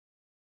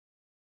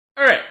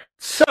All right.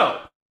 So,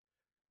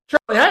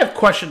 Charlie, I have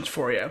questions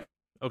for you.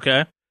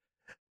 Okay.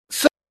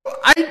 So,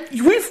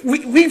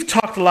 we've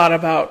talked a lot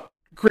about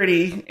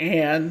Gritty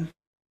and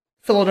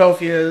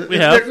Philadelphia. We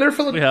have.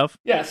 We have.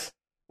 Yes.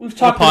 We've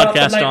talked about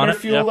the Nightmare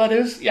Fuel, yeah. that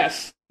is.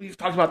 Yes. We've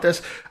talked about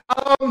this.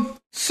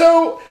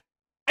 So,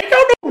 I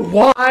don't know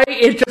why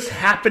it just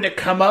happened to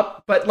come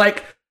up, but,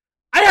 like,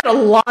 I had a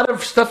lot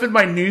of stuff in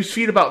my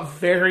newsfeed about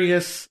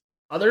various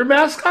other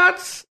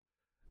mascots.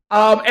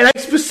 And I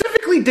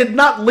specifically did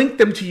not link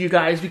them to you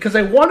guys because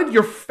I wanted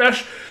your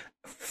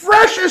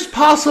freshest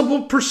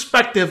possible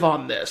perspective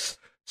on this.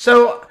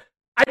 So,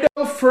 I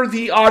know for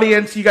the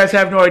audience, you guys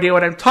have no idea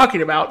what I'm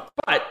talking about,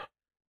 but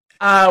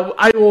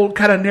I will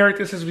kind of narrate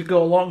this as we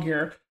go along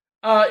here.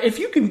 If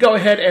you can go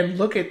ahead and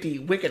look at the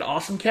Wicked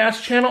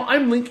Awesomecast channel,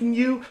 I'm linking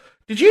you.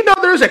 Did you know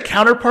there's a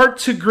counterpart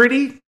to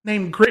Gritty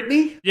named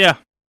Gritney? Yeah.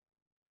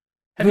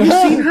 Have you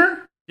seen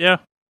her? Yeah.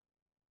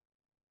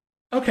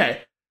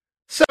 Okay.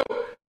 So,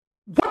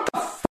 what the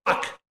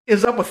fuck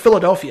is up with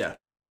Philadelphia?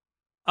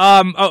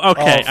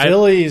 Okay.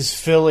 Philly's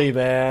Philly,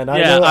 man. I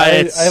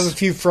have a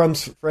few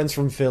friends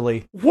from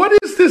Philly. What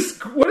is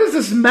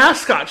this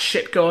mascot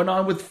shit going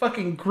on with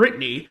fucking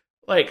Gritney?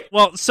 Like,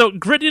 well, so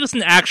Gritty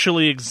doesn't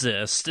actually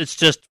exist. It's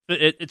just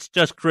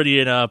Gritty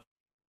in a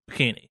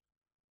bikini.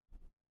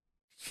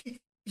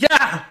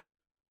 Yeah.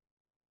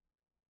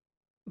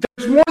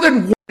 There's more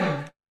than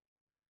one.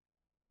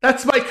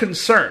 That's my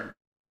concern.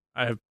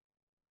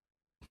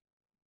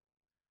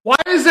 Why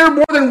is there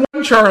more than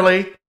one,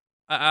 Charlie?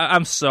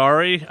 I'm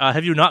sorry.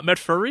 Have you not met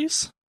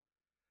furries?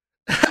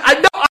 I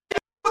know.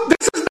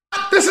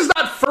 This is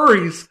not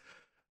furries.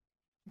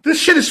 This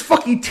shit is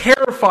fucking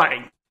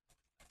terrifying.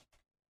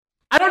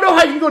 I don't know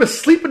how you can go to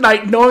sleep at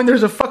night knowing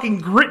there's a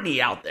fucking Gritney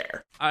out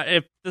there.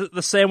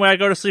 The same way I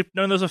go to sleep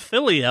knowing there's a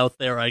Philly out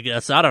there, I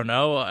guess. I don't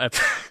know.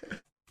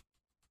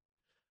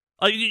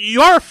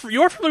 You're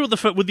familiar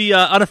with the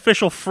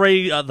unofficial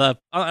phrase, the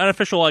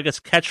unofficial, I guess,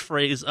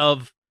 catchphrase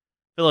of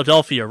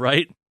Philadelphia,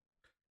 right?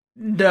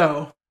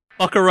 No.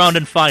 Fuck around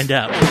and find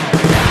out.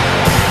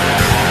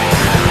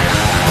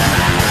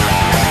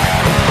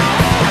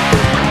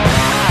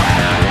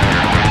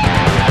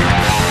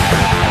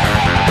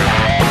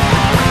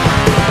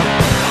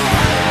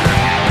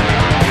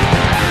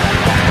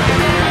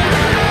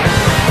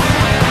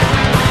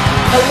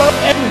 Hello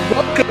and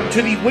welcome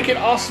to the Wicked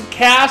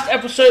Awesomecast,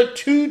 episode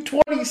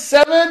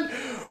 227.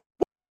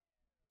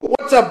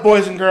 What's up,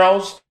 boys and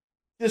girls?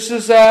 This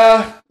is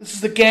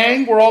the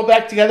gang. We're all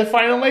back together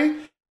finally.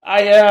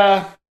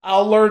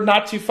 I'll learn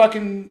not to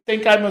fucking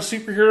think I'm a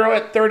superhero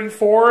at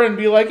 34 and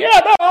be like,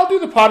 yeah, no, I'll do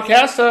the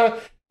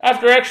podcast.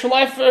 After Extra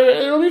Life,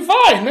 it'll be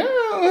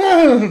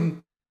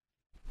fine.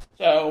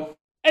 So,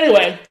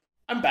 anyway,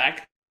 I'm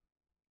back.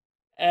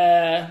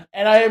 And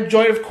I am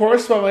joined, of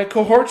course, by my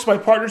cohorts, my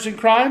partners in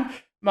crime,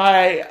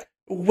 my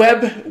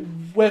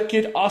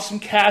Wicked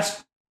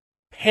Awesomecast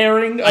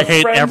pairing of friends I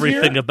hate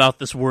everything here. About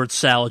this word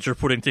salad you're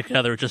putting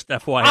together, just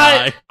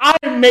FYI.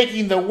 I'm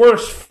making the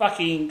worst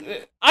fucking...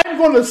 I'm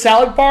going to the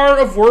salad bar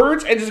of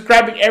words and just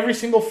grabbing every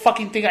single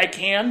fucking thing I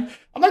can.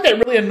 I'm like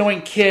that really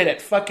annoying kid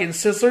at fucking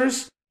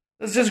Sizzlers.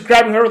 That's just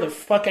grabbing whatever the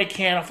fuck I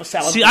can off a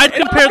salad See, bar. I'd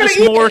compare this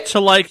more to,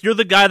 like, you're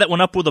the guy that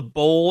went up with a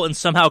bowl and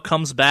somehow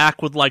comes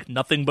back with, like,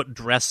 nothing but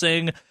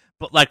dressing,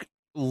 but, like,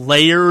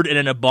 layered in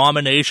an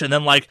abomination, and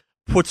then, like,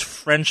 puts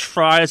French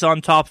fries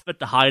on top of it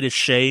to hide his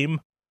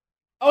shame.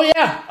 Oh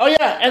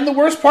yeah. And the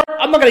worst part,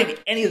 I'm not going to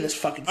eat any of this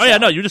fucking salad. Oh yeah,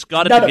 no, you just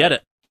got it to get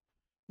it.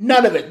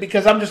 None of it,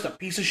 because I'm just a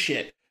piece of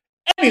shit.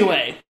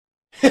 Anyway,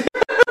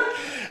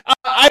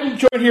 I'm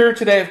joined here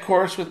today, of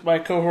course, with my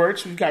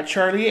cohorts. We've got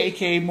Charlie,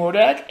 a.k.a.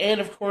 Modak,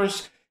 and, of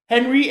course,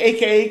 Henry,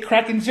 a.k.a.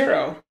 Kraken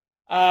Zero,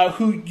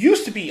 who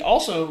used to be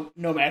also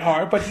Nomad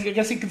Har, but I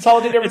guess he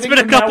consolidated everything.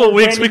 It's been a couple of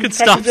weeks. We can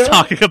stop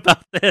talking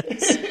about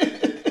this.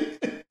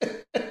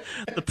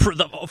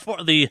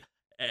 the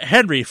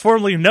Henry,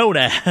 formerly known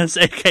as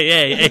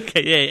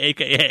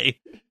AKA,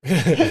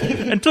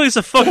 until he's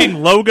a fucking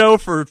logo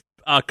for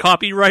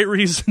copyright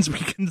reasons, we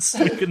can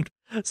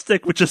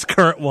stick with just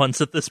current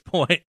ones at this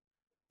point.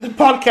 The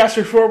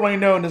podcaster formerly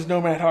known as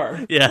Nomad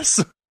Har.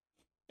 Yes.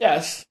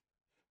 But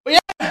yeah,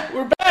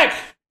 we're back.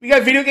 We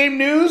got video game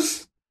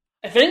news,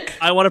 I think.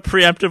 I want to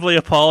preemptively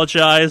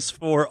apologize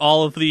for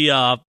all of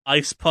the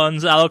ice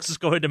puns Alex is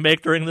going to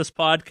make during this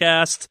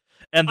podcast,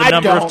 and the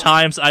number of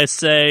times I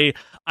say,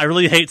 I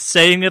really hate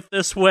saying it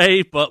this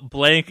way, but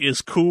blank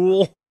is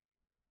cool.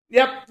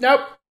 Yep,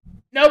 nope.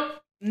 No,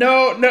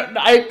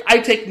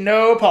 I take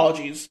no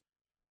apologies.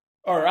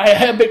 Or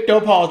I make no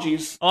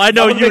apologies. Oh, I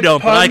know you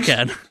don't, but I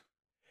can.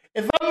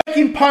 If I'm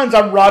making puns,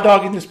 I'm raw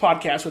dogging this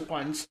podcast with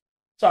puns.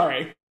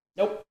 Sorry.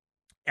 Nope.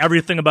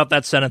 Everything about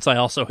that sentence I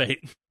also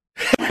hate.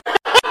 You're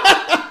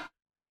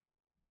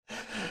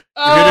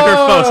here to hear,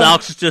 folks.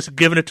 Alex is just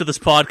giving it to this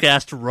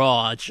podcast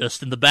raw,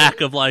 just in the back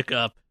of like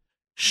a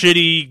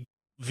shitty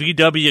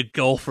VW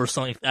Golf or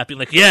something like that, being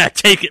like, yeah,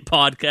 take it,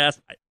 podcast.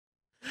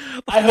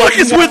 The fuck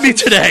is with me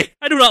today?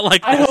 I do not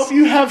like this. I hope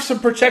you have some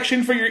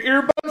protection for your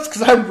earbuds,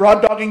 because I'm raw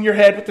dogging your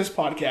head with this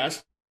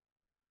podcast.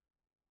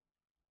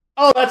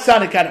 Oh, that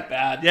sounded kind of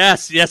bad.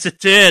 Yes, it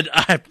did.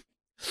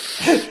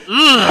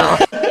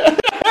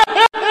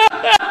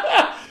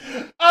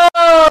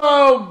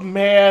 Oh,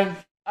 man.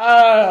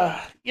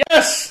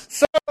 Yes.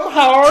 So,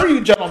 how are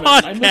you, gentlemen?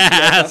 Podcast. I missed you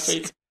guys last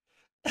week.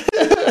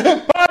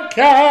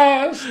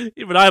 Podcast.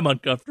 Even I'm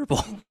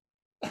uncomfortable.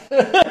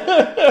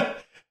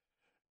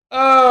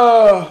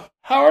 How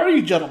are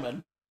you,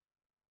 gentlemen?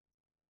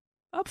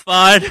 I'm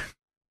fine.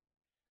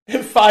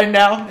 Fine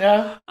now,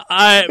 yeah.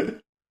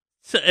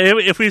 So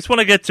if we just want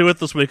to get to it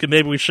this week, and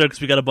maybe we should,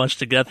 because we got a bunch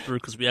to get through,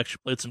 because we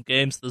actually played some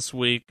games this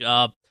week.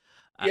 Yeah.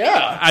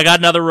 I got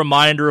another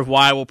reminder of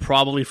why I will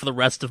probably, for the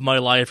rest of my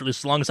life, or at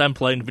least as long as I'm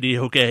playing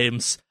video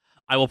games,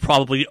 I will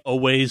probably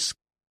always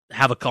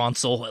have a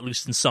console, at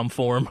least in some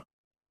form.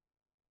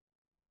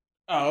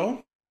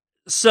 Oh.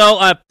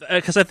 So,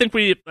 because I think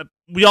we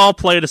all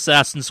played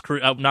Destiny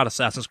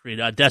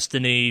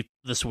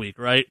this week,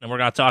 right? And we're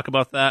going to talk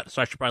about that,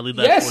 so I should probably leave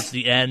that towards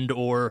the end,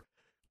 or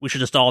we should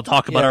just all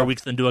talk about our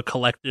weeks and do a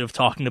collective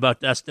talking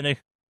about Destiny.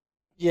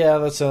 Yeah,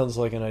 that sounds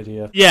like an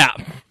idea. Yeah.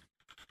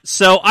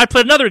 So, I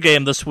played another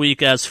game this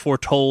week, as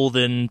foretold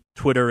in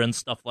Twitter and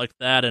stuff like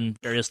that,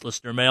 and various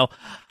listener mail.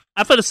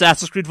 I played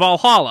Assassin's Creed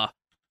Valhalla.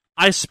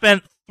 I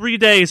spent 3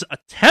 days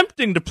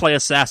attempting to play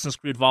Assassin's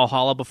Creed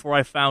Valhalla before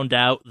I found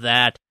out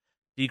that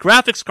the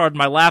graphics card in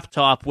my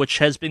laptop, which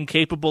has been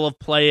capable of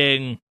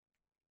playing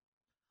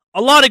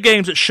a lot of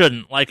games it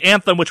shouldn't, like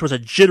Anthem, which was a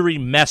jittery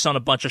mess on a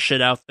bunch of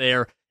shit out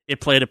there. It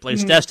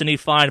plays Destiny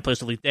fine, it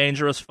plays Elite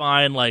Dangerous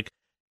fine, like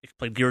it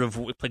played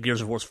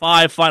Gears of War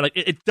 5 fine. Like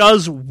it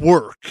does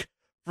work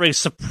for a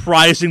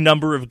surprising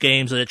number of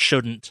games that it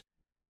shouldn't.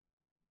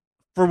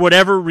 For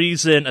whatever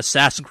reason,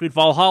 Assassin's Creed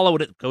Valhalla,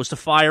 when it goes to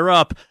fire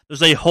up,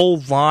 there's a whole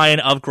line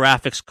of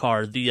graphics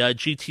card, the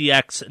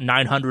GTX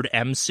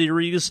 900M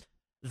series,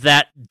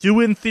 that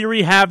do in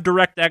theory have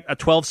DirectX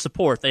 12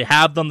 support. They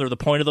have them, they're the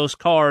point of those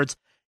cards.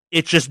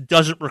 It just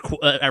doesn't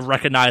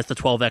recognize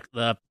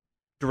the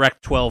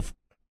Direct 12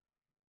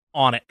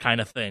 on it kind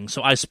of thing.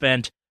 So I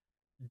spent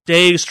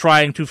days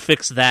trying to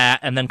fix that,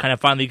 and then kind of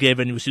finally gave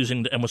in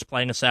and was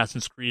playing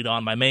Assassin's Creed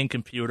on my main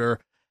computer,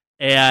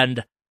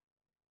 and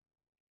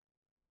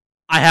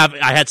I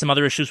had some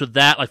other issues with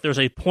that. Like, there's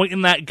a point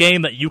in that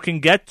game that you can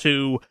get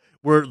to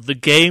where the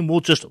game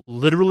will just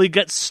literally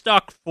get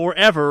stuck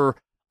forever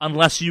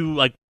unless you,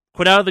 like,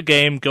 quit out of the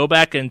game, go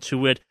back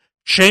into it,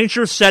 change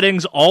your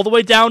settings all the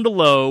way down to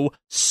low,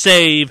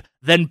 save,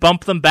 then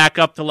bump them back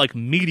up to, like,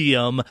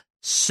 medium,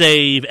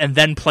 save, and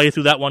then play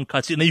through that one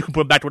cutscene, and then you can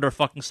put them back to whatever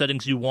fucking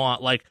settings you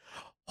want. Like,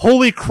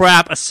 holy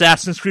crap,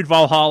 Assassin's Creed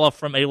Valhalla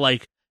from a,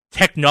 like,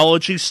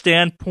 technology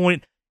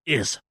standpoint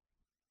is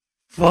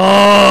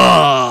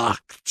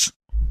fucked.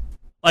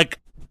 Like,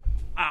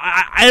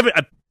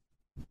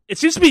 it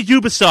seems to be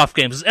Ubisoft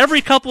games.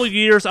 Every couple of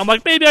years, I'm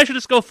like, maybe I should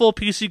just go full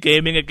PC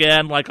gaming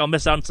again. Like, I'll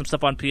miss out on some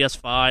stuff on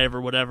PS5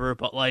 or whatever,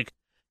 but, like,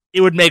 it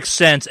would make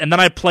sense. And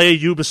then I play a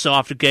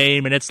Ubisoft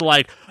game, and it's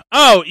like,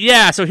 oh,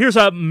 yeah, so here's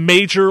a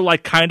major,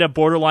 like, kind of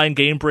borderline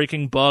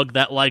game-breaking bug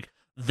that, like,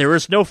 there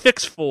is no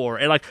fix for.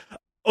 And, like,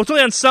 it's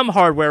only on some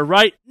hardware,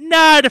 right?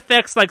 Nah, it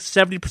affects, like,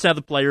 70% of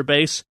the player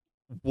base.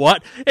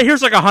 What? And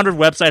here's, like, 100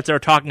 websites that are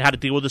talking how to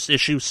deal with this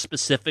issue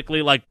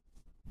specifically. Like,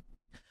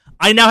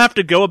 I now have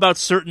to go about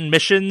certain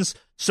missions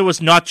so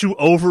as not to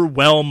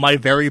overwhelm my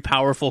very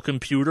powerful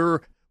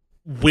computer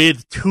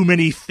with too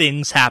many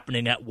things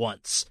happening at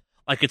once.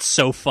 Like, it's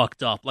so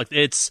fucked up. Like,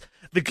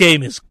 the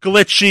game is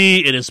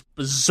glitchy, it is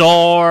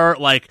bizarre,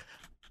 like,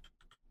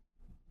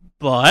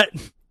 but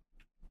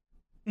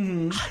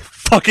I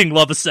fucking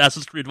love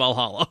Assassin's Creed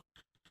Valhalla.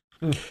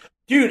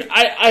 Dude,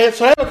 I have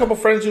a couple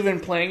friends who've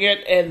been playing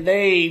it, and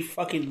they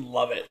fucking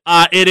love it.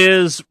 It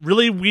is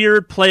really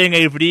weird playing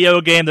a video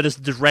game that is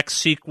the direct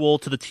sequel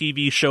to the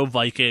TV show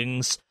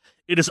Vikings.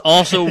 It is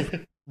also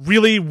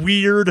really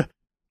weird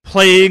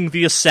playing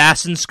the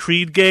Assassin's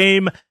Creed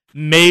game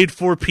made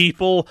for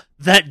people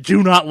that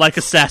do not like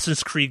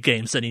Assassin's Creed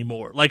games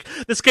anymore. Like,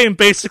 this game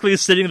basically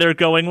is sitting there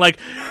going, like,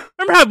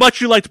 remember how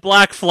much you liked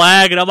Black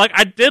Flag? And I'm like,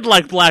 I did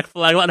like Black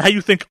Flag, and how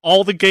you think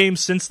all the games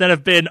since then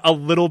have been a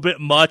little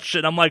bit much.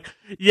 And I'm like,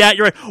 yeah,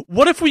 you're right.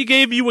 What if we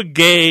gave you a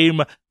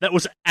game that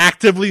was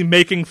actively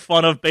making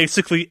fun of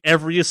basically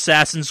every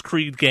Assassin's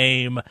Creed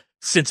game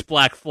since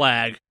Black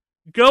Flag?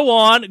 Go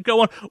on.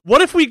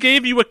 What if we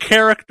gave you a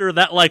character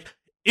that, like,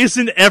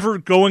 isn't ever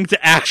going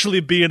to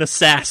actually be an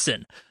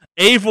assassin?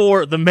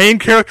 Eivor, the main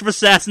character of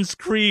Assassin's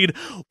Creed,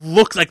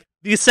 looks like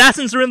the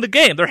assassins are in the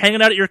game. They're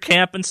hanging out at your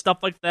camp and stuff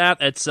like that.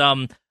 It's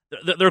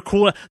they're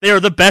cool. They are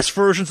the best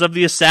versions of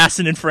the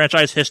assassin in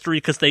franchise history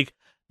because they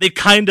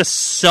kind of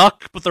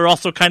suck, but they're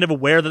also kind of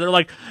aware that they're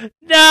like,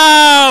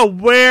 no,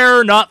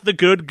 we're not the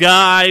good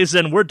guys,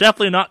 and we're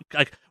definitely not,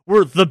 like,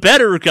 we're the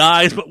better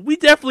guys, but we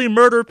definitely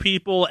murder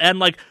people, and,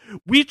 like,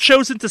 we've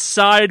chosen to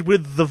side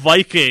with the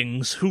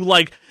Vikings, who,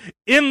 like,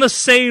 in the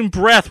same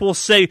breath will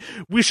say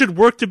we should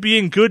work to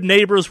being good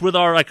neighbors with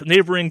our, like,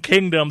 neighboring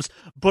kingdoms,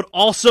 but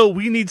also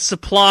we need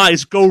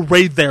supplies, go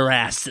raid their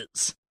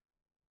asses.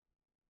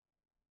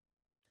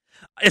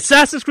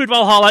 Assassin's Creed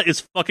Valhalla is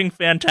fucking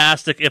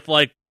fantastic if,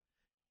 like,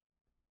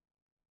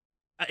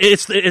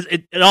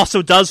 it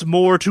also does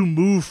more to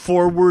move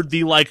forward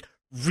the like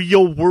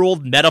real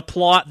world meta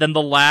plot than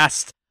the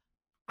last,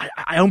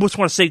 I almost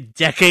want to say,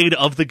 decade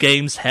of the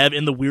games have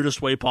in the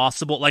weirdest way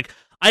possible. Like,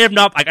 I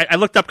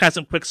looked up kind of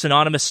some quick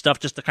synonymous stuff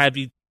just to kind of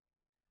be,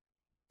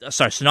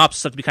 synopsis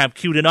stuff to be kind of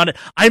cued in on it.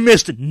 I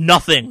missed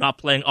nothing not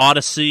playing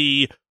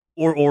Odyssey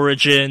or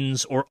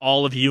Origins or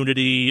all of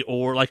Unity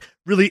or like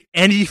really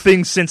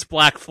anything since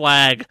Black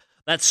Flag.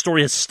 That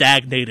story has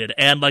stagnated,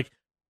 and like,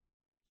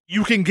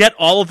 you can get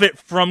all of it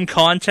from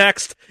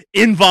context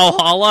in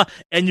Valhalla,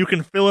 and you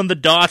can fill in the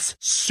dots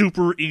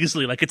super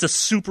easily. Like, it's a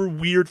super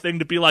weird thing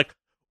to be like,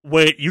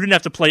 wait, you didn't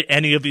have to play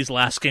any of these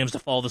last games to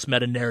follow this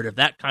meta-narrative.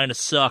 That kind of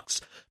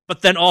sucks.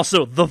 But then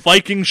also, the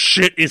Viking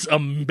shit is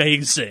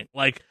amazing.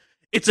 Like,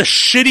 it's a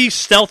shitty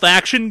stealth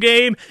action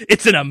game.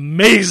 It's an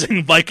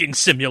amazing Viking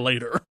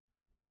simulator.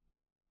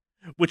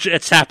 Which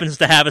it happens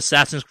to have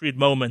Assassin's Creed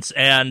moments,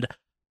 and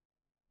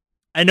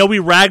I know we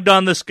ragged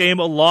on this game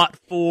a lot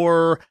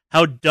for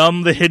how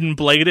dumb the Hidden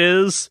Blade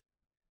is.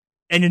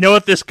 And you know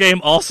what this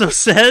game also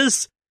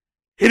says?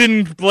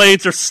 Hidden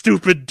Blades are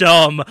stupid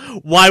dumb.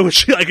 Why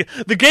would you, like,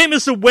 the game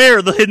is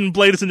aware the Hidden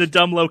Blade is in a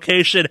dumb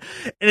location,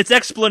 and its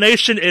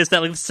explanation is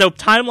that, like, so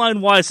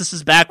timeline-wise, this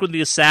is back when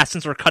the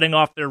assassins were cutting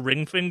off their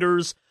ring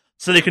fingers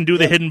so they can do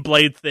the Hidden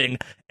Blade thing.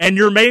 And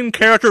your main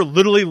character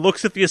literally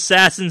looks at the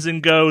assassins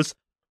and goes,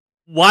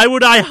 why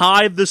would I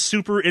hide the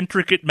super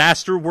intricate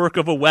masterwork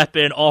of a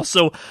weapon?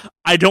 Also,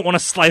 I don't want to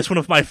slice one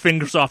of my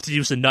fingers off to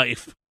use a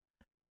knife.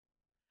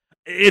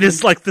 It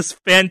is like this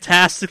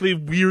fantastically,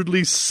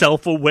 weirdly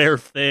self-aware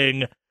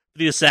thing for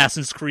the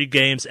Assassin's Creed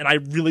games, and I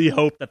really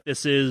hope that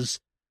this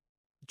is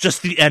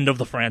just the end of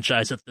the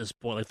franchise at this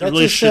point. Like, that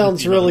really just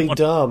sounds really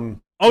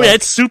dumb. Oh like, yeah,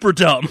 it's super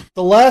dumb.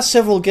 The last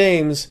several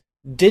games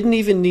didn't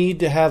even need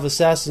to have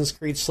Assassin's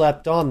Creed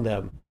slapped on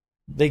them.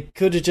 They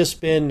could have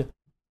just been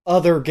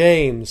other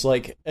games,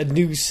 like a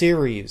new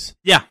series.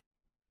 Yeah.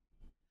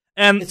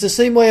 And it's the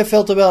same way I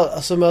felt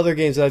about some other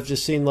games I've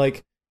just seen,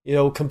 like, you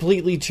know,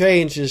 completely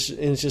changed.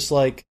 It's just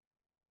like,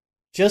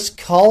 just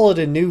call it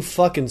a new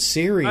fucking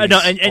series. I know,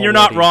 and you're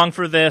not wrong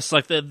for this.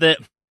 Like, the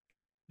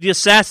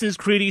Assassin's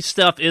Creed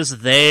stuff is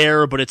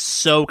there, but it's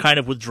so kind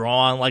of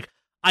withdrawn. Like,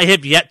 I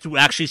have yet to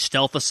actually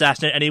stealth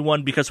assassinate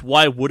anyone, because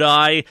why would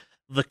I?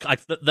 The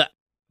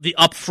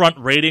upfront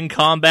raiding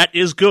combat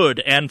is good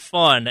and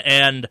fun,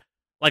 and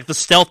like, the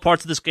stealth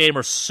parts of this game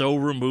are so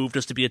removed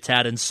as to be a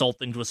tad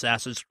insulting to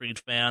Assassin's Creed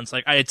fans.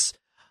 Like,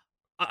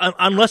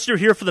 unless you're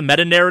here for the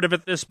meta-narrative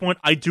at this point,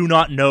 I do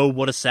not know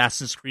what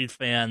Assassin's Creed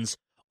fans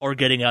are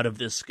getting out of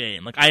this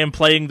game. Like, I am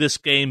playing this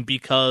game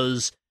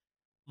because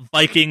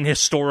Viking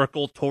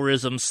historical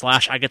tourism /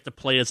 I get to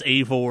play as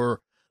Eivor,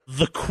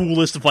 the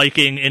coolest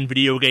Viking in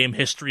video game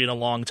history in a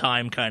long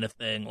time kind of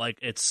thing.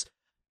 Like,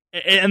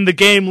 and the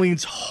game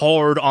leans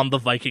hard on the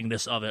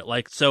Vikingness of it.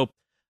 Like, so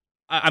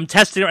I'm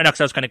testing it right now because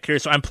I was kind of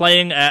curious. So I'm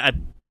playing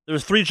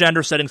there's 3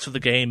 gender settings for the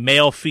game: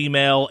 male,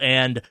 female,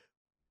 and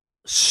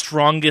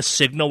strongest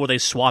signal, where they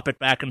swap it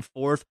back and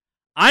forth.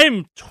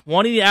 I'm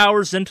 20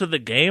 hours into the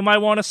game, I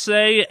want to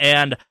say,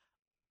 and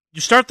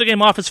you start the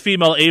game off as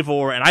female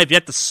Eivor, and I've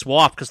yet to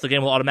swap because the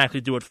game will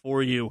automatically do it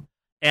for you.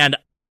 And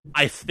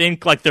I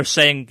think, like, they're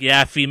saying,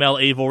 yeah, female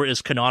Eivor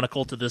is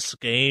canonical to this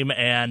game,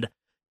 and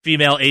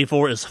female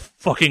Eivor is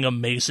fucking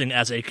amazing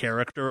as a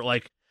character.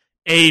 Like,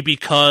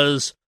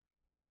 because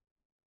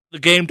the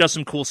game does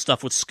some cool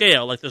stuff with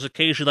scale. Like, there's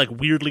occasionally, like,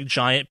 weirdly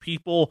giant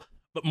people,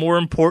 but more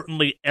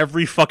importantly,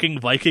 every fucking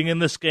Viking in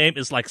this game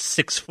is, like,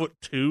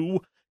 6'2"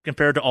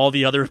 compared to all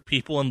the other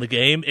people in the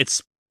game.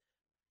 It's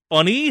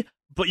funny,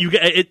 but you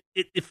get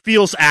it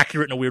feels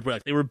accurate in a weird way.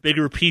 Like, they were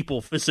bigger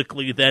people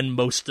physically than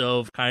most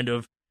of kind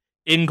of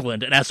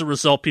England, and as a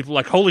result, people are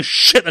like, holy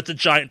shit, that's a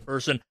giant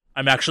person.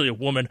 I'm actually a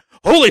woman.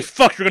 Holy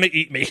fuck, you're gonna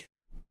eat me.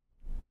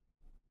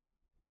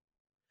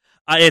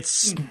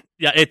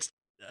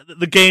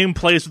 The game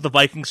plays with the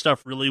Viking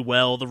stuff really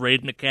well. The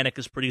raid mechanic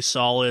is pretty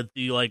solid.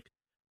 The, like,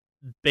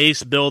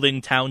 base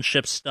building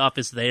township stuff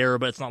is there,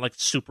 but it's not, like,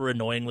 super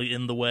annoyingly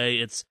in the way.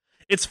 It's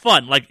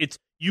fun. Like,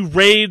 you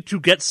raid to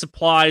get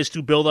supplies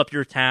to build up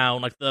your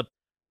town. Like, the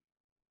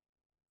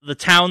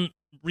town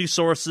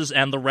resources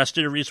and the rest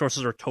of your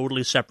resources are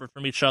totally separate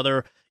from each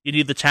other. You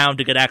need the town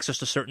to get access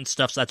to certain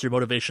stuff, so that's your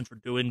motivation for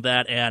doing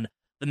that, and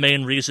the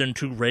main reason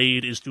to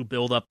raid is to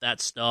build up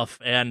that stuff,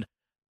 and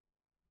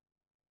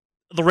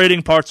the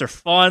raiding parts are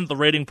fun. The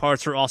raiding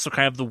parts are also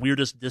kind of the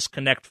weirdest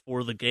disconnect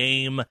for the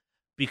game,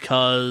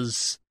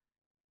 because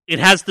it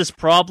has this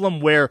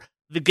problem where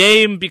the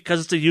game,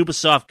 because it's a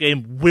Ubisoft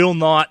game, will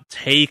not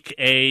take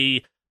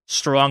a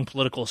strong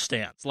political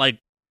stance. Like,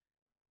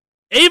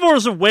 Eivor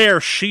is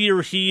aware she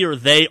or he or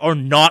they are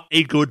not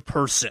a good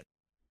person.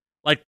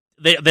 Like,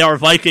 they are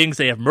Vikings,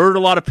 they have murdered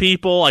a lot of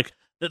people, like,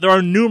 there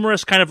are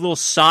numerous kind of little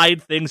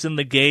side things in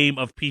the game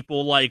of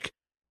people, like,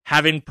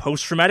 having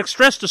post-traumatic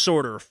stress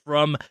disorder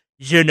from,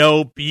 you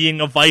know, being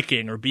a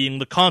Viking, or being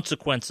the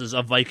consequences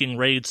of Viking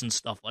raids and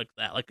stuff like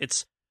that. Like,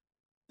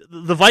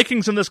 the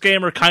Vikings in this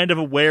game are kind of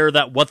aware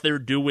that what they're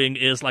doing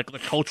is, like, the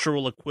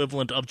cultural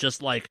equivalent of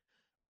just, like,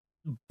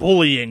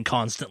 bullying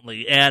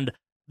constantly, and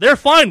they're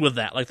fine with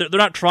that. Like, they're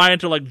not trying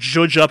to, like,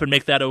 judge up and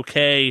make that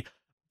okay,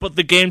 but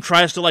the game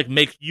tries to, like,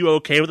 make you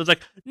okay with it. It's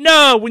like,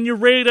 no, when you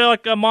raid,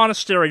 like, a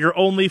monastery, you're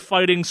only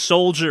fighting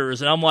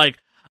soldiers, and I'm like,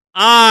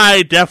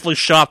 I definitely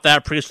shot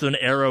that priest with an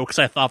arrow because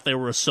I thought they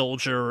were a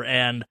soldier,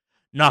 and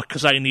not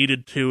because I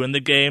needed to, and the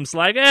game's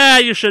like,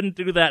 you shouldn't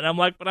do that, and I'm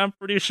like, but I'm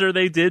pretty sure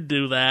they did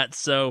do that,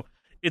 so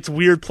it's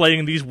weird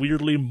playing these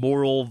weirdly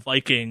moral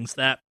Vikings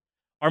that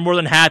are more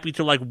than happy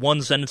to, like,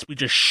 one sentence be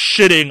just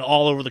shitting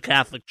all over the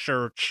Catholic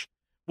Church,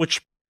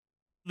 which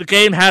the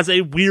game has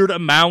a weird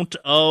amount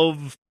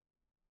of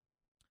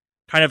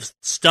kind of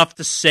stuff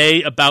to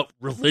say about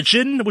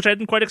religion, which I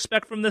didn't quite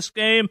expect from this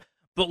game,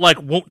 but,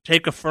 like, won't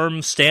take a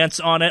firm stance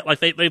on it. Like,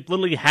 they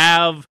literally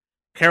have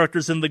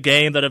characters in the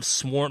game that have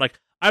sworn, like,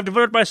 I've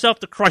devoted myself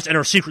to Christ, and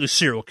are secretly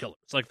serial killers.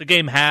 Like, the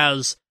game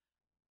has...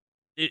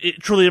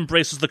 It truly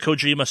embraces the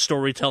Kojima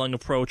storytelling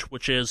approach,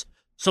 which is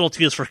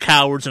subtlety is for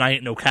cowards, and I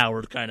ain't no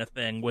coward kind of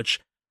thing, which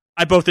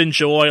I both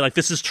enjoy. Like,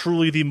 this is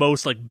truly the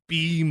most, like,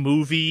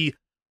 B-movie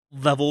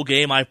level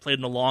game I've played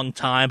in a long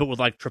time, but with,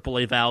 like,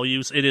 AAA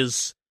values. It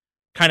is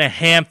kind of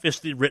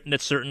ham-fisted written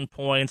at certain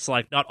points.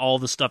 Like, not all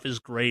the stuff is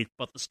great,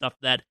 but the stuff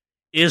that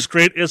is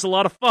great is a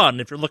lot of fun.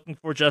 If you're looking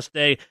for just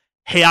a,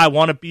 hey, I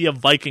want to be a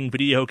Viking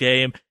video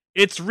game,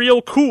 it's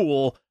real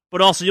cool,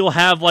 but also you'll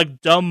have,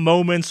 like, dumb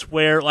moments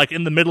where, like,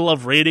 in the middle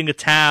of raiding a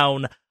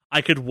town,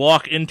 I could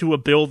walk into a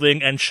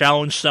building and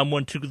challenge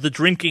someone to the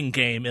drinking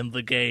game in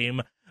the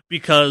game,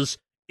 because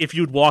if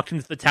you'd walked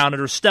into the town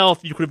under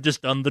stealth, you could have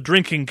just done the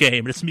drinking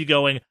game. It's me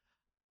going,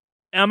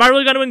 am I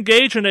really going to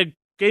engage in a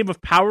game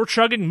of power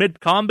chugging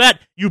mid-combat?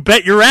 You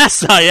bet your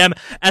ass I am,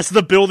 as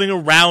the building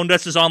around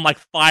us is on, like,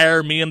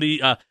 fire. Me and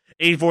the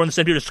Eivor and the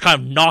Centaur just kind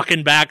of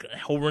knocking back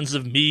horns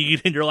of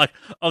mead, and you're like,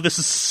 oh, this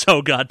is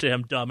so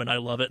goddamn dumb, and I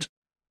love it.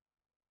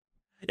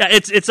 Yeah,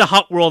 it's a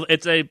hot world,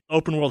 it's a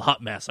open world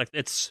hot mess. Like,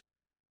 it's...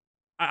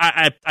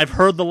 I've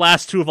heard the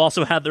last two have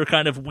also had their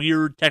kind of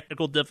weird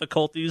technical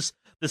difficulties.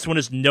 This one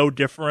is no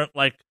different.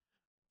 Like,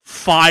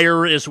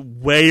 fire is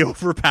way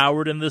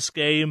overpowered in this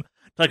game.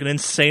 It's like an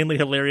insanely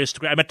hilarious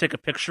degree. I meant to take a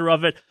picture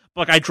of it,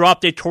 but like, I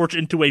dropped a torch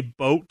into a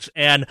boat,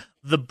 and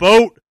the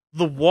boat,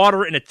 the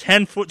water in a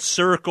 10-foot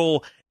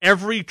circle,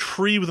 every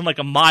tree within like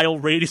a mile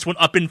radius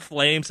went up in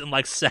flames in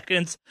like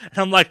seconds. And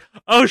I'm like,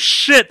 oh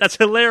shit, that's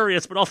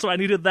hilarious, but also I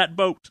needed that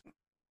boat.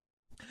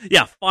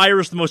 Yeah,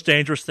 fire is the most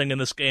dangerous thing in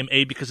this game,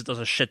 A, because it does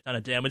a shit ton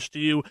of damage to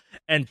you,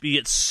 and B,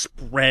 it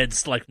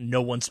spreads like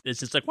no one's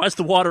business. It's like, why is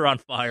the water on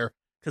fire?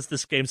 Because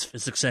this game's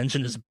physics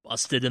engine is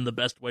busted in the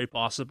best way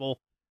possible.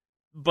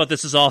 But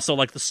this is also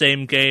like the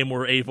same game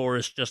where Eivor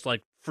is just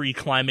like free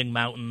climbing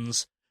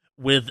mountains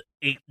with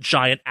 8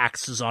 giant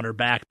axes on her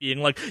back, being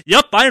like,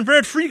 yep, I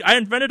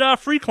invented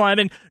free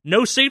climbing,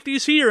 no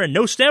safeties here, and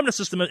no stamina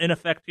system in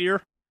effect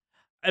here.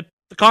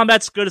 The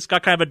combat's good. It's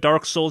got kind of a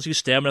Dark Souls-y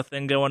stamina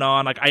thing going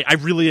on. Like, I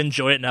really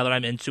enjoy it now that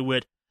I'm into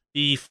it.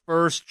 The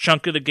first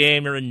chunk of the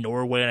game, you're in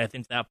Norway, and I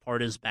think that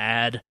part is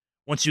bad.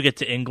 Once you get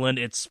to England,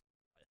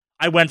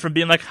 I went from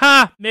being like,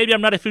 maybe I'm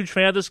not a huge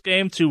fan of this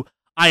game, to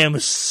I am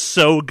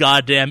so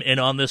goddamn in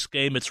on this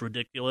game, it's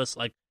ridiculous.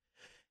 Like,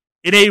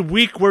 in a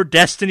week where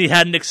Destiny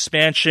had an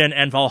expansion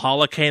and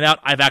Valhalla came out,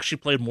 I've actually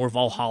played more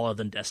Valhalla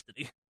than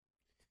Destiny.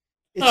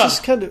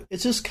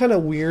 It's just kind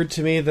of weird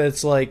to me that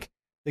it's like,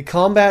 the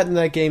combat in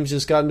that game's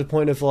just gotten to the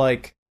point of,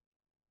 like,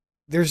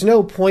 there's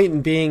no point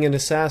in being an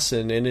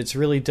assassin, and it's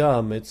really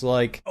dumb. It's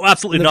like... Oh,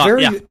 absolutely not,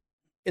 yeah.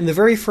 In the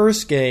very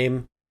first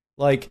game,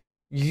 like,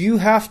 you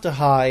have to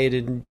hide,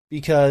 and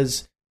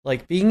because,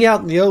 like, being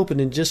out in the open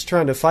and just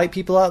trying to fight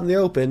people out in the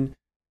open,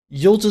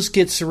 you'll just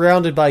get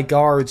surrounded by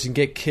guards and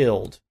get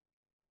killed.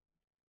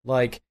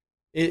 Like,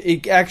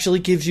 it actually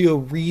gives you a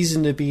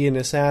reason to be an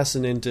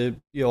assassin and to,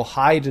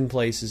 hide in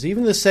places.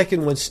 Even the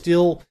second one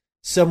still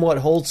somewhat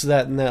holds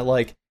that in that,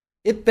 like,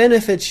 it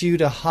benefits you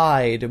to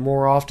hide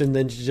more often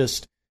than to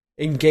just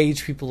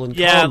engage people in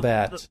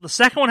combat. The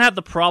second one had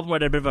the problem where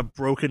it had a bit of a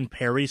broken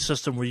parry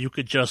system where you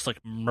could just, like,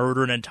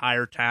 murder an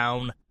entire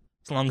town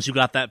as long as you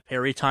got that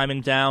parry timing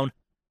down.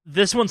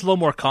 This one's a little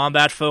more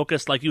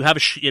combat-focused. Like, you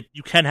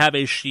can have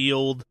a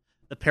shield.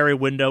 The parry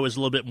window is a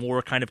little bit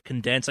more kind of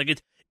condensed.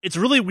 Like, it's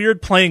really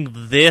weird playing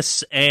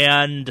this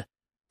and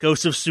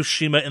Ghost of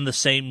Tsushima in the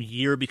same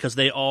year because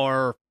they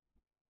are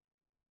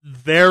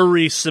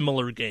very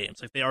similar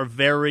games. Like, they are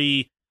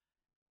very...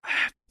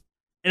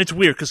 And it's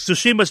weird, because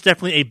Tsushima is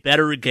definitely a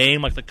better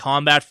game. Like, the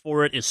combat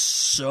for it is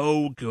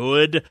so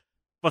good,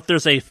 but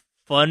there's a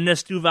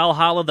funness to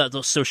Valhalla that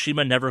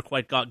Tsushima never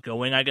quite got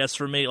going, I guess,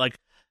 for me. Like,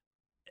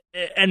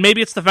 and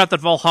maybe it's the fact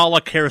that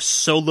Valhalla cares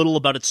so little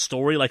about its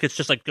story. Like, it's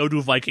just like, go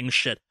do Viking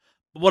shit.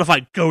 But what if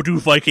I go do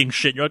Viking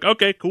shit? And you're like,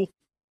 okay, cool.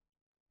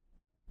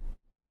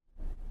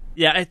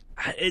 Yeah,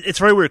 it's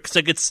very weird, because,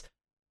 like,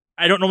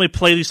 I don't normally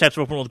play these types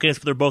of open world games,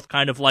 but they're both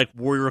kind of like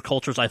warrior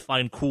cultures I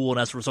find cool, and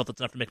as a result, that's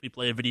enough to make me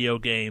play a video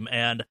game.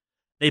 And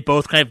they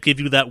both kind of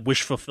give you that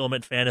wish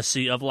fulfillment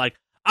fantasy of like,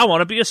 I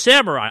want to be a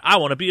samurai, I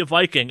want to be a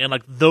Viking, and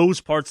like those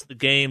parts of the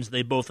games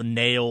they both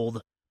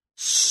nailed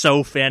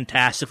so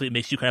fantastically it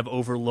makes you kind of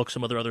overlook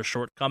some of their other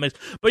shortcomings.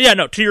 But yeah,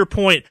 no, to your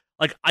point,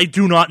 like, I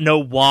do not know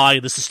why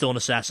this is still an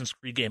Assassin's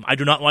Creed game. I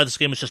do not know why this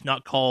game is just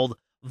not called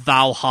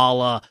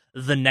Valhalla,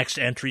 the next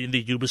entry in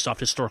the Ubisoft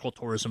historical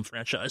tourism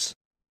franchise.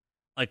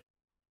 Like,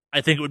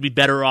 I think it would be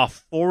better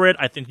off for it.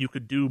 I think you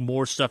could do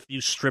more stuff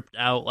you stripped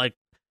out, like,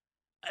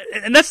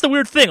 and that's the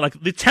weird thing.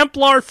 Like, the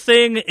Templar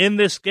thing in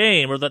this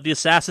game, or the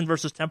Assassin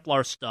versus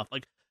Templar stuff,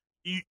 like,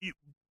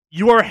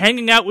 you are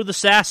hanging out with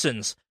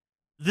assassins.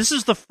 This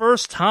is the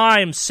first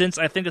time since,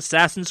 I think,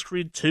 Assassin's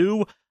Creed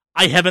 2,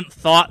 I haven't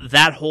thought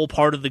that whole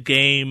part of the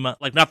game,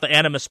 like, not the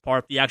Animus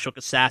part, the actual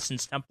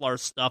Assassins, Templar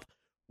stuff,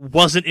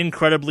 wasn't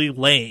incredibly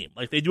lame.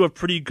 Like, they do a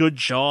pretty good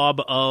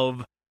job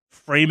of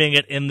framing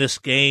it in this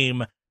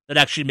game that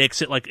actually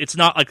makes it, like, it's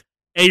not like,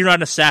 A, you're not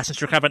an assassin,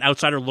 so you're kind of an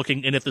outsider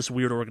looking in at this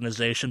weird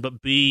organization,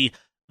 but B,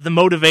 the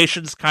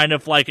motivations kind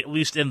of, like, at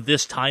least in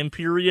this time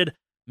period,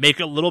 make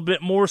a little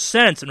bit more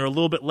sense and are a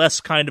little bit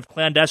less kind of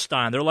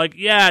clandestine. They're like,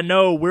 yeah,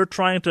 no, we're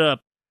trying to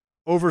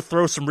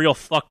overthrow some real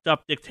fucked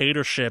up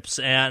dictatorships,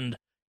 and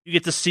you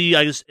get to see,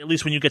 I guess, at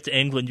least when you get to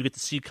England, you get to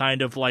see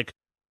kind of, like,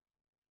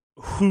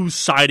 who's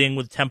siding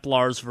with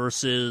Templars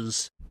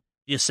versus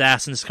the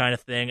Assassins kind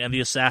of thing, and the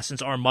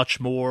Assassins are much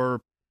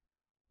more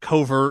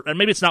covert, and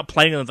maybe it's not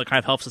playing them that kind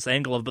of helps this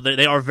angle of, but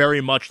they are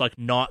very much like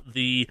not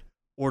the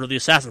Order of the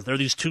Assassins. They're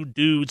these two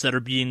dudes that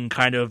are being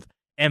kind of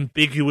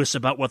ambiguous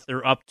about what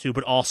they're up to,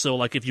 but also,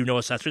 like, if you know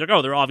assassins, you're like,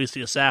 oh, they're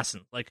obviously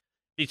assassins. Like,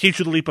 they teach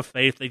you the leap of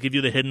faith, they give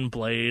you the hidden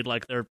blade,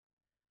 like,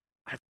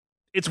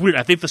 it's weird.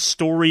 I think the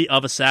story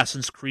of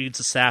Assassin's Creed's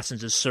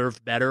Assassins is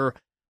served better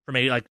from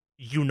a, like,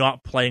 you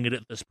not playing it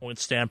at this point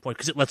standpoint,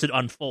 because it lets it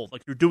unfold.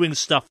 Like, you're doing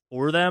stuff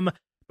for them,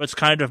 but it's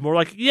kind of more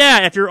like,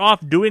 yeah, if you're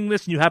off doing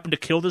this and you happen to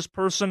kill this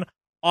person,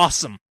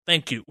 awesome,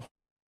 thank you.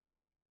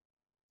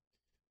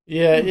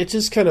 Yeah, it's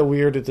just kind of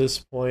weird at this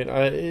point.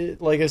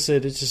 Like I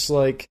said, it's just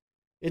like,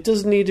 it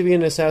doesn't need to be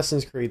an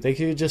Assassin's Creed. They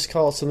could just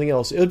call it something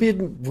else. It would be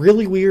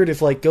really weird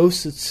if, like,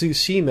 Ghost of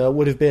Tsushima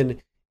would have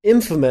been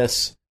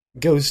Infamous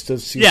Ghost of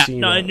Tsushima. Yeah,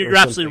 no, and you're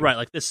absolutely right.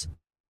 Like, this,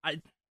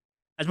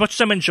 as much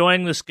as I'm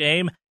enjoying this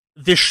game,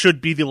 this should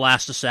be the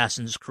last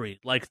Assassin's Creed.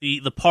 Like, the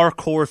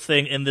parkour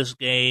thing in this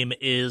game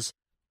is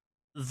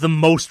the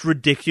most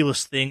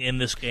ridiculous thing in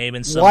this game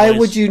in some ways. Why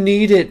would you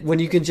need it when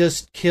you can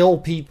just kill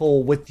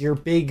people with your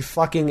big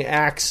fucking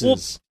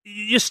axes? Well,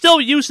 you still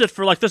use it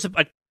for, like, there's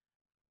like,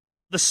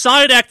 the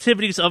side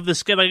activities of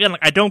this game. Again,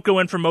 like, I don't go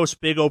in for most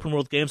big open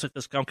world games like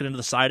this. I don't get into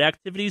the side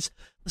activities.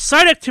 The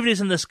side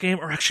activities in this game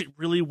are actually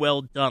really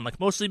well done. Like,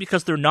 mostly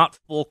because they're not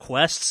full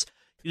quests.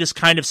 You just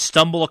kind of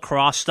stumble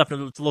across stuff,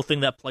 and it's a little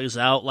thing that plays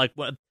out. Like,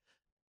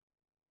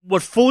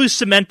 what fully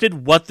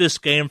cemented what this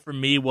game for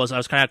me was, I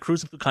was kind of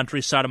cruising through the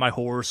countryside on my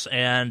horse,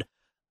 and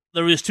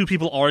there was two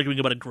people arguing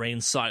about a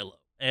grain silo.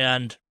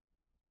 And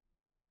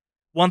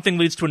one thing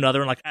leads to another,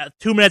 and, like,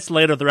 2 minutes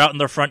later, they're out in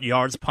their front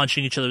yards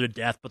punching each other to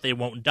death, but they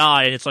won't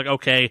die. And it's like,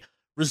 okay,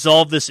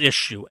 resolve this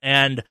issue.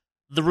 And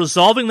the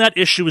resolving that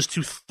issue is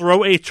to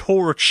throw a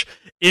torch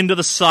into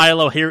the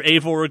silo. Here,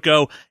 Eivor,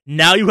 go.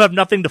 Now you have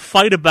nothing to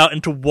fight about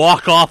and to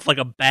walk off like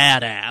a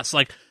badass.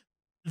 Like,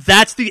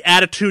 that's the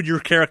attitude your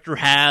character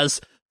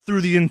has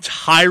through the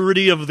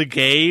entirety of the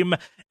game.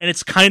 And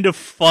it's kind of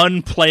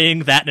fun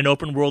playing that in an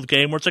open world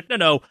game where it's like,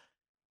 no,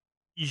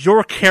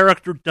 your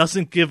character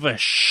doesn't give a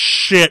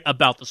shit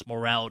about this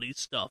morality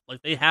stuff.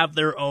 Like, they have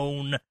their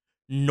own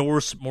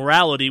Norse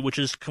morality, which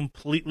is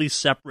completely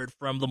separate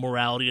from the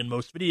morality in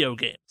most video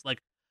games.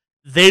 Like,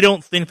 they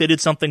don't think they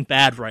did something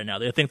bad right now.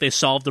 They think they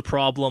solved the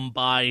problem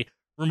by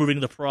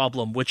removing the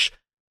problem, which,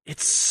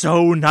 it's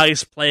so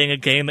nice playing a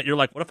game that you're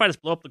like, what if I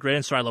just blow up the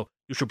grain silo?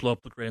 You should blow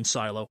up the grain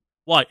silo.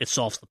 Why? It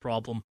solves the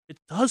problem. It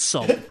does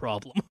solve the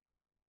problem.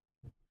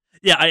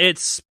 Yeah,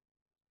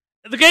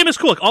 the game is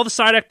cool. Like, all the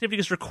side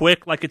activities are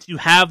quick. Like, you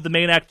have the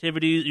main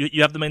activities,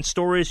 you have the main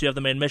stories, you have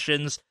the main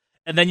missions,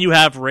 and then you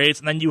have raids,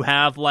 and then you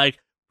have, like,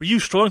 were you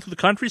strolling through the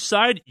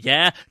countryside?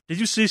 Yeah. Did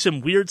you see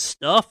some weird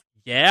stuff?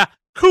 Yeah.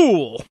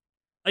 Cool.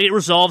 Like, it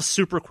resolves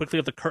super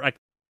quickly. Like,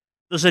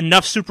 there's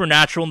enough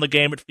supernatural in the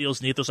game, it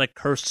feels neat. There's, like,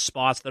 cursed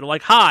spots that are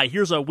like, hi,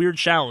 here's a weird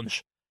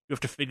challenge. You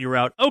have to figure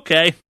out,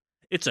 okay,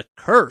 it's a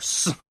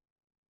curse.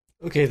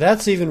 Okay,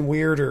 that's even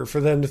weirder for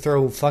them to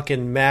throw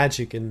fucking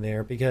magic in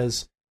there,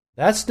 because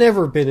that's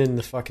never been in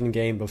the fucking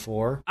game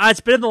before.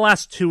 It's been in the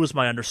last two, is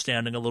my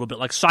understanding, a little bit.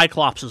 Like,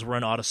 Cyclopses were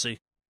in Odyssey.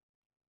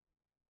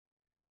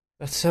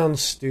 That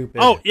sounds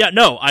stupid. Oh, yeah,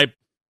 no,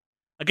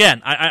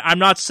 I'm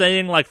not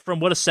saying, like, from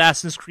what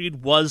Assassin's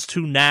Creed was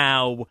to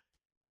now.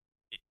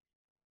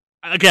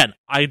 Again,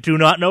 I do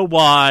not know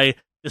why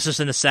this is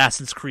an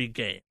Assassin's Creed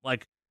game.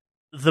 Like,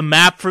 the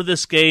map for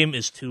this game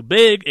is too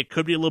big. It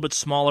could be a little bit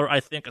smaller, I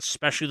think,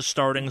 especially the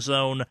starting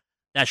zone.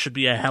 That should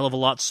be a hell of a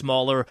lot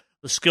smaller.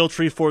 The skill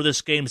tree for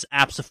this game is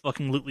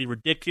absolutely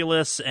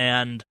ridiculous,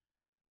 and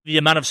the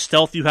amount of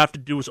stealth you have to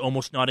do is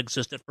almost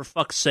non-existent. For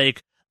fuck's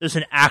sake, there's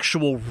an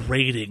actual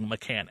raiding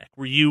mechanic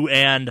where you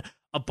and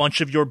a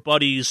bunch of your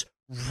buddies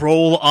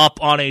roll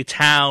up on a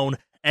town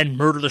and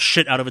murder the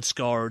shit out of its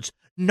guards.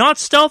 Not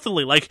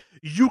stealthily. Like,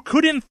 you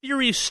could, in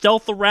theory,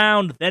 stealth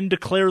around, then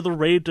declare the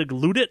raid to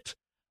loot it,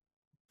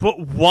 but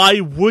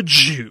why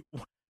would you?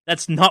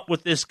 That's not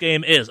what this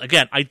game is.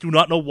 Again, I do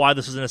not know why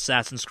this is an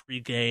Assassin's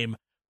Creed game.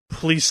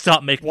 Please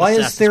stop making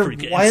Assassin's Creed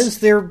games. Why is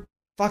there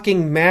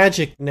fucking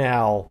magic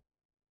now?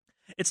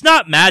 It's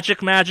not magic,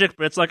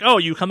 but it's like, oh,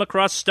 you come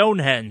across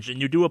Stonehenge and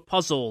you do a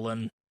puzzle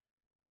and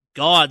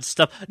god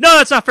stuff. No,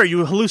 that's not fair.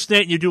 You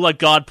hallucinate and you do like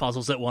god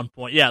puzzles at one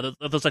point. Yeah,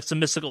 there's like some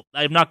mythical.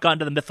 I have not gotten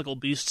to the mythical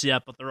beasts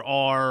yet, but there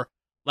are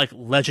like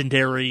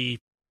legendary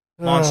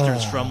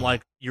monsters from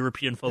like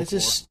European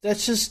folklore.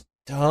 That's just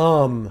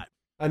dumb.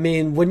 I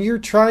mean, when you're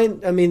trying,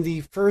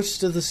 the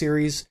first of the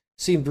series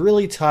seemed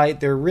really tight.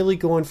 They're really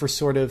going for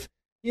sort of,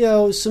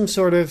 some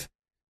sort of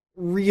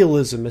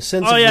realism, a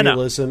sense of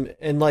realism,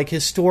 and like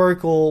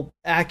historical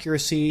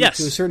accuracy to a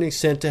certain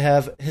extent to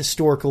have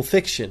historical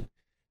fiction.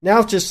 Now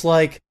it's just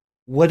like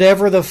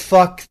whatever the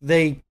fuck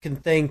they can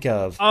think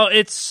of. Oh,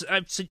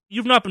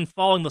 you've not been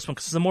following this one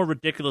because it's a more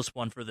ridiculous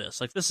one for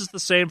this. Like, this is the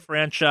same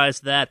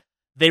franchise that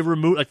they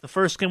removed. Like, the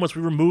first game was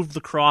we removed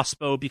the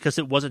crossbow because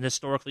it wasn't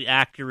historically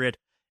accurate,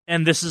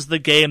 and this is the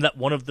game that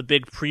one of the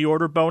big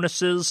pre-order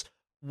bonuses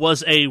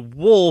was a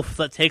wolf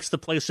that takes the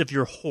place of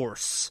your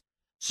horse.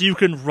 So you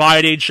can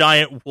ride a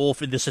giant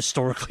wolf in this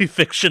historically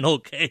fictional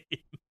game.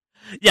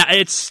 Yeah,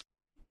 it's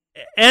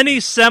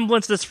any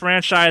semblance this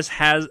franchise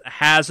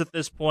has at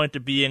this point to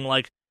being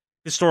like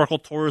historical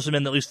tourism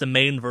in at least the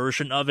main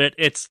version of it.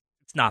 It's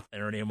not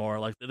there anymore.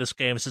 Like, this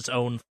game is its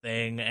own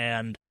thing,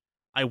 and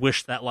I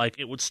wish that like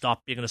it would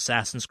stop being an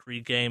Assassin's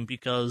Creed game,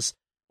 because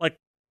like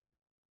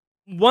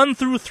 1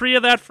 through 3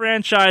 of that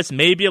franchise,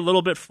 maybe a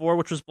little bit 4,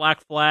 which was Black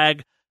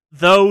Flag,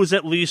 those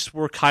at least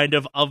were kind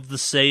of the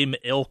same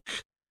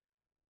ilk.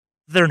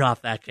 They're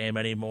not that game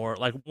anymore.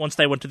 Like, once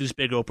they went to these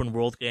big open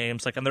world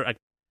games, like, and they're like,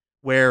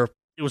 where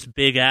it was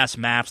big ass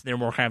maps, and they were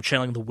more kind of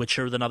channeling The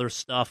Witcher than other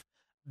stuff.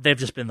 They've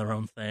just been their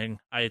own thing.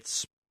 They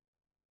just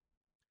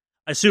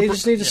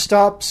need to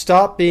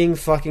stop being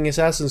fucking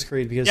Assassin's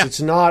Creed, because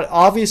it's not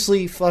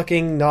obviously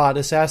fucking not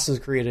Assassin's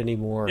Creed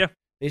anymore. Yeah.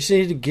 They just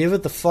need to give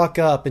it the fuck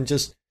up and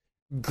just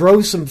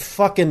grow some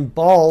fucking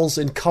balls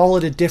and call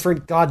it a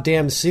different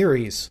goddamn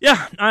series.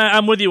 Yeah,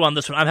 I'm with you on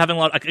this one. I'm having a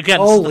lot. Again,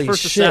 this is the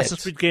first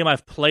Assassin's Creed game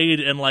I've played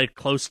in like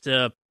close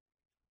to,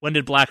 when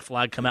did Black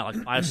Flag come out?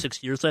 Like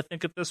 5-6 years, I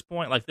think, at this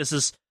point. Like, this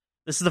is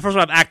the first one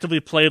I've actively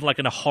played like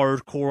in a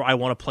hardcore I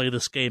want to play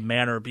this game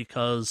manner,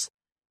 because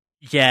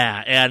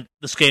and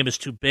this game is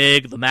too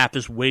big. The map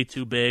is way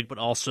too big, but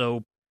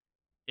also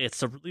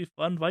it's a really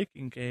fun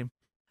Viking game.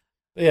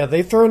 Yeah,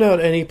 they've thrown out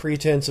any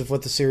pretense of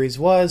what the series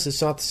was.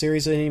 It's not the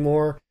series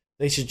anymore.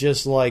 They should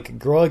just, like,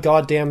 grow a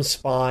goddamn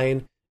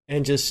spine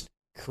and just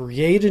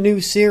create a new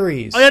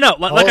series. Oh, yeah, no,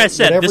 like I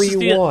said, whatever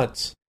you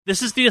want.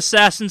 This is the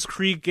Assassin's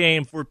Creed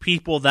game for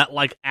people that,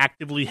 like,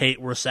 actively hate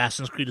where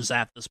Assassin's Creed is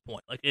at this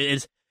point. Like,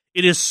 it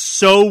is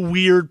so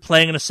weird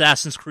playing an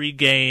Assassin's Creed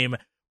game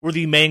where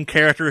the main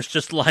character is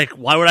just like,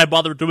 why would I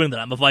bother doing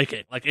that? I'm a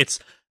Viking. Like, it's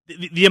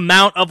the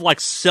amount of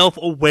like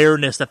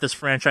self-awareness that this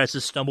franchise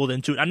has stumbled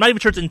into. I'm not even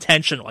sure it's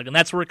intentional, like, and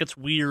that's where it gets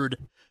weird,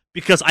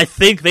 because I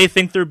think they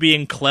think they're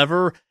being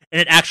clever,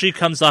 and it actually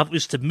comes off, at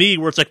least to me,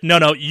 where it's like,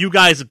 no, you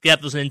guys get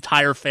there's an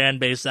entire fan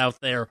base out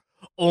there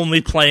only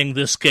playing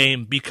this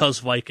game because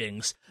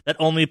Vikings, that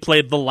only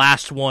played the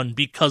last one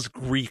because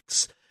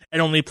Greeks,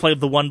 and only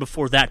played the one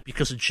before that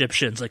because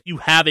Egyptians. Like, you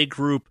have a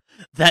group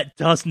that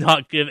does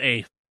not give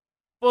a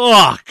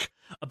fuck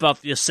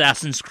about the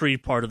Assassin's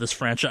Creed part of this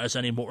franchise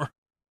anymore.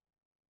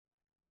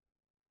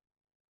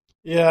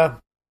 Yeah,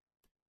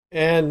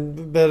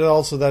 but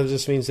also that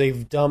just means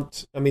they've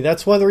dumped. I mean,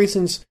 that's one of the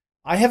reasons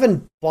I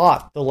haven't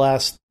bought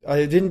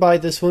I didn't buy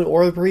this one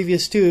or the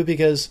previous two,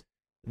 because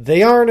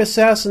they aren't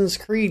Assassin's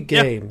Creed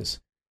games.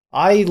 Yep.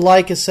 I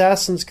like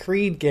Assassin's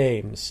Creed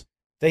games.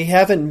 They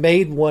haven't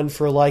made one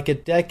for like a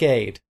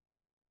decade.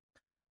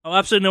 Oh,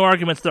 absolutely no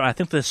arguments there. I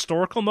think the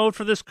historical mode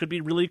for this could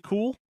be really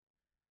cool,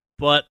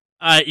 but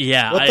what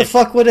the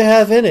fuck would it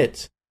have in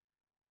it?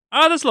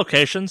 There's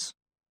locations.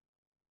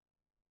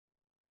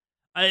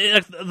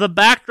 The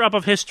backdrop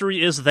of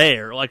history is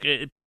there. Like,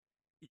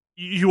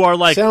 you are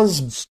like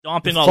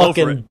stomping all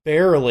over it.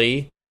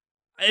 Barely.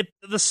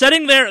 The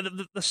setting there,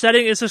 the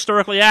setting is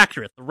historically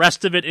accurate. The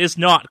rest of it is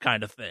not,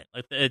 kind of thing.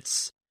 Like,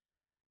 it's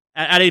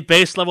at a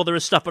base level there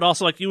is stuff, but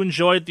also like you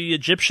enjoyed the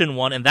Egyptian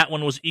one, and that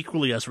one was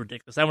equally as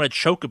ridiculous. That one had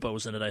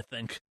chocobos in it, I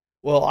think.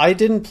 Well, I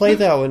didn't play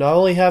that one. I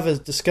only have a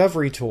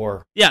Discovery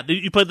Tour. Yeah,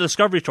 you played the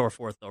Discovery Tour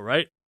for it, though,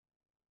 right?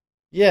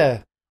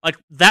 Yeah. Like,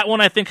 that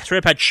one, I think, straight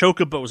up had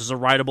chocobos as a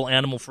rideable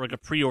animal for, like, a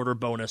pre-order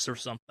bonus or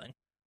something.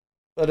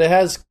 But it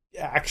has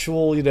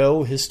actual,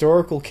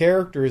 historical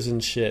characters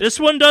and shit. This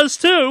one does,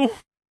 too!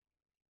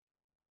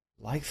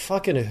 Like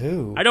fucking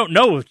who? I don't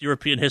know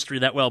European history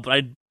that well,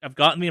 but I've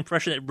gotten the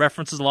impression it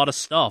references a lot of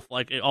stuff.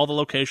 Like, all the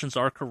locations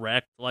are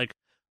correct. Like,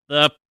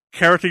 the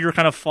character you're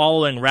kind of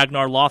following,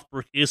 Ragnar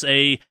Lothbrok, is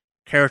a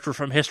character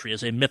from history,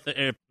 is a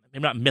maybe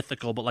not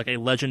mythical, but like a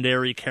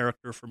legendary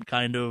character from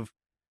kind of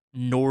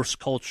Norse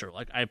culture.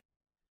 Like,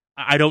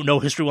 I don't know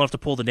history well enough to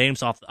pull the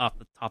names off the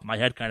top of my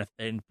head, kind of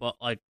thing, but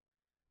like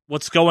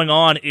what's going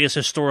on is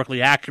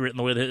historically accurate in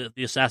the way that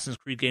the Assassin's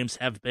Creed games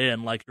have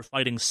been. Like, you're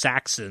fighting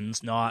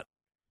Saxons, not...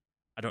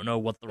 I don't know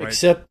what the right...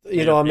 Except,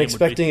 I'm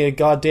expecting a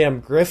goddamn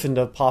griffin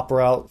to pop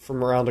out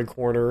from around a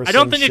corner or I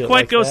don't think it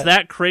quite goes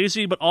that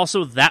crazy, but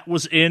also that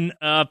was in...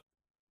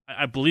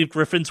 I believe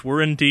griffins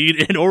were indeed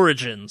in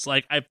Origins.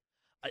 Like,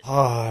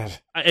 God.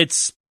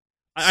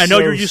 I know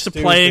you're used to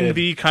playing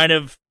the kind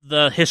of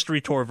the history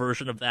tour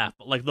version of that,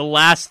 but like the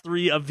last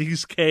 3 of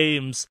these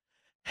games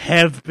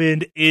have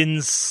been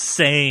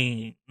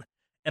insane.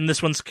 And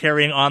this one's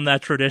carrying on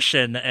that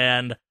tradition,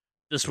 and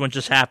this one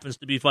just happens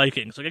to be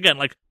Vikings. Like, again,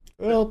 like...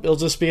 Well, it'll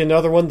just be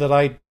another one that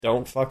I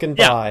don't fucking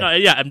buy.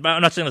 Yeah, I'm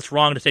not saying it's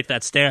wrong to take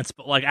that stance,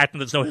 but like acting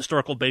there's no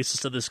historical basis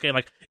to this game.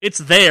 Like, it's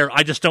there,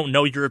 I just don't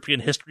know European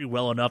history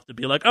well enough to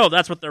be like, oh,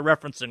 that's what they're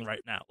referencing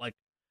right now. Like,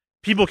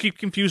 people keep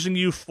confusing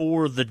you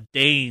for the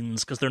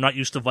Danes because they're not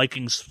used to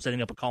Vikings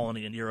setting up a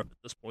colony in Europe at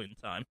this point in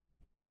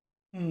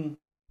time.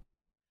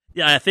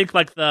 Yeah, I think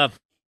like the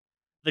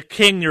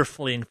king you're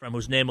fleeing from,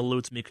 whose name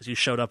eludes me because he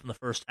showed up in the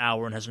first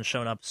hour and hasn't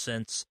shown up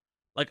since.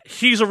 Like,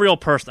 he's a real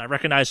person. I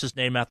recognized his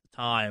name at the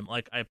time.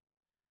 Like, I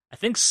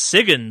think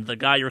Sigyn, the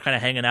guy you were kind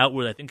of hanging out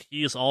with, I think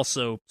he is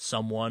also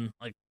someone.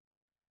 Like,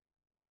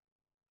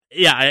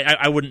 yeah,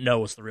 I wouldn't know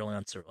what's the real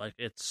answer. Like,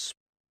 it's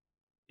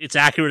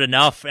accurate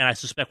enough, and I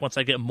suspect once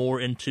I get more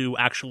into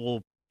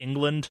actual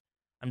England,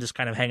 I'm just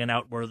kind of hanging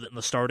out in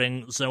the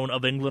starting zone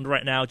of England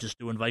right now, just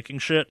doing Viking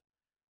shit.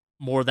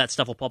 More of that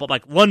stuff will pop up.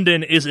 Like,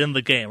 London is in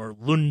the game, or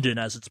London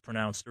as it's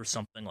pronounced, or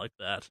something like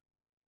that.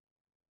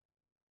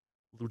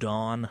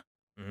 Ludon.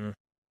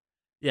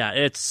 Yeah,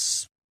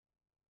 it's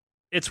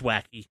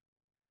wacky.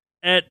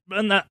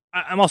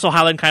 I'm also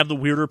highlighting kind of the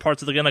weirder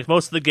parts of the game. Like,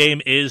 most of the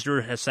game is your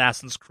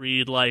Assassin's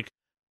Creed, like,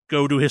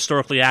 go to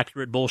historically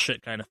accurate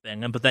bullshit kind of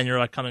thing. But then you're,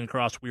 like, coming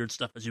across weird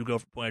stuff as you go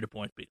from point A to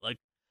point B. Like,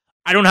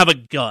 I don't have a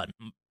gun.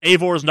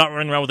 Eivor's not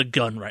running around with a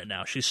gun right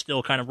now. She's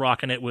still kind of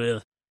rocking it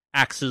with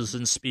axes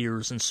and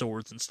spears and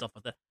swords and stuff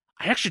like that.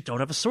 I actually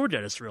don't have a sword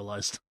yet, I just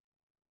realized.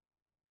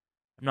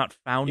 I've not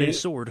found a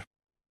sword.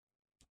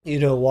 You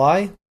know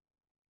why?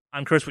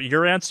 I'm curious what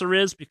your answer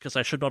is, because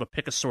I should be able to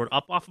pick a sword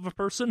up off of a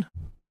person.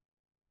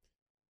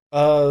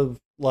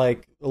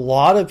 Like, a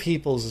lot of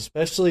people's,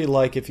 especially,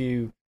 like, if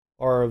you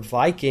are a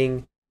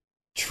Viking,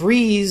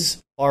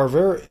 trees are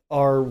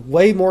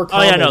way more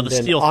common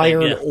than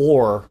iron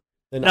ore.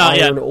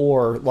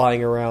 Ore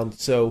lying around.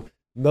 So,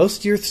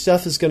 most of your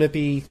stuff is going to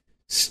be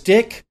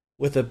stick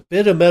with a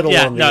bit of metal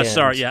on the end.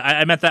 Sorry,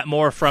 I meant that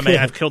more from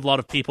I've killed a lot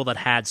of people that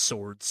had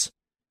swords.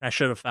 I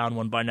should have found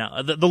one by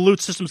now. The loot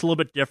system's a little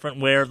bit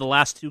different, where the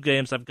last 2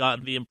 games I've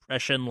gotten the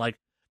impression, like,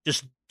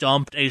 just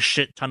dumped a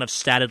shit ton of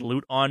statted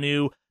loot on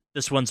you.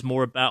 This one's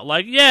more about,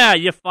 like, yeah,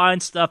 you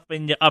find stuff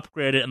and you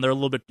upgrade it, and they're a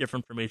little bit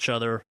different from each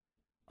other.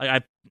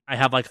 Like, I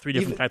have, like, 3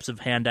 different types of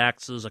hand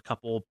axes, a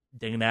couple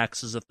dinged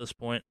axes at this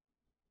point.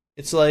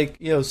 It's like,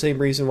 same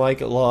reason,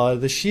 like, a lot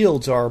of the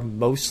shields are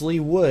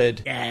mostly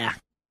wood. Yeah.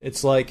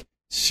 It's like,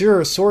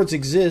 sure, swords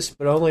exist,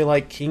 but only,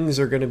 like, kings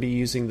are going to be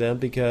using them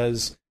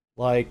because,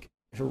 like...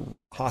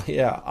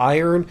 Yeah,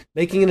 iron,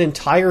 making an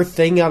entire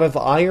thing out of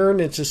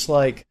iron, it's just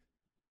like...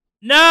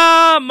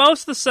 Nah,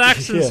 most of the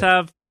Saxons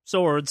have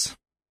swords.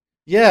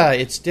 Yeah,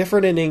 it's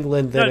different in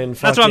England than in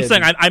fucking... That's what I'm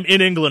saying, I'm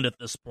in England at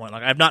this point.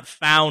 Like, I've not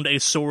found a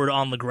sword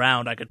on the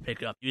ground I could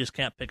pick up. You just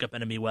can't pick up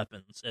enemy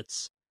weapons.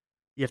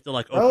 You have to,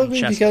 like, open chests.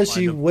 Probably because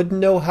you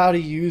wouldn't know how to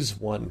use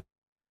one.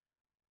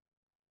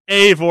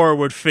 Eivor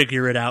would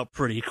figure it out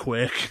pretty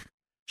quick.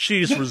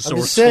 She's resourceful. I'm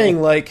just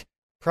saying, like...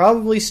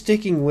 Probably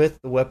sticking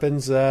with the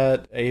weapons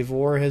that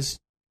Eivor has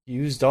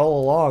used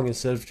all along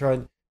instead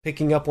of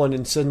picking up one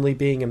and suddenly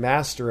being a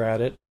master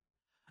at it.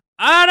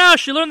 I don't know,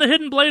 she learned the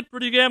hidden blade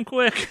pretty damn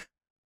quick.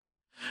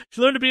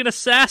 She learned to be an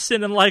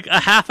assassin in like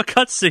a half a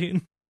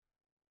cutscene.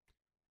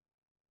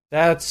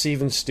 That's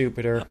even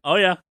stupider. Oh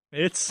yeah,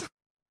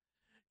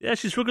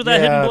 she's real good with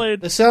that hidden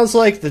blade. This sounds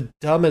like the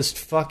dumbest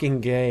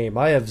fucking game.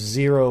 I have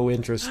zero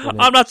interest in it.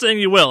 I'm not saying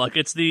you will. Like,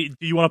 do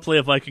you want to play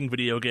a Viking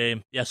video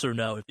game? Yes or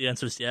no? If the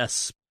answer is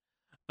yes,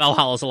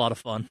 Valhalla's a lot of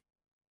fun.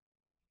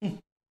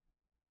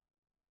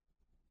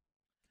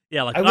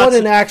 Yeah, like I want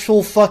an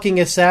actual fucking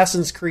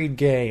Assassin's Creed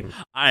game.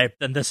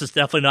 Then this is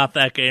definitely not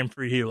that game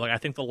for you. Like, I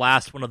think the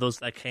last one of those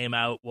that came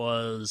out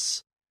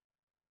was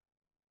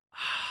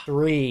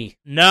 3.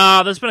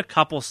 No, there's been a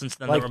couple since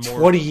then. Like that were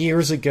more 20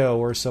 years ago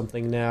or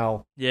something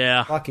now.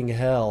 Yeah. Fucking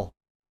hell.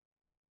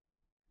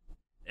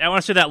 I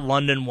want to say that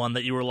London one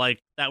that you were like,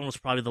 that one was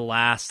probably the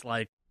last,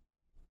 like,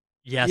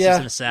 yes, it's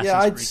an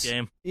Assassin's Creed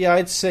game. Yeah,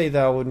 I'd say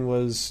that one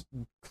was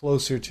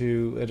closer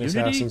to an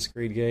Assassin's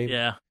Creed game.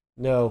 Yeah.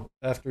 No,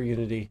 after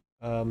Unity.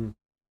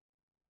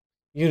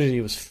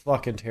 Unity was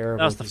fucking terrible.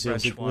 That was the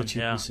French one,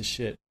 yeah. Piece of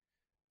shit.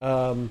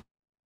 Yeah,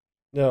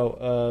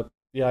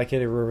 I can't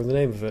even remember the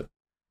name of it.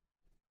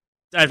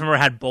 I remember it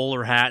had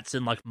bowler hats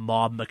and like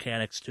mob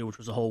mechanics too, which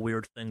was a whole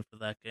weird thing for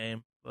that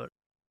game. But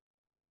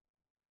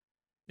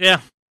yeah,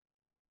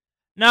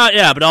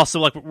 but also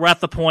like we're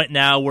at the point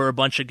now where a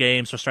bunch of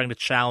games are starting to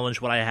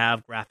challenge what I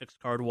have graphics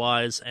card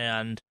wise,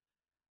 and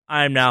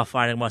I'm now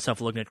finding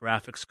myself looking at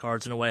graphics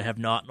cards in a way I have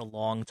not in a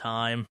long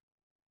time.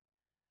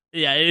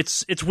 Yeah,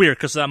 it's weird,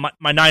 because my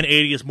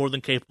 980 is more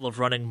than capable of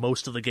running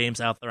most of the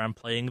games out there I'm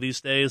playing these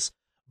days,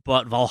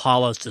 but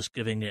Valhalla's just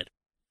giving it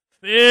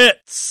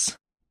fits,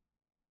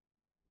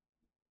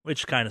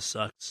 which kind of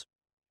sucks.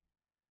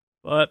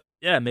 But,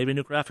 yeah, maybe a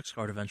new graphics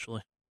card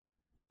eventually.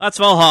 That's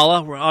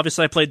Valhalla.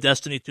 Obviously, I played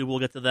Destiny 2. We'll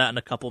get to that in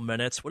a couple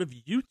minutes. What have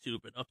you two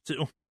been up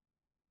to?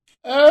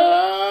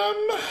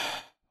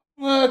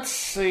 Let's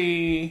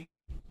see.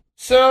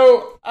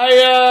 So,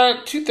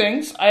 two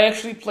things. I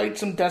actually played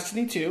some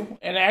Destiny 2,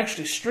 and I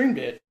actually streamed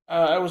it.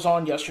 I was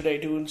on yesterday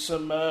doing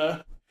some,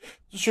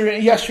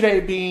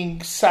 yesterday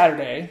being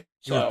Saturday.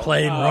 You were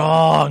playing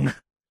wrong.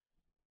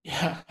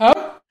 Yeah.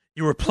 Huh?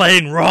 You were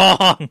playing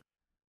wrong.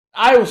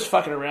 I was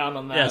fucking around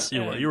on that. Yes,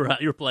 you were.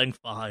 You were playing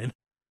fine.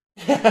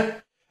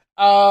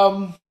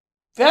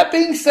 That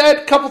being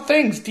said, couple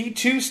things.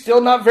 D2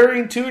 still not very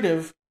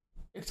intuitive.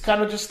 It's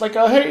kind of just like,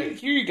 oh, hey,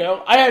 here you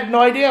go. I had no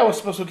idea I was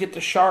supposed to get the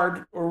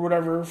shard or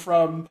whatever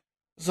from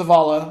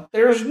Zavala.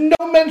 There's no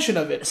mention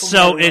of it.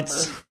 So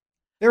it's...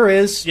 There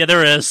is. Yeah,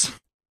 there is.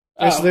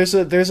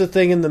 There's a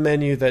thing in the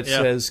menu that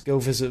says go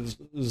visit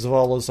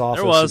Zavala's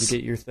office and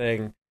get your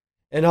thing.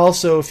 And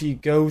also, if you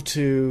go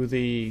to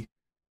the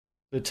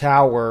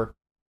tower,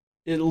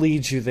 it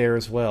leads you there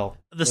as well.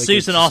 The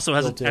season also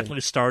hasn't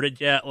technically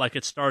started yet. Like,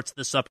 it starts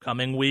this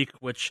upcoming week,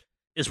 which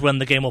is when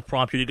the game will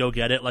prompt you to go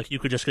get it. Like, you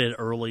could just get it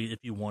early if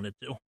you wanted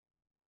to.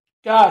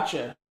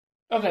 Gotcha.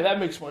 Okay, that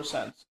makes more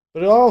sense.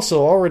 But it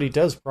also already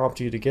does prompt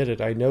you to get it.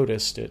 I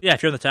noticed it. Yeah,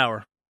 if you're in the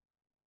tower.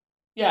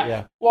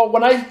 Yeah. Well,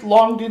 when I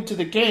logged into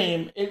the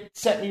game, it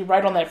set me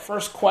right on that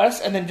first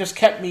quest and then just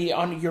kept me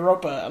on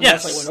Europa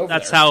unless I went over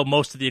that's there. how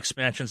most of the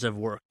expansions have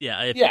worked.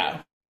 Yeah.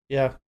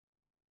 Yeah.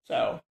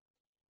 So,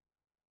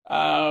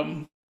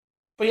 but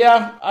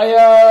yeah,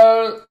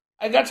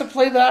 I got to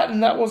play that,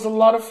 and that was a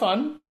lot of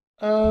fun.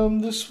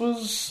 This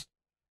was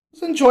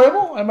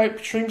enjoyable. I might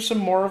stream some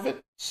more of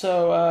it.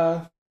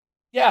 So,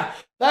 yeah.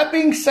 That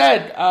being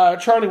said,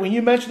 Charlie, when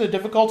you mentioned the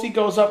difficulty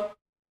goes up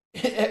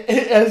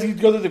as you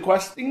go through the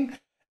questing,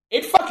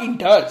 it fucking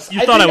does.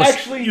 You thought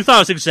I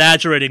was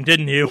exaggerating,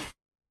 didn't you?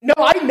 No,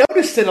 I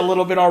noticed it a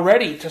little bit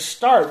already to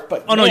start,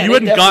 but no, you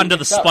hadn't gotten to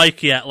the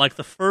spike yet. Like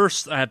the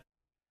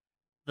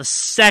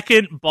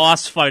second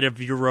boss fight of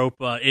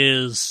Europa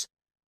is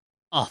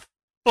a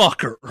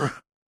fucker.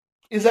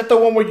 Is that the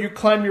one where you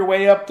climb your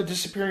way up the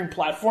disappearing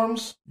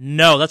platforms?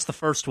 No, that's the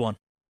first one.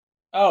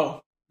 Oh,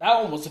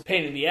 that one was a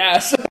pain in the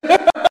ass.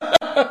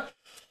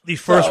 The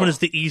first one is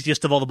the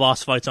easiest of all the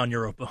boss fights on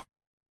Europa.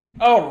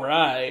 All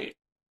right.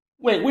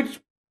 Wait, which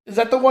is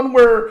that the one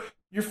where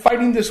you're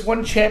fighting this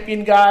one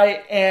champion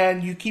guy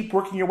and you keep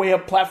working your way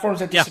up platforms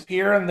that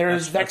disappear and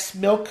there's Vex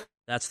Milk?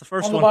 That's the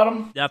first on one. The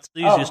bottom? That's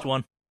the easiest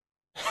one.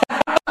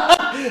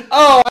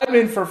 Oh, I'm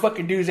in for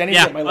fucking dudes. I need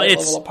to get my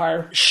level up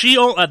higher.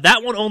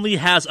 That one only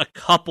has a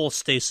couple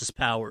stasis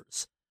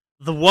powers.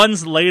 The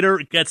ones later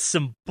get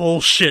some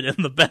bullshit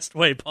in the best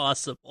way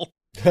possible.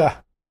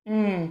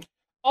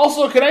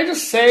 Also, can I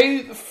just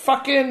say,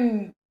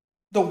 fucking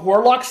the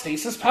Warlock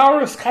stasis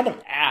power is kind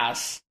of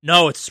ass.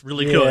 No, it's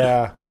really good.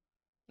 Yeah.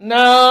 No,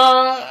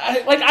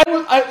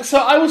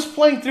 I was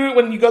playing through it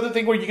when you go to the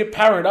thing where you get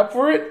powered up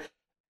for it.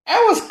 That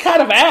was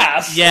kind of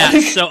ass. Yeah,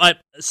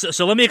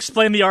 so let me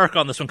explain the arc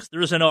on this one, because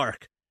there is an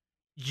arc.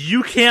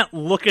 You can't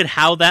look at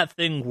how that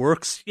thing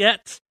works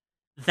yet.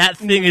 That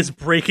thing is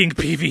breaking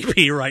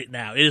PvP right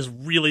now. It is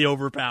really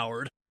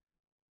overpowered.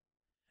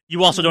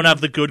 You also don't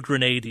have the good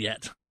grenade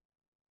yet.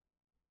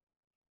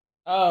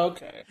 Oh,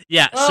 okay.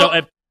 Yeah,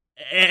 so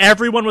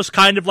everyone was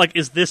kind of like,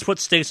 is this what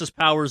stasis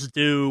powers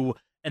do?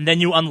 And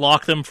then you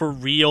unlock them for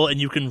real, and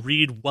you can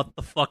read what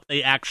the fuck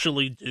they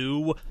actually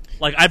do.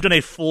 Like, I've done a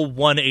full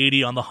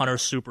 180 on the Hunter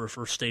Super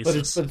for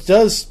stasis.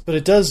 But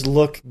it does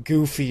look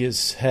goofy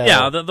as hell.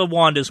 Yeah, the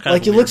wand is kind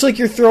of weird. It looks like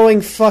you're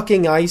throwing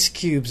fucking ice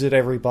cubes at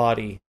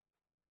everybody.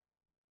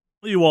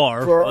 You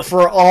are.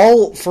 For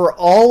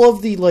all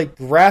of the like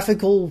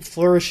graphical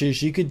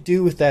flourishes you could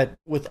do with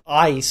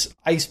ice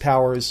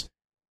powers.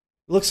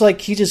 It looks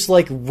like he just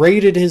like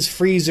raided his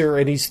freezer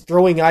and he's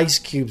throwing ice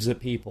cubes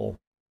at people.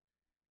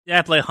 Yeah,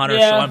 I play Hunter,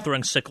 so I'm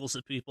throwing sickles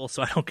at people,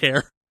 so I don't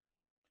care.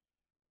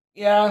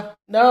 Yeah,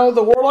 no,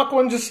 the Warlock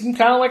one just seemed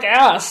kind of like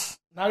ass.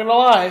 Not gonna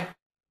lie.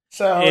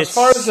 So as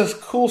far as this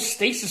cool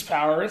stasis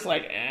power, it's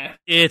like,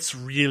 It's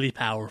really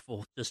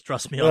powerful. Just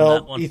trust me on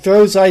that one. He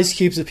throws ice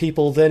cubes at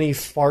people, then he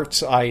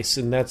farts ice,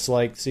 and that's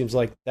like seems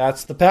like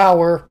that's the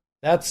power.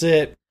 That's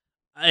it.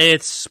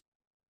 It's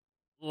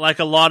like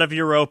a lot of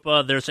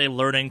Europa. There's a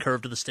learning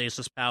curve to the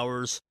stasis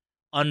powers.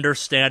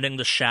 Understanding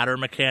the shatter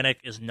mechanic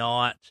is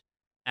not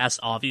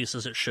as obvious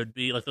as it should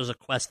be. Like, there's a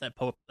quest that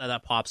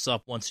pops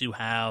up once you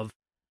have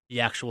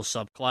the actual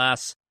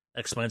subclass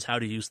that explains how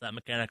to use that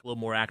mechanic a little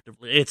more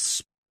actively.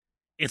 It's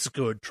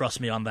good.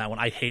 Trust me on that one.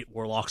 I hate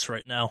Warlocks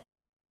right now.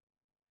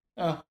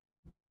 Oh.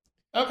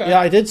 Okay. Yeah,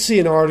 I did see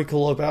an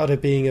article about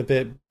it being a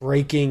bit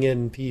breaking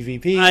in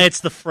PvP. It's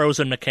the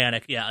frozen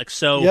mechanic, yeah. Like,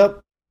 so.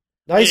 Yep.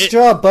 Nice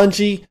job,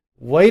 Bungie.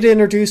 Way to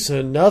introduce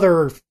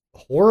another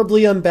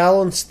horribly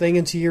unbalanced thing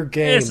into your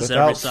game This is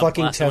without every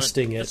fucking subclass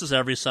testing it. This is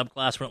every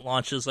subclass when it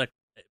launches. Like,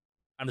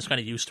 I'm just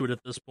kind of used to it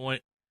at this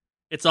point.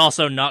 It's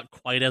also not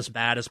quite as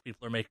bad as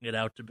people are making it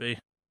out to be.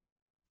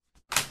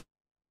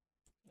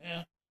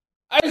 Yeah.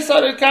 I just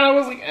thought it kind of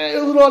was like a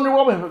little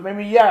underwhelming, but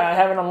maybe, I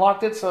haven't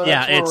unlocked it, so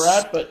that's where we're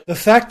at. But the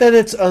fact that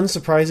it's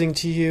unsurprising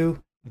to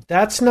you,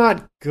 that's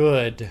not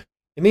good.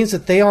 It means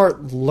that they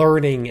aren't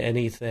learning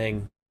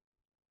anything.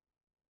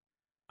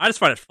 I just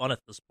find it fun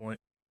at this point.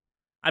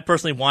 I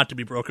personally want it to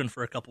be broken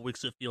for a couple weeks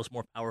so it feels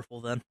more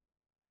powerful then.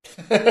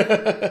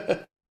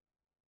 There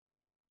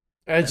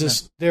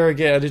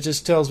again, it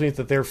just tells me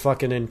that they're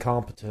fucking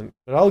incompetent.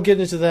 But I'll get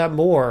into that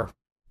more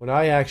when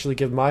I actually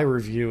give my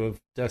review of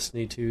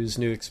Destiny 2's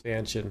new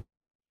expansion.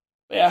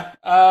 Yeah,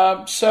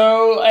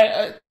 so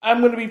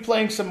I'm going to be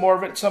playing some more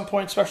of it at some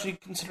point, especially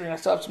considering I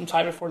still have some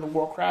time before the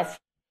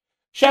Warcraft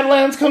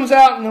Shadowlands comes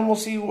out, and then we'll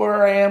see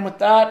where I am with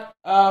that.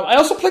 I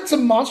also played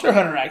some Monster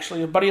Hunter,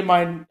 actually. A buddy of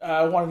mine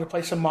wanted to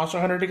play some Monster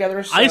Hunter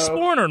together. So...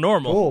 Iceborne or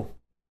normal? Cool.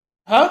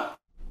 Huh?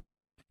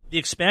 The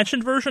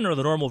expansion version or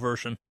the normal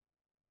version?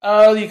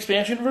 The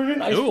expansion version,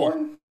 Iceborne.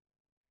 Cool.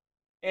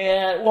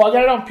 And, well, I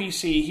got it on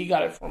PC. He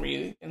got it for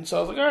me. And so I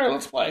was like, alright,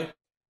 let's play.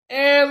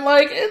 And,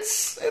 like,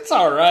 it's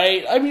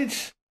alright. I mean,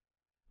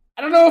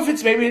 I don't know if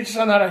it's maybe just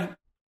not a...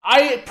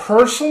 I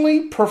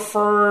personally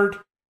preferred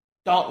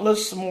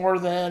Dauntless more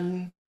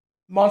than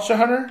Monster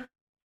Hunter.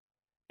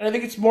 And I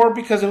think it's more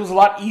because it was a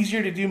lot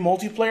easier to do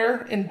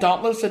multiplayer in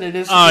Dauntless than it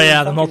is... Oh,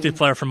 yeah, the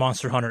multiplayer for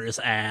Monster Hunter is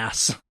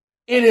ass.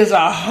 It is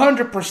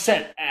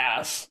 100%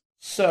 ass.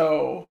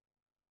 So,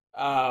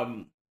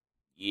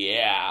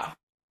 yeah.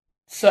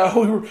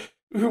 So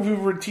we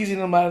were teasing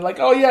them like,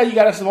 oh yeah, you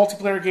got us a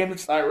multiplayer game.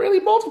 It's not really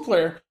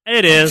multiplayer.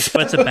 It is,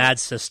 but it's a bad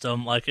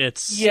system. Like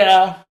it's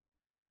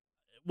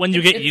When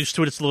you get used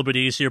to it, it's a little bit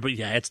easier. But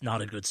yeah, it's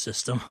not a good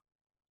system.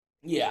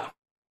 Yeah.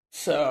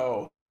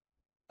 So,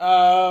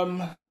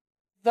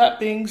 that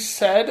being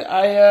said,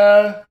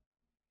 I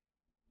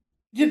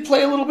did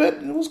play a little bit.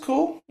 And it was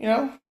cool,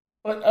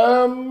 But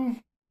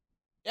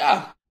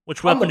yeah.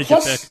 Which weapon did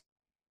you pick?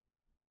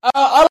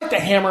 I like the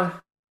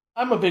hammer.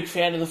 I'm a big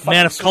fan of the fucking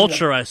Man of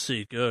Culture, I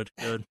see. Good.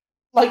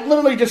 Like,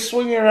 literally just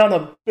swinging around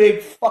a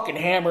big fucking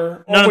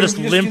hammer. None of this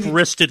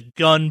limp-wristed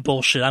gun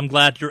bullshit. I'm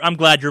glad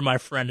you're my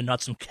friend and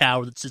not some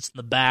coward that sits in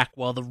the back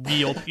while the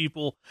real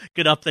people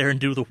get up there and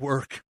do the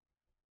work.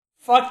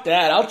 Fuck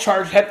that. I'll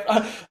charge right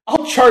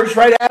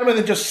at him and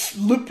then just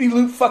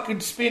loop-de-loop fucking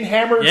spin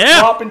hammer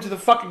drop into the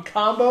fucking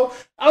combo.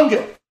 I don't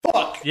give a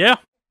fuck. Yeah.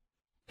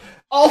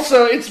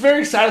 Also, it's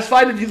very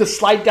satisfying to do the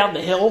slide down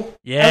the hill of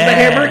the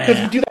hammer, because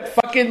you do that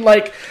fucking,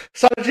 like,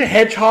 such a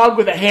hedgehog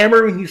with a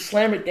hammer and you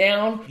slam it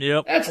down.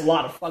 Yep. That's a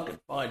lot of fucking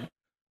fun.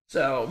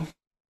 So,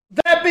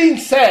 that being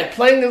said,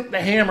 playing the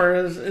hammer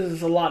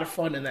is a lot of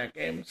fun in that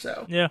game,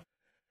 so. Yeah.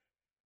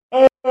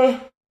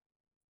 And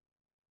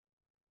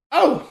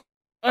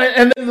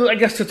then I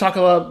guess to talk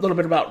a little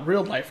bit about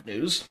real-life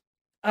news,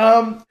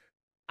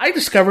 I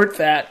discovered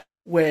that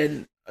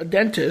when a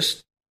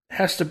dentist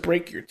has to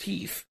break your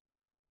teeth,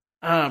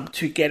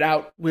 to get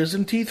out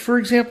wisdom teeth, for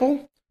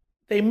example,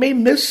 they may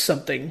miss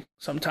something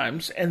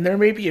sometimes, and there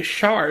may be a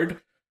shard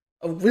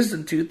of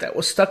wisdom tooth that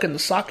was stuck in the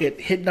socket,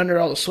 hidden under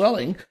all the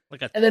swelling.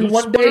 Like a and then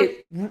one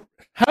day,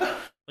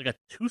 like a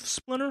tooth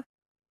splinter?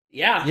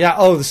 Yeah. Yeah.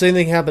 Oh, the same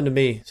thing happened to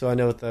me, so I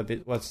know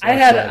what's.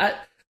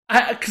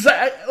 Because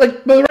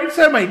like the right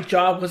side of my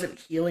jaw wasn't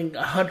healing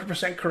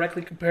 100%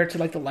 correctly compared to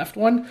like the left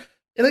one.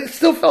 And it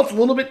still felt a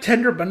little bit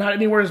tender, but not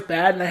anywhere as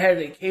bad. And I had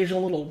an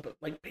occasional little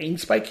like pain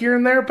spike here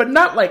and there, but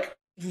not like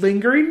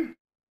lingering.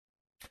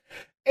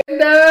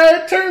 And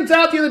it turns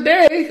out the other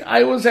day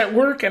I was at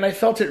work and I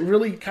felt it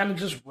really kind of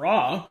just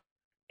raw.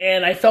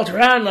 And I felt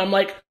around and I'm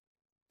like,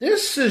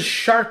 this is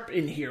sharp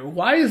in here.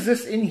 Why is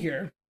this in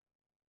here?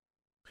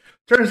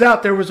 Turns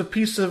out there was a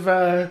piece of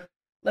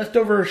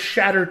leftover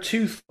shattered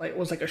tooth, like it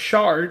was like a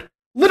shard,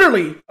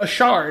 literally a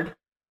shard.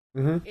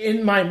 Mm-hmm.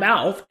 In my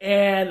mouth,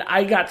 and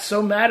I got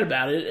so mad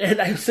about it,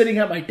 and I was sitting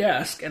at my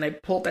desk, and I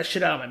pulled that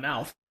shit out of my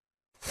mouth.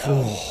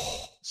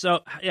 So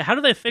how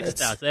do they fix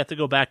that? Do they have to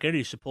go back in, or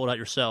you should pull it out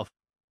yourself?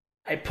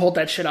 I pulled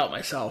that shit out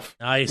myself.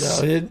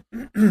 Nice. No,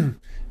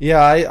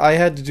 I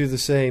had to do the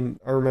same.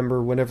 I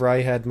remember whenever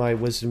I had my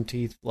wisdom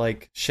teeth,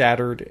 like,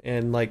 shattered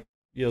and, like,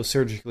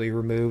 surgically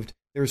removed,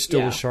 there was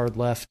still a shard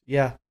left.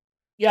 Yeah.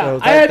 Yeah, so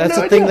that's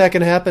a thing that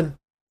can happen.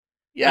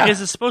 Yeah. Like,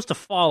 is it supposed to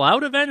fall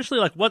out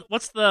eventually? Like,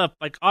 what's the,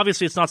 like,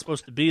 obviously it's not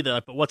supposed to be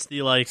that, but what's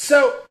the, like...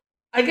 So,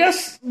 I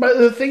guess, but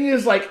the thing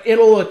is, like,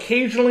 it'll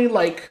occasionally,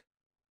 like,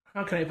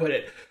 how can I put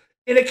it?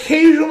 It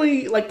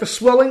occasionally, like, the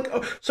swelling,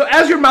 so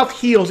as your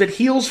mouth heals, it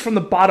heals from the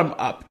bottom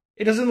up.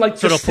 It doesn't, like,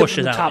 so just it'll push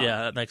it out, top.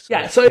 yeah, that makes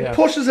sense. Yeah, so it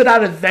pushes it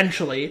out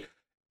eventually.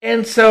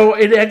 And so,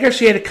 I guess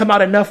you had to come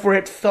out enough where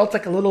it felt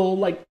like a little,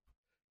 like,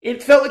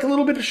 it felt like a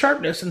little bit of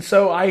sharpness, and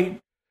so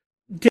I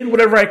did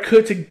whatever I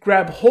could to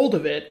grab hold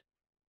of it.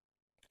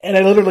 And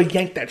I literally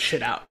yanked that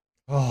shit out.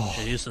 Oh,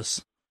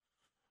 Jesus!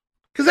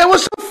 Because I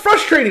was so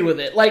frustrated with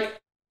it. Like,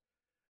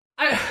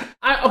 I'm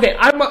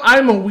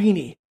a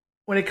weenie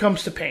when it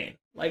comes to pain.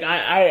 Like,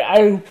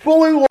 I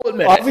fully will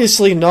admit it.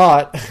 Obviously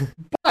not.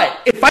 But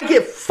if I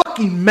get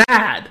fucking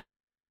mad,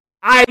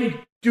 I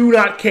do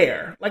not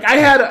care. Like,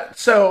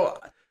 so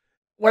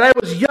when I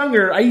was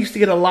younger, I used to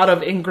get a lot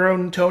of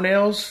ingrown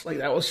toenails. Like,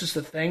 that was just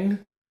a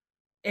thing.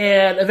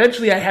 And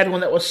eventually I had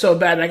one that was so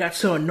bad and I got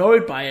so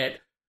annoyed by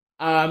it.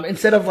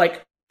 Instead of,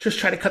 like, just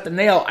trying to cut the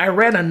nail, I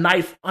ran a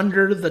knife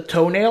under the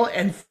toenail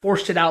and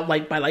forced it out,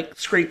 like, by, like,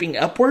 scraping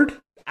upward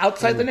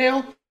outside the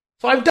nail.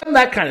 So I've done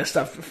that kind of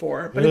stuff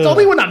before. But it's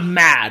only when I'm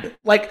mad.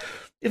 Like,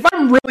 if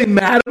I'm really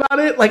mad about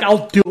it, like,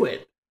 I'll do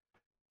it.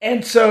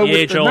 And so the with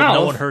age the old, mouth,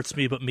 no one hurts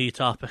me but me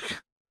topic.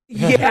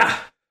 Yeah.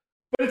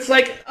 But it's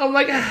like, I'm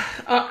like,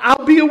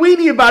 I'll be a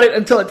weenie about it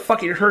until it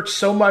fucking hurts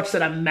so much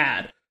that I'm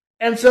mad.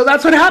 And so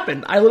that's what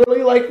happened. I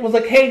literally was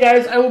like, hey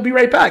guys, I will be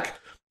right back.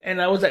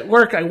 And I was at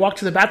work. I walked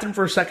to the bathroom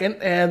for a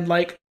second, and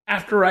like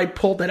after I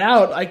pulled it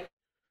out,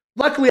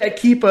 luckily I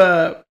keep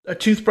a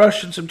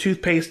toothbrush and some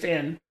toothpaste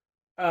and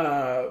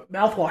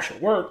mouthwash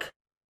at work.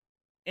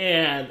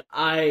 And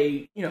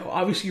I,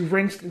 obviously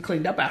rinsed and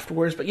cleaned up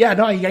afterwards. But yeah,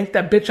 no, I yanked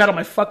that bitch out of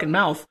my fucking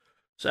mouth.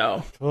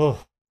 So,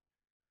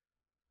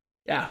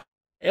 yeah.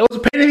 It was a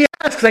pain in the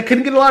ass because I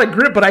couldn't get a lot of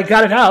grip, but I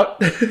got it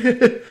out.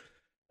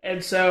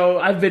 And so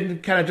I've been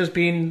kind of just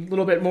being a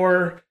little bit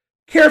more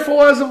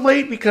careful as of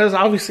late because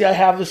obviously I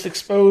have this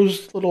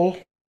exposed little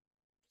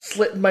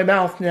slit in my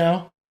mouth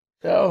now.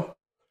 So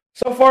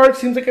far it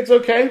seems like it's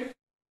okay.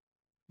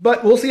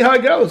 But we'll see how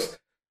it goes.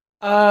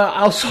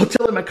 I also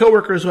telling my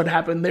coworkers what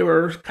happened. They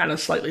were kind of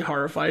slightly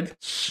horrified.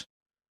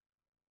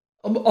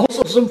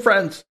 Also some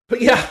friends.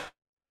 But yeah,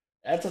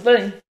 that's a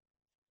thing.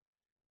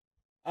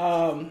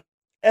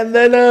 And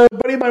then a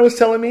buddy of mine was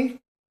telling me,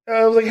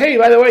 I was like, hey,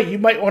 by the way, you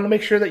might want to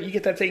make sure that you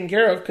get that taken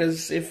care of,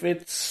 because if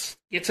it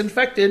gets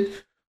infected,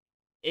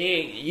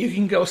 you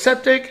can go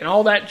septic and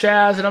all that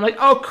jazz. And I'm like,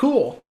 oh,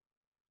 cool.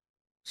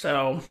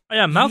 So,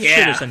 mouth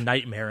shit is a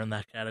nightmare in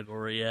that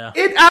category, yeah.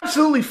 It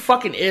absolutely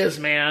fucking is,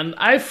 man.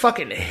 I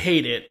fucking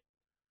hate it.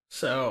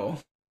 So,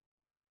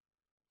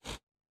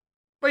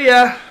 but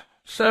yeah,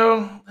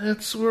 so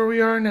that's where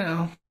we are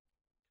now.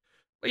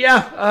 But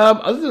yeah,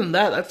 other than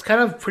that, that's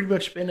kind of pretty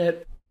much been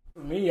it for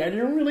me. I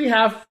didn't really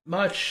have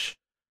much.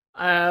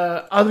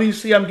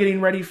 Obviously, I'm getting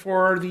ready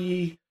for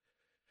the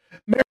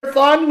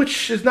marathon,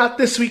 which is not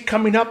this week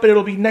coming up, but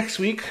it'll be next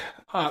week,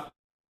 for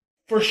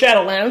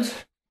Shadowlands.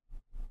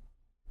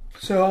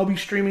 So I'll be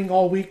streaming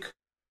all week.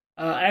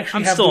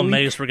 I'm still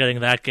amazed we're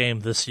getting that game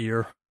this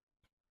year.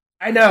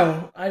 I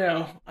know.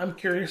 I'm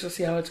curious to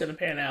see how it's going to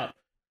pan out.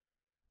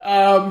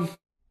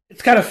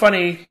 It's kind of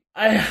funny.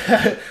 So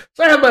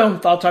I have my own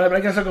thoughts on it, but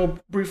I guess I'll go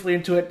briefly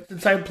into it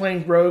since I'm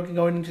playing Rogue and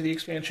going into the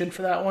expansion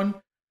for that one.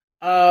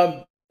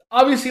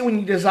 Obviously, when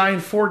you design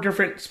 4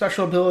 different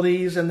special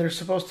abilities and they're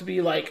supposed to be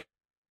like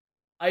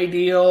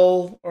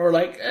ideal or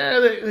like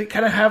they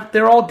kind of have,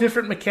 they're all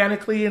different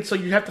mechanically, and so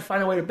you have to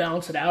find a way to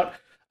balance it out.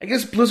 I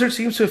guess Blizzard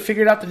seems to have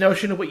figured out the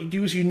notion of what you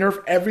do is you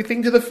nerf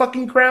everything to the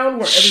fucking ground,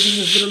 where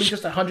everything is literally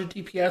just 100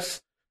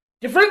 DPS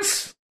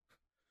difference.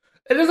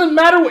 It doesn't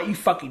matter what you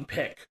fucking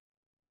pick.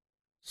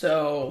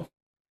 So,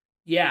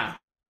 yeah.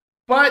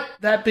 But,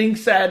 that being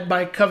said,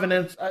 my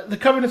covenants, the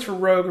covenants for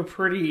Rogue are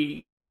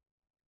pretty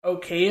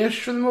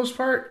okay-ish for the most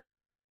part.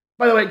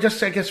 By the way,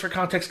 just I guess for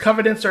context,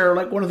 covenants are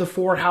like one of the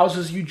 4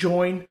 houses you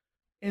join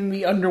in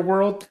the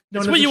underworld.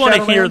 That's what you want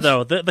to hear,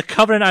 though. The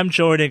covenant I'm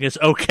joining is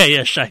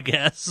okay-ish, I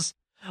guess.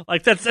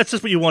 Like, that's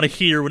just what you want to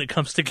hear when it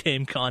comes to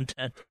game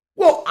content.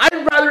 Well,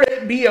 I'd rather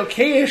it be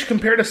okay-ish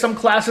compared to some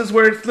classes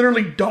where it's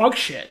literally dog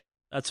shit.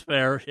 That's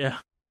fair, yeah.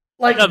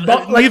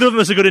 Neither of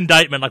them is a good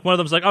indictment. Like, one of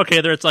them's like, okay,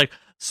 it's like,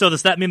 so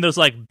does that mean there's,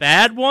 like,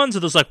 bad ones,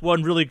 or there's, like,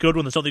 one really good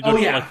one that's only good for,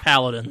 like,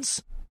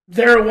 paladins?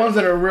 There are ones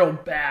that are real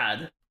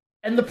bad.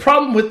 And the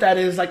problem with that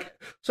is, like,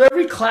 so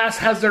every class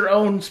has their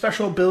own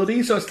special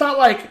ability, so it's not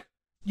like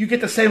you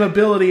get the same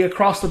ability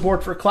across the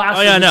board for classes.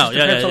 Oh, yeah, no,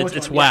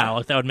 it's WoW.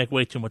 Like, that would make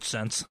way too much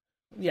sense.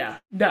 Yeah,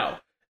 no.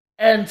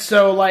 And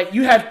so, like,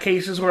 you have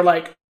cases where,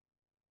 like,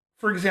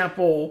 for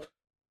example,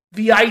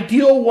 the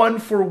ideal one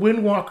for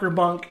Windwalker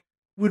Monk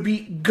would be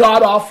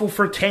god-awful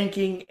for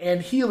tanking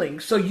and healing,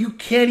 so you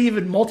can't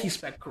even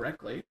multi-spec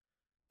correctly.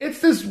 It's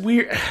this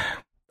weird...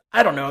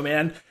 I don't know,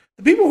 man.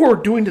 The people who are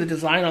doing the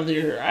design on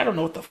there, I don't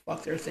know what the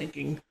fuck they're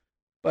thinking.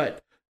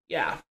 But,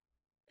 yeah.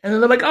 And then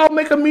they're like, oh,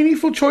 make a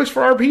meaningful choice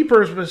for RP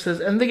purposes,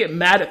 and they get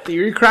mad at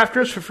theory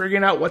crafters for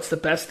figuring out what's the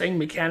best thing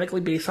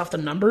mechanically based off the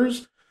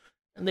numbers.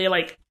 And they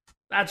like,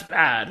 that's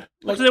bad.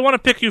 Like, so they want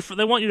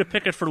you to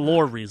pick it for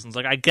lore reasons.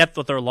 Like, I get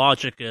what their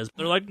logic is.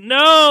 They're like,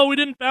 no, we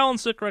didn't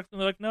balance it correctly.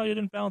 They're like, no, you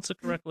didn't balance it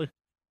correctly.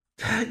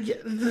 Yeah,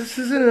 this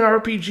isn't an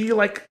RPG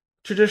like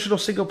traditional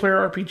single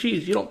player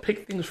RPGs. You don't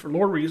pick things for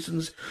lore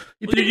reasons.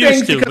 You pick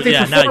things because they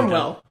perform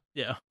well.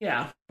 Yeah.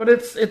 Yeah. But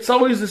it's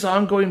always this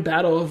ongoing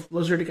battle of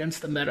Blizzard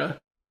against the meta.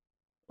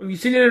 We've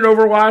seen it in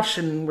Overwatch,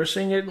 and we're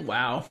seeing it in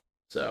WoW.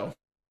 So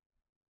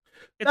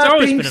it's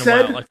always been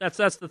a while. Like that's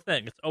the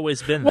thing. It's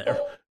always been there.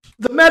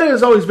 The meta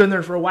has always been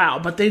there for a while,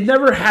 but they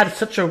never had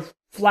such a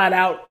flat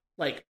out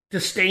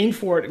disdain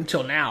for it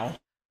until now.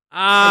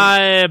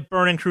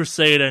 Burning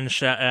Crusade and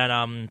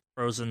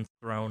Frozen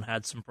Throne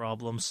had some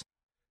problems.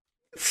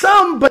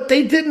 Some, but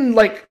they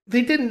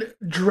didn't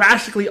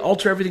drastically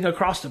alter everything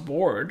across the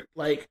board.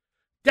 Like,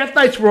 Death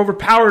Knights were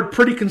overpowered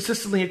pretty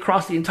consistently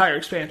across the entire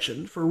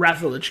expansion for Wrath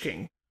of the Lich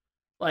King.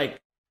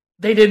 Like,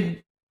 they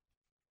didn't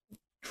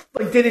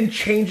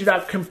change it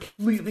out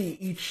completely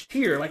each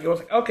tier. Like, it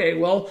was like, okay,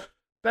 well,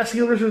 best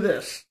healers are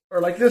this,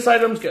 or like this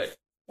item's good.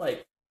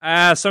 Like,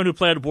 someone who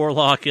played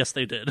Warlock, yes,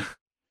 they did.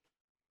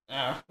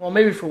 Well,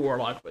 maybe for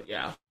Warlock, but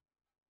yeah.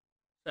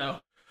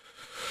 So,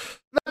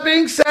 that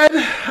being said,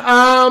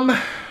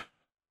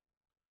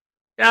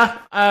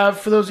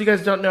 for those of you guys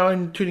who don't know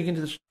and tuning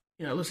into this,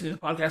 listening to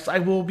the podcast, I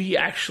will be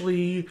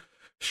actually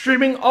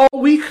streaming all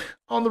week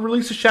on the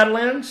release of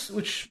Shadowlands,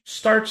 which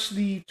starts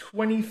the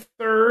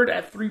 23rd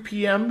at 3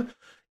 p.m.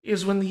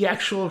 is when the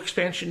actual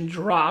expansion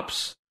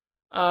drops.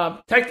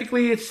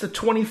 Technically, it's the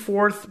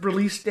 24th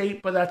release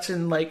date, but that's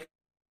in, like,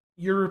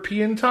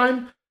 European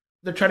time.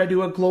 They're trying to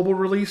do a global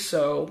release,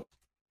 so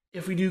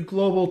if we do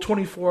global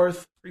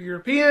 24th for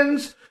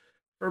Europeans,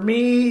 for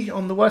me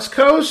on the West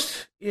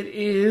Coast, it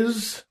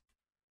is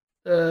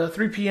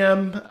 3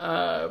 p.m.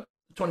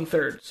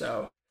 23rd.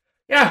 So,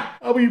 yeah,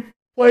 I'll be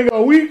playing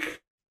all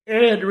week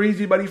and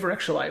raising money for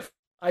Extra Life.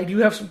 I do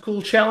have some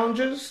cool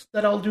challenges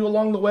that I'll do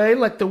along the way,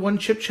 like the one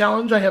chip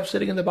challenge I have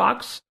sitting in the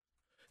box,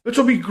 which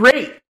will be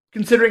great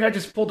considering I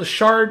just pulled a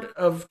shard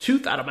of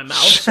tooth out of my mouth.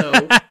 So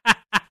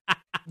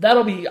I'm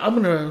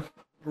going to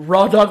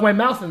raw dog my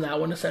mouth in that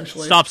one,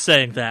 essentially. Stop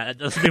saying that. It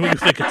doesn't mean what you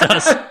think it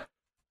does.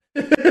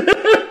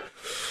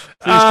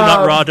 Please do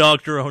not raw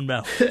dog your own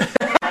mouth.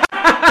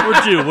 Or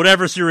do,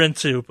 whatever's you're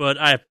into, but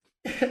I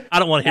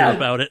don't want to hear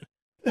about it.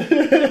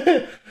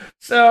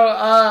 So,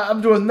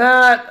 I'm doing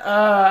that.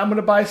 I'm going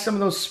to buy some of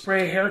those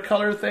spray hair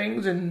color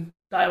things and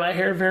dye my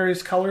hair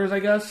various colors, I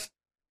guess,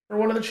 for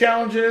one of the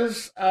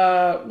challenges.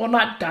 Well,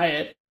 not dye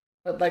it,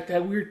 but like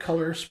that weird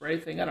color spray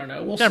thing. I don't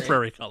know. We'll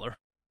Temporary color.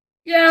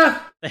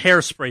 Yeah. The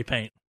hairspray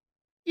paint.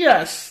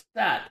 Yes,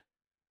 that.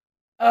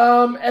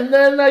 And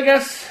then I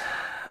guess,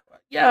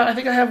 I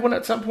think I have one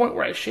at some point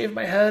where I shave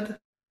my head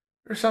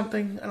or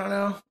something. I don't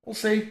know. We'll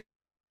see.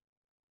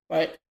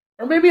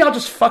 Or maybe I'll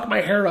just fuck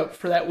my hair up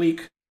for that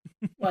week.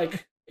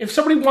 Like, if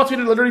somebody wants me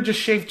to literally just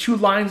shave 2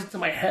 lines into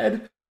my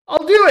head,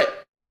 I'll do it.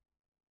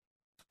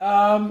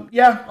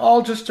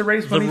 All just to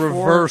raise money for... The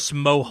reverse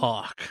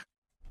mohawk.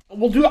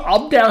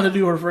 I'm down to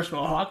do a reverse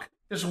mohawk.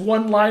 Just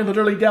one line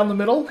literally down the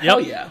middle. Yep.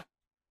 Hell yeah.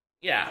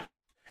 Yeah.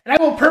 And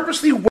I will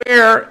purposely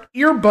wear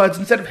earbuds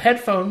instead of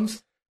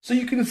headphones so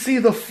you can see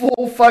the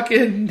full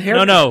fucking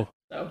hair. No.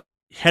 So.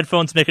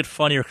 Headphones make it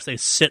funnier because they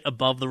sit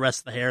above the rest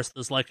of the hair, so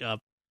there's like a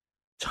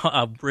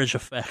bridge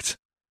effect.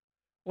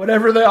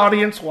 Whatever the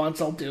audience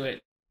wants, I'll do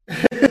it.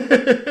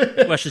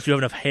 The question is, do you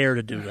have enough hair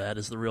to do that,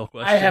 is the real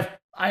question.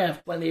 I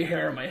have plenty of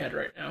hair on my head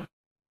right now.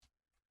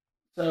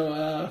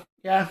 So,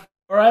 yeah.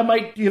 Or I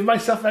might give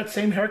myself that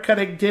same haircut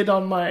I did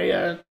on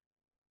my...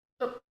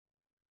 There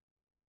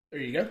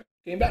you go.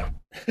 Came back.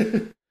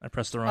 I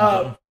pressed the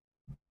wrong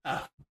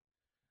button.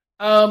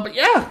 But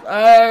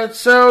yeah,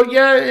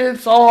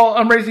 it's all,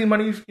 I'm raising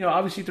money,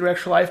 obviously through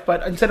Extra Life,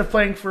 but instead of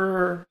playing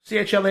for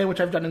CHLA, which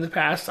I've done in the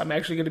past, I'm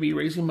actually going to be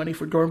raising money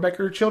for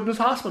Dornbecker Children's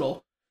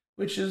Hospital,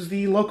 which is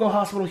the local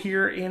hospital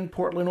here in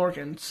Portland,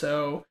 Oregon.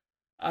 So,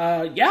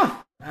 they're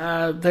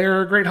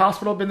a great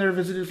hospital. Been there,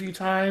 visited a few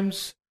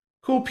times.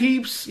 Cool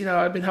peeps.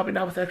 I've been helping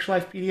out with Extra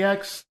Life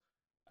PDX.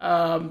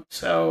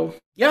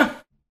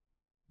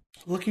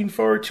 Looking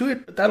forward to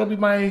it, but that'll be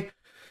my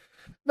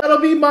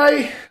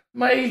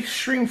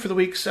stream for the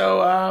week.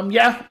 So,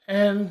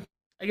 and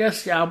I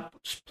guess, I'll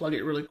just plug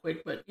it really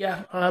quick, but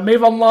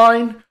Mave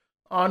Online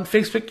on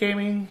Facebook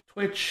Gaming,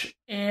 Twitch,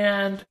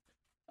 and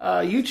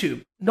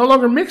YouTube. No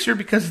longer Mixer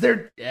because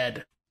they're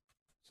dead.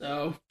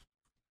 So,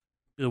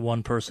 the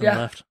one person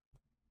left.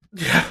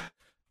 Yeah,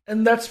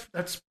 and that's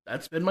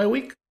been my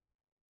week.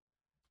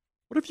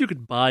 What if you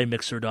could buy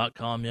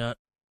Mixer.com yet?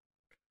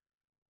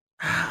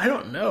 I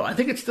don't know. I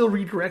think it still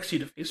redirects you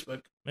to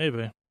Facebook.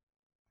 Maybe.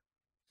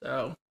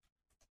 So,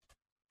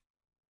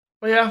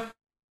 but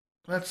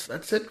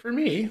that's it for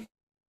me.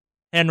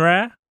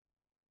 Henry?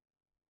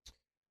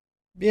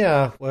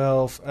 Yeah,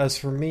 well, as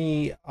for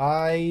me,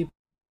 I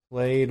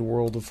played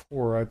World of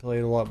Horror. I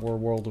played a lot more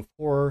World of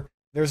Horror.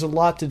 There's a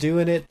lot to do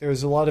in it.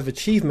 There's a lot of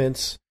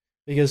achievements,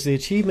 because the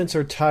achievements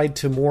are tied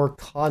to more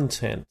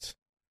content.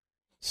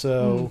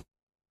 So,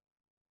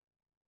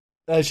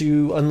 as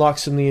you unlock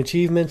some of the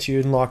achievements,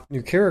 you unlock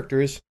new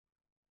characters,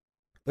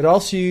 but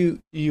also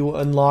you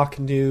unlock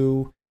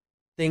new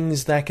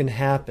things that can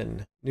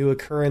happen, new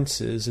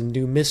occurrences, and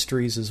new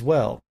mysteries as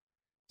well.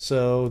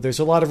 So there's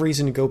a lot of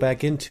reason to go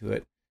back into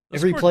it.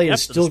 Every play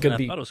is still going to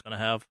be... I thought it was going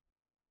to have.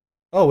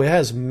 Oh, it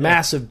has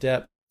massive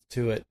depth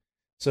to it.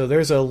 So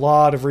there's a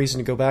lot of reason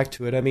to go back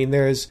to it. I mean,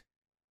 there's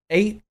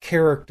 8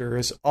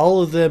 characters,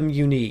 all of them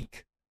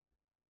unique.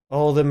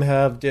 All of them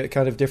have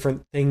kind of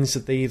different things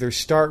that they either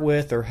start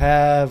with or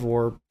have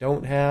or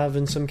don't have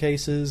in some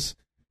cases.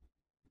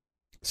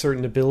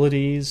 Certain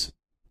abilities.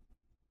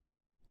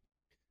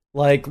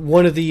 like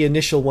one of the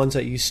initial ones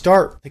that you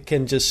start that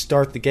can just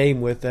start the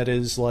game with that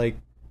is like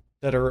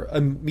that are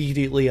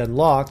immediately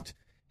unlocked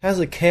has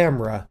a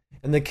camera,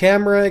 and the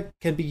camera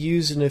can be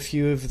used in a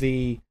few of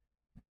the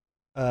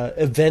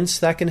events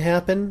that can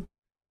happen,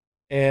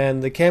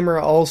 and the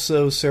camera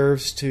also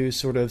serves to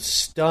sort of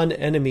stun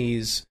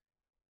enemies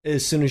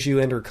as soon as you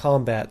enter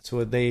combat, so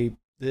it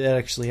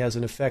actually has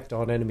an effect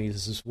on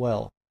enemies as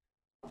well.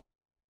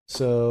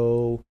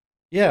 So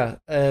yeah,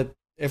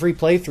 every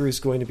playthrough is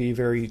going to be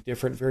very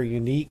different, very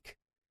unique.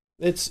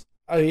 It's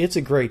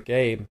a great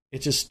game.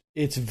 It's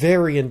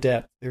very in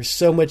depth. There's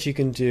so much you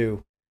can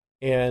do,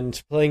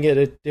 and playing it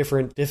at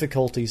different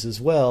difficulties as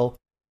well.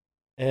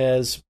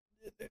 As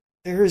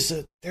there's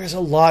a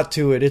lot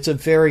to it. It's a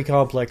very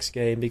complex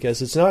game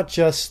because it's not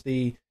just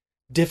the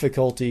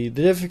difficulty.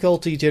 The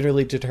difficulty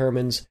generally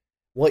determines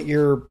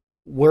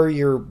where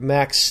your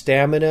max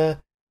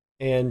stamina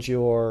and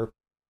your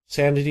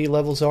sanity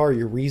levels are,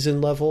 your reason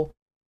level,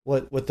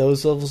 what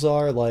those levels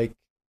are, like,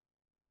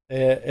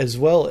 as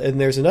well. And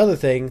there's another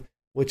thing,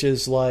 which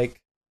is like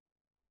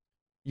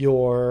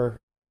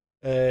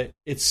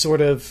it's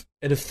sort of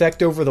an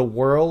effect over the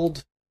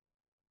world.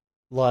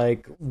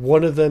 Like,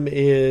 one of them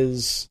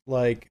is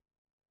like,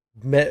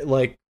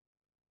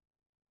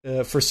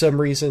 for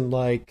some reason,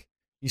 like,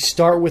 you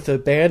start with the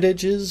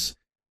bandages,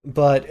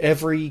 but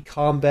every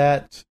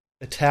combat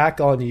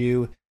attack on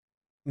you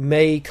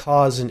may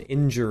cause an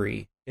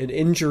injury, and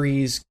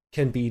injuries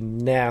can be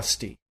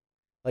nasty.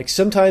 Like,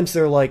 sometimes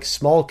they're like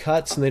small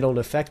cuts and they don't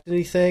affect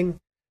anything,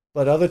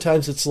 but other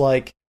times it's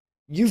like,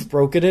 you've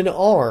broken an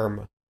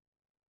arm,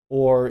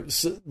 or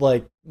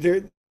like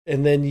there,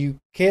 and then you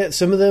can't.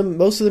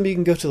 Most of them you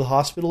can go to the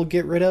hospital and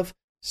get rid of.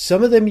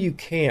 Some of them you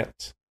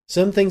can't.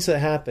 Some things that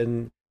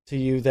happen to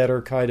you that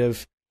are kind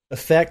of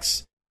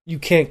effects you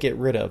can't get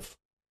rid of,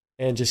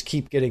 and just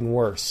keep getting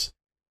worse.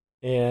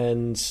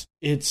 And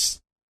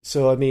it's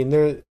so, I mean,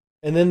 there.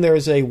 And then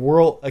there's a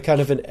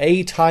kind of an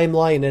A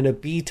timeline and a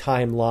B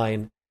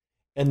timeline,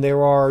 and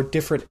there are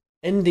different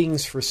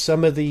endings for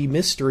some of the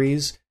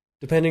mysteries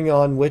depending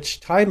on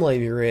which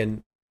timeline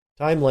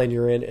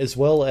you're in, as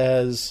well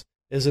as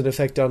an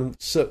effect on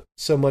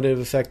somewhat of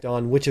an effect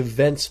on which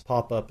events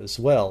pop up as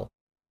well.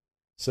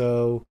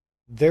 So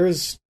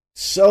there's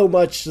so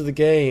much to the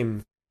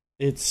game.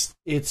 It's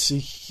a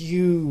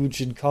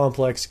huge and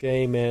complex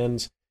game,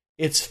 and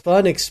it's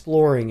fun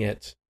exploring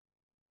it.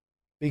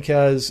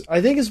 Because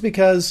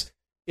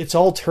it's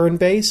all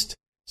turn-based,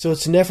 so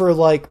it's never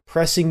like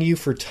pressing you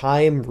for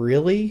time,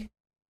 really.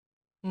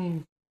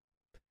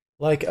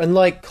 Like,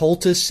 unlike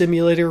Cultist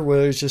Simulator,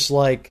 where it's just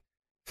like,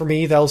 for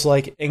me, that was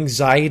like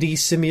Anxiety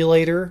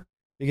Simulator,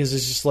 because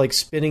it's just like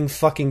spinning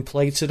fucking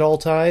plates at all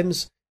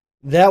times.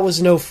 That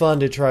was no fun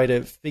to try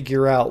to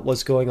figure out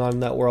what's going on in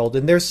that world.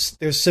 And there's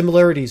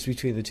similarities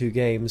between the two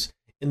games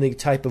in the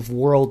type of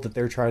world that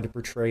they're trying to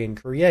portray and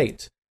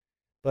create.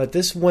 But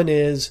this one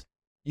is,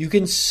 you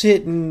can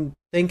sit and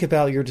think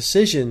about your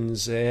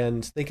decisions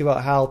and think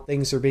about how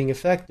things are being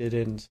affected.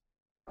 And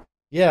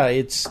yeah,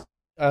 I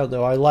don't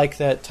know, I like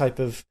that type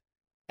of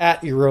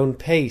at your own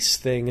pace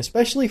thing,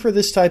 especially for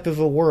this type of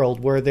a world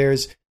where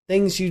there's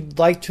things you'd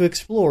like to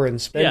explore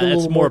and spend a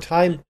little more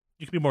time.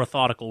 You can be more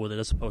methodical with it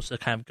as opposed to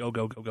kind of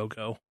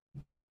go.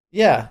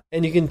 Yeah,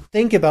 and you can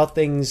think about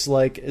things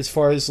like, as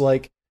far as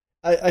like,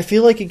 I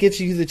feel like it gives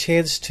you the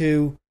chance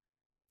to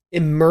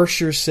immerse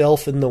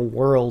yourself in the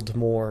world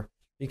more.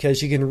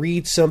 Because you can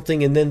read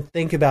something and then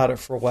think about it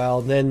for a while,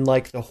 and then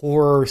like the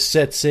horror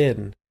sets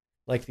in,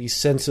 like the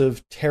sense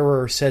of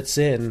terror sets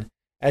in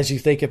as you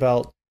think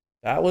about,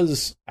 that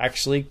was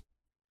actually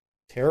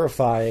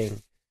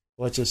terrifying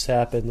what just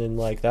happened, and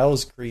like that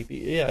was creepy.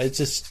 Yeah,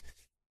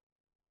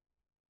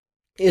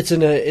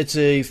 it's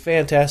a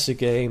fantastic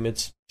game.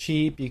 It's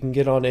cheap. You can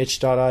get on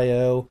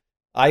itch.io.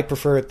 I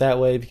prefer it that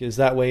way because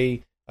that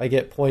way I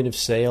get point of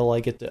sale. I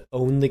get to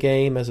own the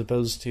game as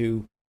opposed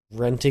to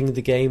renting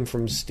the game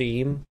from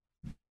Steam.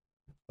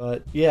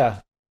 But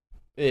yeah,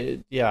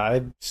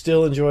 I'm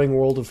still enjoying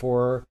World of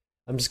Horror.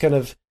 I'm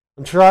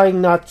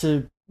trying not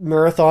to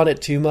marathon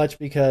it too much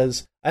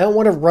because I don't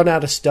want to run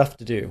out of stuff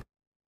to do.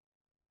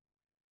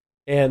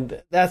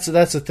 And that's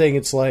the thing.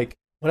 It's like,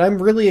 when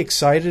I'm really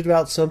excited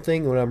about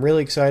something, when I'm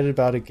really excited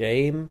about a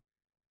game,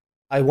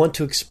 I want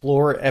to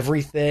explore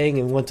everything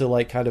and want to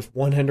like kind of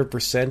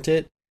 100%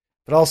 it.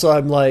 But also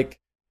I'm like,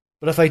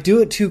 but if I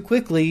do it too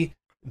quickly,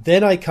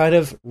 then I kind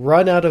of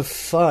run out of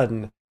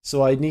fun.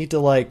 So I need to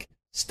like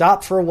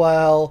stop for a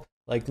while,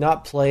 like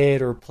not play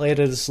it or play it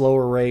at a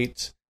slower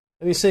rate.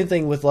 I mean, same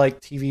thing with like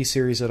TV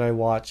series that I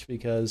watch,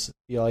 because,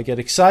 you know, I get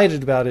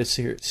excited about a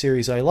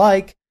series I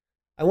like.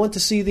 I want to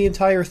see the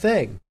entire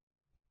thing.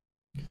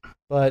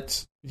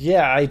 But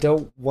yeah, I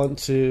don't want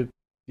to,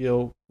 you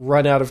know,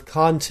 run out of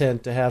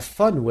content to have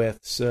fun with.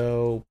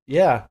 So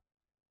yeah,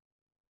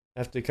 I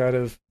have to kind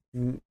of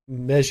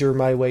measure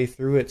my way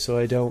through it so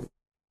I don't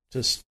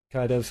just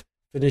kind of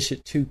finish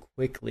it too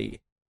quickly.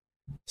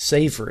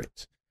 Savor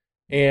it.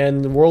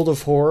 And World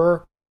of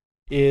Horror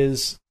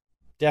is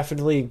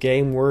definitely a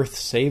game worth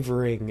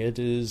savoring.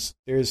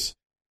 There's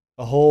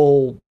a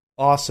whole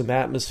awesome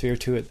atmosphere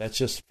to it that's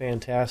just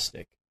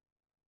fantastic.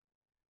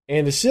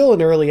 And it's still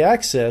in early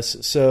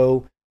access,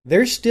 so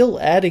they're still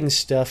adding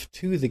stuff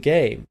to the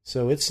game.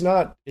 So it's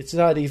not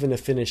even a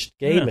finished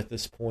game at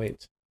this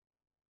point.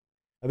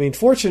 I mean,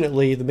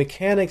 fortunately, the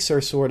mechanics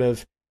are sort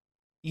of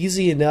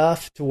easy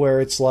enough to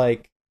where it's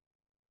like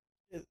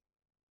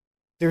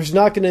there isn't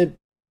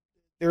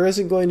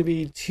going to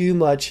be too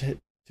much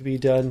to be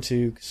done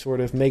to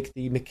sort of make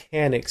the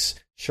mechanics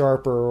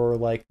sharper or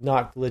like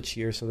not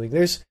glitchy or something.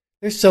 There's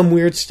some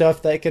weird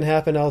stuff that can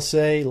happen, I'll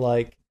say,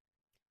 like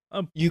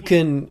you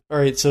can, all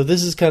right, so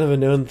this is kind of a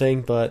known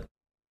thing, but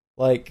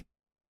like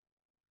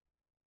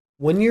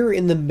when you're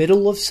in the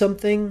middle of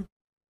something,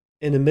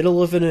 in the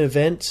middle of an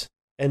event,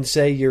 and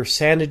say your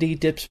sanity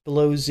dips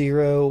below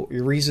 0,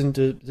 your reason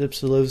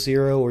dips below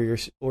 0,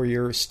 or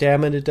your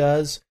stamina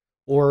does,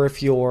 or if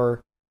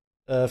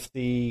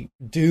the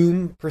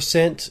doom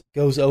percent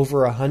goes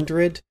over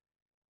 100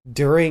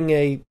 during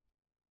a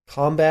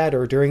combat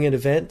or during an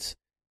event,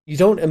 you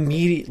don't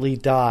immediately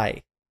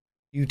die.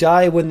 You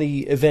die when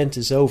the event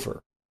is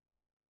over.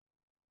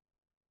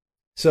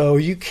 So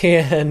you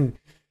can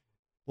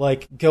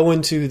like go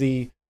into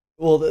the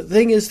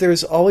thing is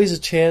there's always a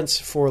chance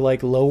for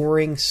like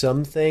lowering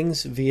some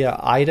things via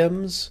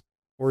items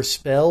or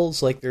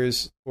spells,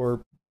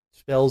 or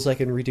spells that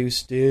can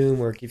reduce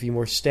doom or give you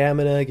more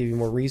stamina, give you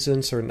more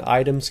reason. Certain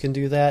items can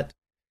do that.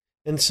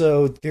 And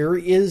so there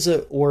is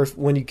or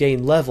when you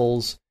gain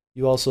levels,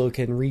 you also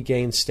can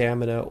regain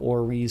stamina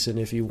or reason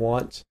if you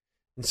want.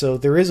 And so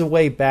there is a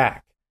way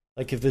back,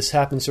 like if this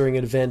happens during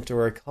an event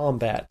or a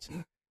combat.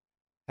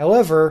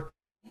 However,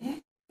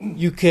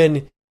 you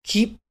can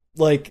keep,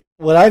 like,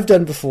 what I've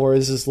done before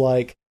is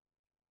like,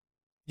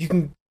 you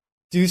can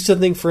do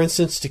something, for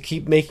instance, to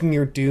keep making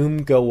your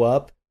doom go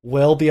up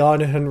well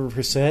beyond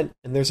 100%,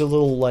 and there's a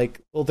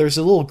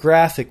little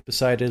graphic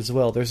beside it as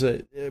well. There's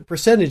a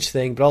percentage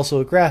thing, but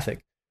also a graphic.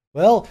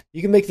 Well,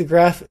 you can make the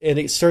graph, and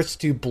it starts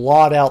to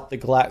blot out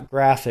the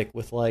graphic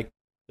with, like,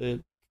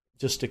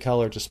 just a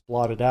color, just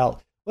blot it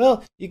out.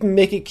 Well, you can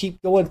make it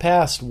keep going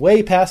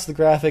way past the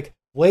graphic,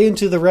 way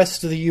into the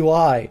rest of the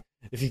UI,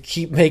 if you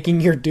keep making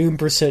your doom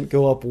percent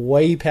go up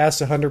way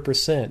past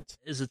 100%.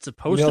 Is it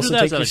supposed to do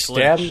that, or is that a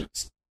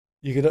glitch?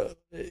 You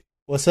can,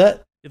 what's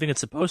that? You think it's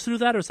supposed to do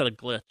that, or is that a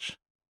glitch?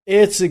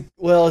 It's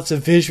a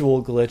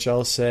visual glitch,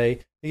 I'll say,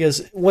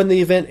 because when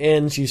the event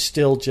ends, you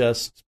still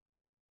just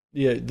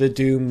the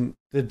doom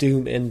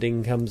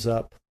ending comes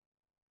up.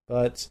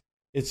 But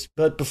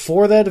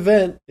before that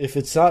event, if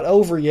it's not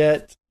over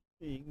yet,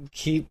 you can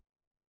keep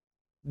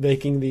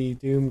making the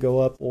doom go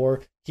up,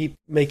 or keep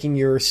making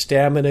your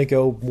stamina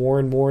go more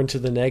and more into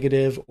the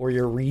negative, or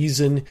your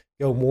reason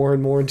go more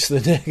and more into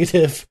the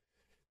negative.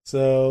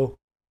 So,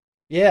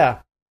 yeah.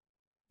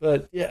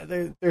 But yeah,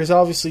 there's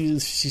obviously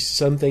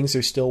some things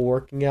they're still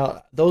working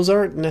out. Those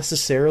aren't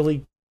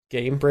necessarily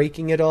game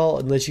breaking at all,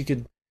 unless you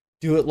could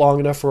do it long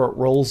enough where it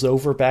rolls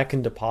over back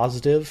into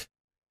positive,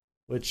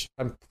 which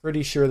I'm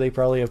pretty sure they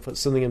probably have put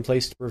something in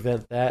place to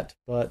prevent that.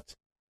 But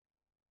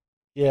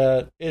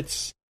yeah,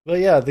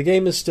 the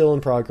game is still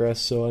in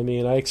progress, so I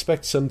mean, I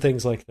expect some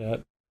things like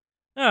that.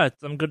 Yeah,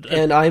 I'm good.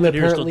 And I'm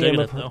apparently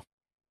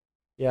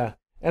yeah,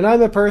 and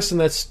I'm a person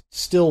that's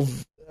still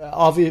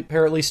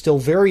apparently still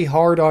very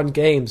hard on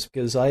games,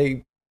 because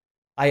I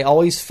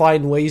always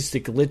find ways to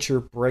glitch or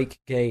break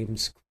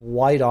games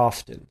quite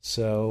often.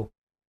 So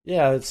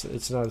yeah,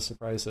 it's not a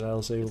surprise that I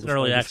was able to. It's an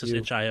early access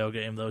itch.io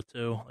game though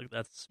too. Like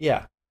that's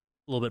a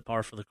little bit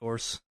par for the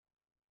course.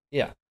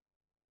 Yeah.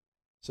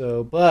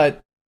 So,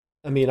 but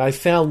I mean, I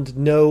found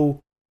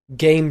no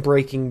game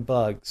breaking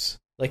bugs.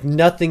 Like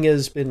nothing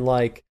has been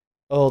like,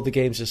 oh, the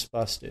game's just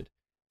busted.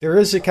 There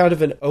is a kind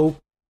of a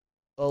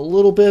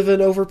little bit of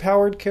an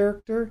overpowered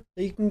character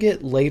that you can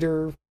get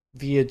later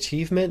via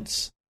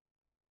achievements.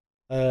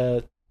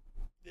 They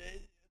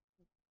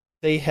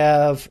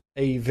have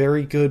a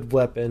very good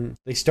weapon.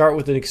 They start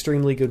with an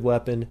extremely good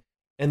weapon,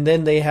 and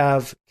then they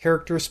have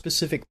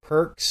character-specific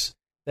perks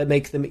that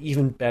make them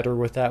even better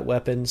with that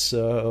weapon.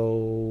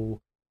 So,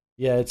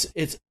 yeah,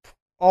 it's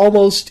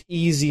almost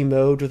easy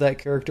mode with that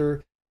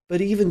character,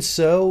 but even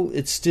so,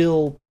 it's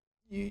still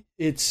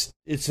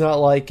it's not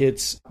like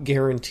it's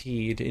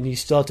guaranteed, and you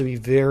still have to be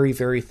very,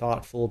 very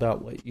thoughtful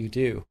about what you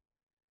do,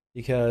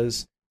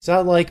 because it's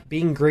not like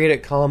being great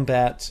at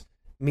combat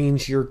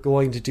means you're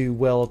going to do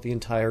well at the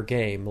entire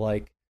game.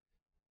 Like,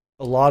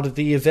 a lot of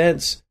the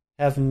events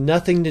have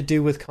nothing to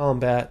do with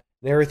combat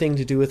and everything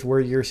to do with where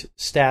your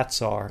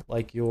stats are,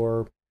 like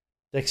your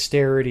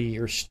dexterity,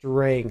 your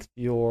strength,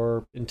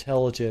 your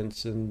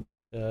intelligence, and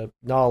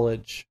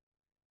knowledge.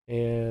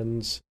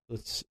 And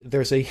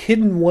there's a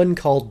hidden one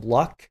called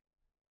luck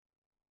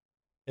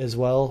as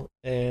well,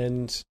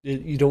 and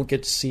you don't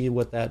get to see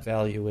what that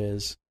value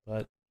is.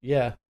 But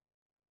yeah,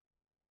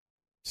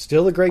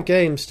 still a great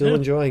game, still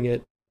enjoying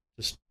it,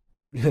 just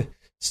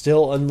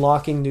still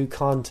unlocking new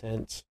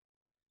content.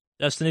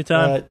 Destiny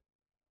time.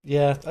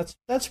 Yeah,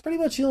 that's pretty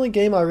much the only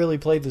game I really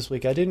played this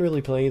week. I didn't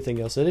really play anything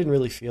else. I didn't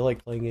really feel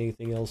like playing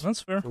anything else.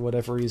 That's fair. For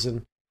whatever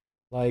reason.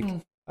 Like,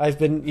 I've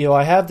been,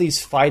 I have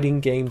these fighting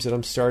games that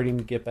I'm starting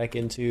to get back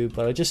into,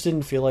 but I just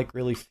didn't feel like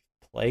really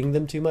playing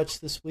them too much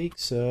this week,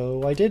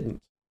 so I didn't.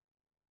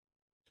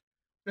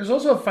 There's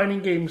also a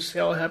fighting game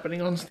sale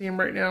happening on Steam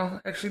right now.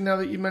 Actually, now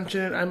that you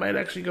mention it, I might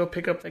actually go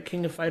pick up that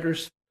King of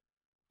Fighters,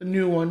 the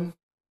new one,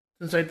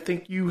 since I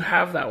think you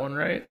have that one,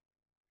 right?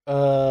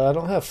 I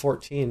don't have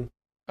 14.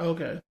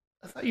 Okay.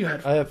 I thought you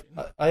had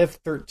 14. I have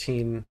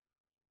 13.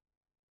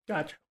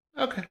 Gotcha.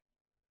 Okay.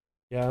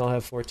 Yeah, I don't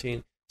have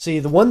 14. See,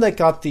 the one that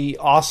got the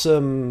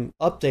awesome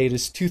update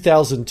is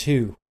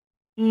 2002.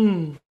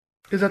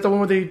 Is that the one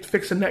where they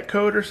fix a net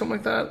code or something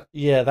like that?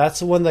 Yeah, that's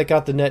the one that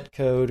got the net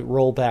code,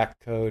 rollback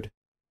code.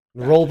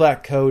 The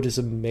rollback code is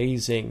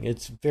amazing.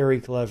 It's very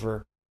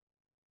clever.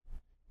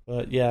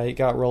 But yeah, it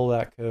got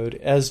rollback code,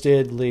 as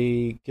did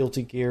the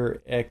Guilty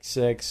Gear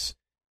XX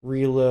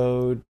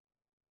Reload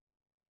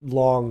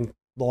long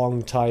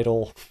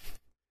title.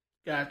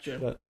 Gotcha.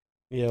 But,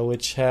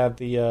 which had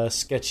the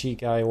sketchy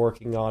guy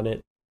working on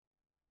it,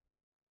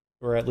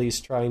 or at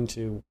least trying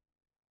to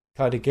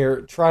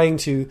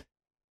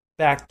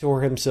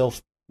backdoor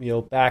himself,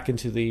 back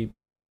into the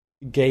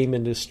game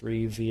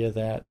industry via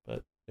that.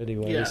 But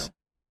anyways,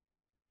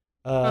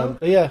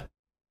 yeah.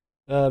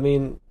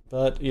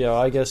 But yeah,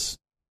 I guess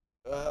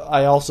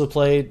I also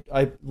played.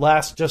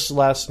 Just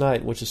last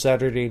night, which is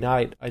Saturday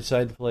night, I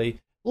decided to play a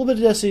little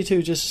bit of Destiny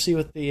 2 just to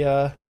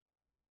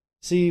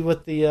see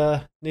what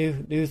the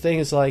new thing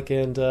is like.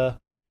 And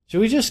should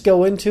we just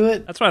go into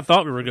it? That's what I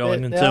thought we were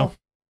going into. Now?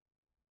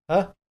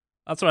 Huh?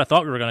 That's what I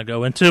thought we were going to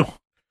go into.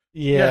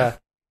 Yeah.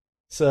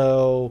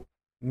 So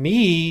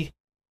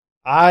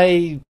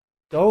I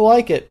don't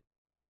like it.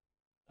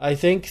 I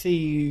think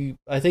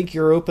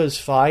Europa's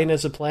fine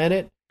as a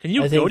planet. Can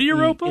you go to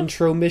Europa? The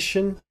intro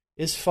mission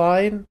is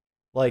fine.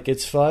 Like,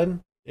 it's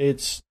fun.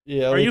 It's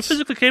Are you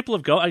physically capable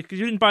of going? Because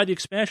you didn't buy the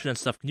expansion and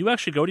stuff. Can you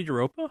actually go to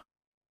Europa?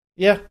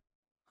 Yeah.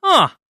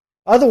 Huh.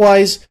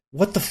 Otherwise,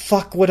 what the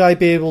fuck would I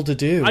be able to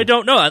do? I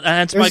don't know.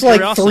 Hence There's my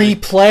curiosity. 3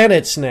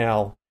 planets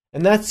now,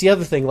 and that's the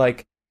other thing.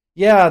 Like,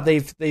 yeah,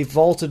 they've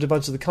vaulted a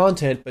bunch of the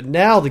content, but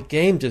now the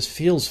game just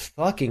feels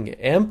fucking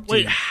empty.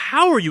 Wait,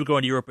 how are you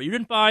going to Europa? You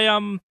didn't buy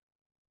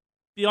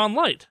Beyond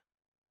Light.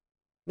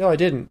 No, I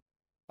didn't.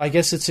 I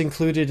guess it's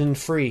included in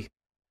free.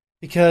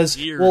 Because,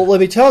 Weird. well, let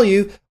me tell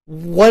you,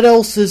 what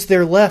else is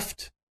there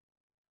left?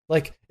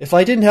 Like, if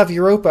I didn't have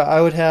Europa,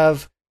 I would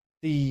have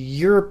the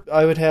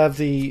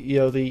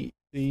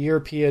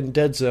European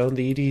Dead Zone,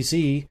 the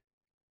EDZ,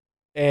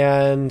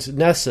 and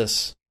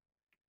Nessus,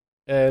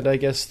 and I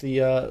guess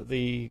I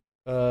think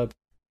I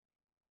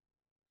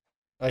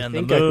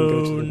can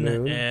go to the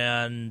moon.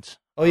 And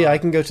I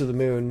can go to the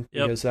moon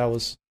because that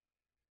was.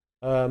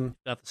 You've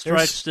got the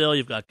Strike still.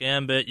 You've got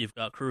Gambit. You've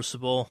got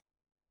Crucible.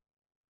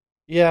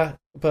 Yeah,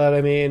 but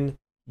I mean,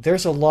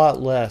 there's a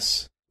lot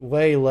less,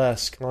 way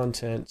less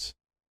content.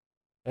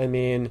 I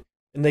mean,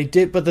 and they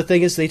did, but the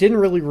thing is, they didn't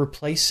really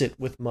replace it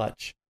with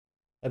much.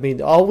 I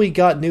mean, all we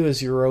got new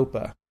is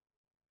Europa,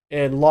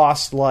 and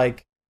lost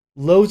like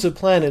loads of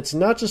planets,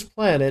 not just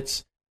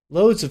planets,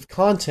 loads of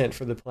content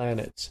for the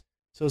planets.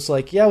 So it's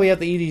like, yeah, we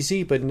have the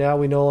EDZ, but now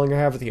we no longer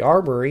have the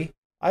Armory.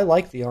 I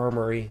like the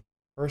Armory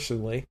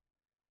personally.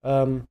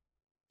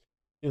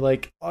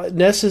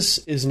 Nessus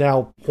is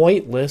now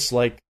pointless.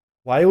 Like,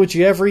 why would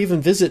you ever even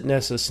visit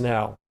Nessus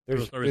now?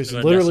 There's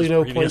literally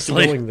no point to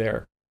going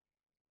there.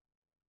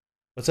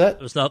 What's that?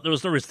 There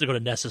was no reason to go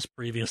to Nessus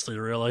previously,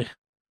 really.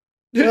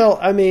 Well,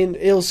 I mean,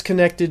 it was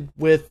connected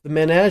with the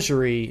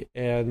Menagerie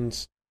and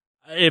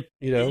the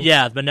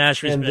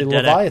Menagerie's been a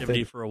dead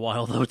activity for a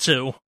while though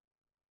too.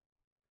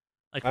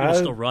 Like, people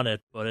still run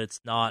it, but it's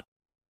not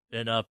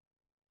been a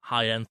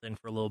high end thing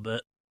for a little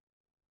bit.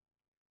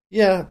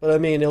 Yeah, but I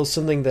mean, it was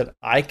something that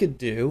I could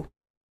do,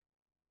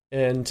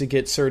 and to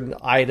get certain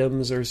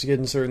items or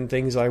getting certain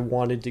things I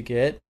wanted to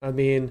get. I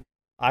mean,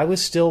 I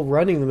was still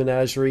running the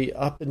Menagerie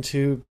up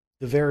into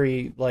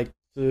a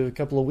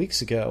couple of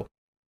weeks ago.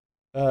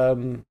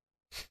 There's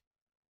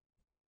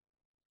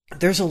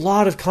a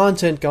lot of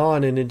content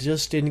gone, and it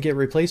just didn't get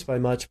replaced by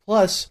much.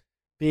 Plus,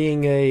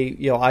 being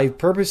I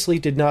purposely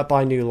did not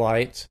buy New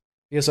Light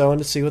because I wanted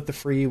to see what the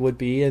free would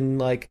be, and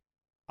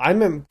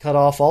I'm cut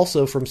off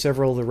also from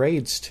several of the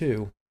raids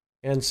too,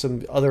 and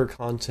some other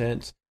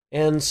content,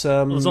 and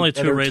some. There's only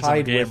 2 raids in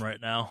the game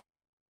right now.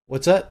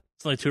 What's that?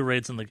 There's only 2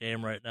 raids in the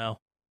game right now,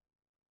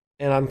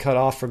 and I'm cut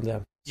off from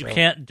them. You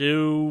can't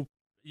do.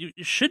 You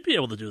should be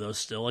able to do those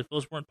still. Like,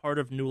 those weren't part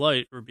of New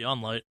Light or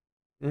Beyond Light.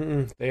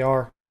 They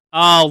are.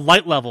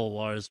 Light level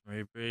wise,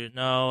 maybe.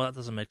 No, that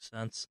doesn't make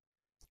sense.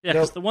 Yeah,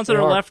 because the ones that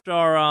are left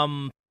are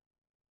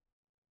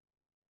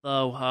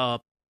the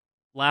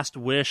Last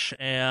Wish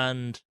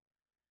and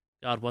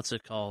God, what's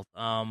it called?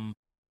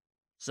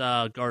 It's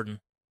Garden.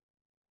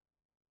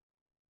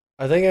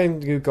 I think I can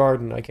do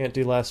Garden. I can't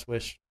do Last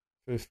Wish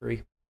for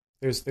free.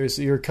 There's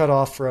you're cut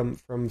off from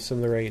some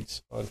of the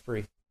raids on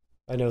free.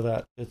 I know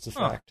that. It's a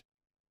fact.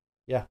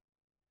 Yeah.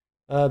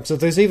 So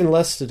there's even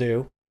less to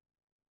do.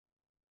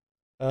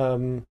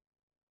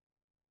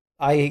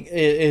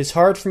 It's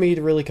hard for me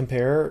to really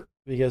compare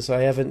because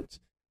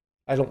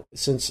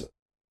since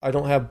I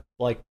don't have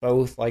like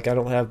both. Like I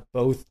don't have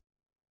both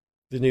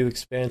the new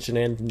expansion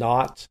and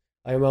not.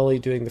 I'm only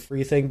doing the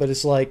free thing, but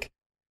it's like,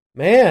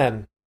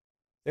 man,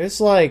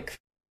 there's like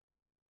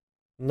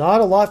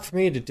not a lot for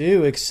me to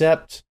do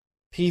except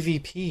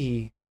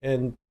PvP,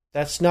 and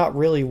that's not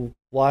really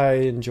why I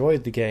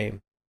enjoyed the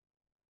game.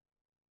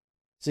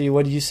 See,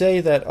 when you say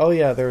that, oh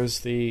yeah, there's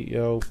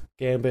the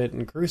Gambit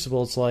and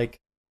Crucible, it's like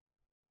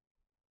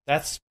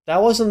that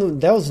was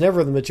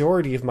never the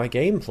majority of my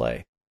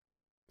gameplay.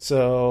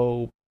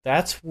 So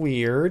that's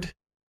weird.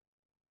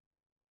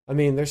 I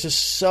mean, there's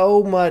just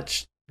so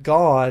much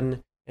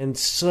gone and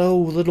so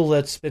little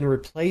that's been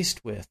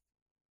replaced with.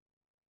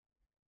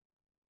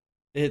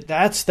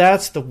 That's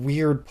the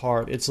weird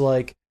part. It's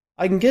like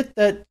I can get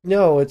that.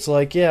 No, it's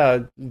like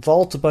yeah,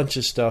 vault a bunch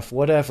of stuff,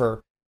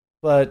 whatever,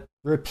 but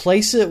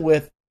replace it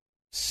with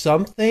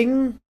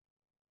something.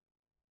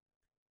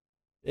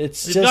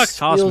 It's You've just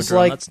got feels Cosmodrome,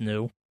 like that's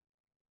new.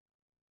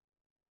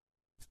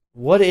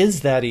 What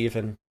is that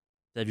even?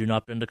 Have you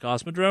not been to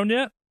Cosmodrome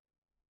yet?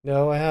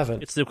 No, I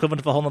haven't. It's the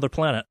equivalent of a whole other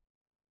planet.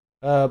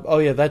 Oh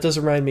yeah, that does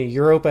remind me.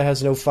 Europa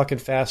has no fucking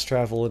fast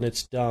travel, and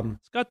it's dumb.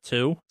 It's got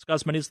 2. It's got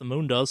as many as the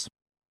moon does.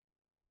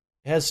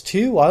 It has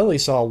 2? I only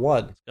saw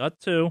 1. It's got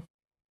 2.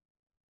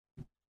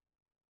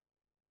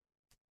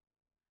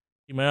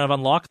 You may not have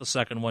unlocked the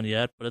second one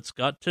yet, but it's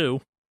got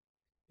 2.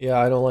 Yeah,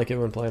 I don't like it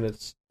when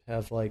planets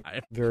have like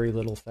very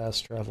little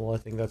fast travel. I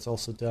think that's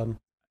also dumb.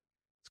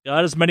 It's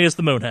got as many as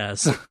the moon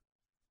has.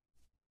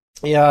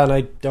 Yeah, and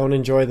I don't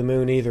enjoy the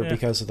moon either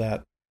because of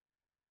that.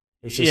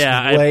 There's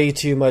just way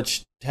too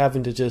much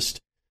having to just,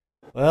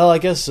 well, I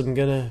guess I'm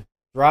gonna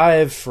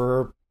drive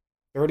for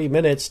 30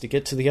 minutes to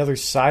get to the other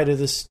side of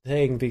this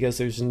thing because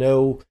there's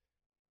no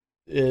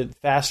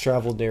fast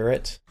travel near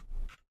it.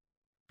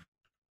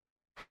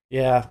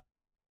 Yeah.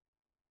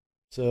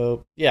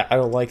 So, yeah, I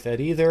don't like that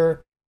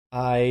either.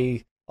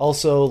 I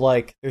also,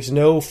 like, there's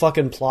no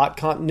fucking plot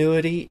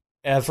continuity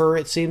ever,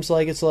 it seems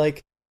like. It's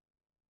like,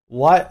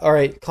 what?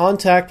 Alright,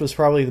 Contact was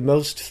probably the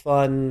most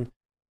fun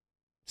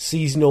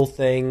seasonal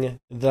thing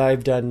that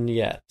I've done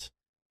yet.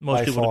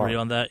 Most people agree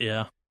on that,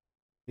 yeah.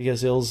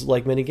 Because it was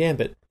like mini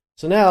Gambit.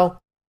 So now,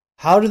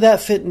 how did that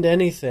fit into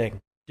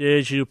anything?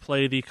 Did you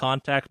play the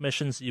Contact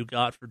missions that you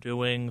got for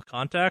doing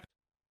Contact?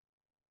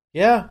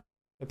 Yeah,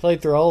 I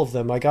played through all of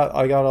them. I got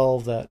all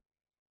of that.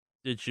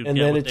 Did you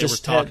get what they were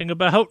talking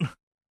about?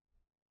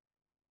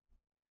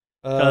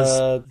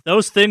 Because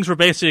those things were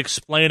basically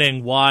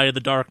explaining why the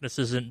darkness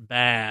isn't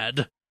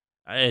bad.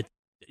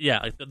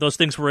 Those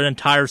things were an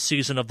entire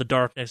season of the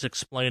darkness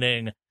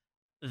explaining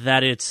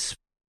that it's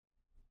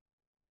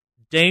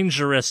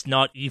dangerous,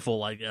 not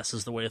evil, I guess,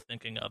 is the way of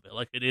thinking of it.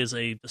 Like, it is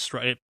a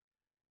destroy.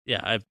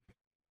 Yeah,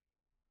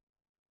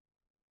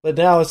 But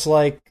now it's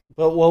like,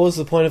 but what was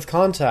the point of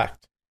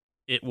Contact?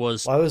 It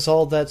was... Why was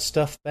all that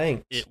stuff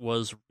banked? It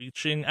was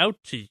reaching out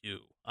to you.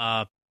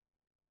 Now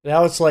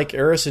it's like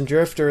Eris and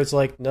Drifter, it's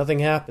like nothing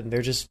happened.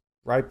 They're just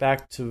right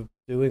back to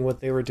doing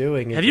what they were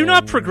doing. Have you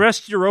not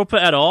progressed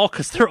Europa at all?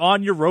 Because they're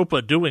on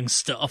Europa doing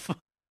stuff.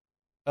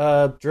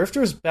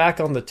 Drifter's back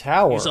on the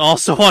tower. He's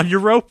also on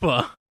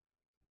Europa.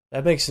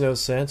 That makes no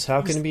sense.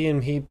 How can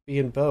he be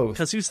in both?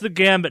 Because he's the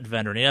Gambit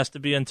vendor, and he has to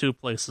be in 2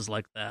 places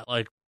like that.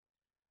 Like,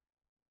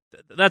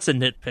 that's a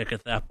nitpick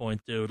at that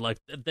point, dude. Like,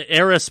 the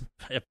Eris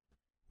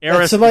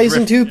somebody's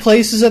in 2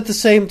 places at the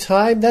same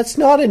time? That's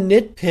not a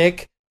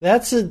nitpick.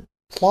 That's a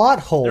plot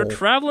hole. They're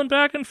traveling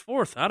back and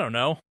forth. I don't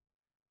know.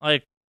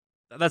 Like,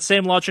 that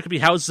same logic could be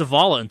how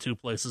Zavala in 2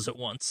 places at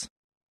once.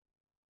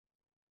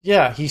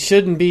 Yeah, he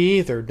shouldn't be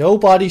either.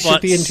 Nobody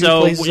should be in 2 places at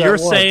once. So what you're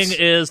saying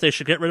is they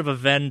should get rid of a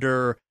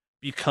vendor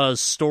because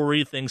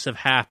story things have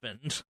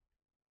happened.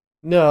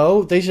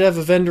 No, they should have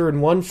a vendor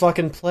in 1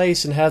 fucking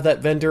place and have that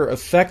vendor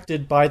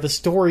affected by the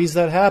stories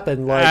that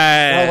happen. Like,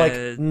 not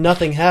like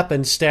nothing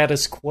happened,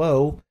 status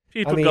quo.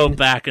 People go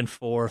back and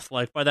forth.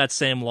 Like, by that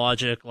same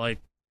logic, like,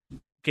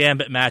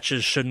 Gambit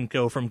matches shouldn't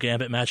go from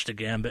Gambit match to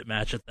Gambit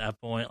match at that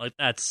point. Like,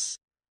 that's...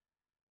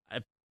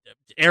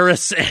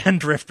 Eris and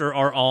Drifter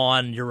are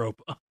on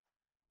Europa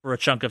for a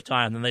chunk of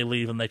time, then they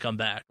leave and they come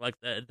back. Like,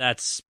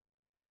 that's...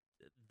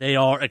 They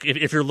are... Like,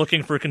 if you're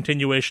looking for a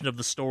continuation of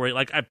the story,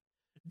 like,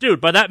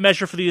 dude, by that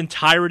measure, for the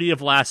entirety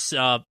of last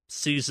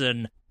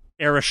season,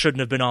 Eris shouldn't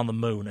have been on the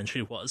moon, and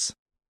she was.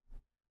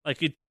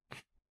 Like,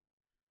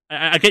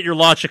 I get your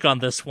logic on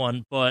this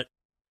one, but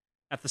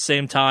at the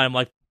same time,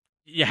 like,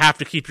 you have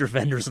to keep your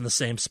vendors in the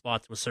same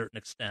spot to a certain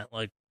extent.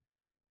 Like,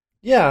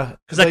 yeah,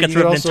 because that gets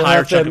rid of an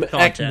entire chunk of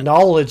content.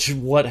 Acknowledge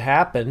what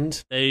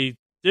happened. They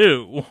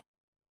do.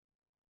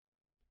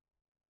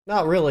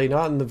 Not really,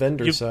 not in the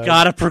vendor side. You've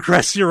got to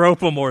progress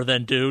Europa more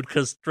then, dude,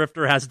 because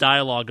Drifter has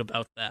dialogue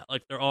about that.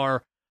 Like, there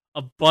are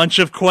a bunch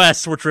of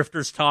quests where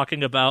Drifter's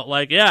talking about,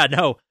 like, yeah,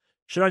 no,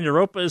 shit on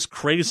Europa is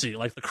crazy.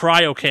 Like, the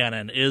Cryo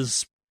Cannon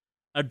is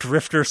a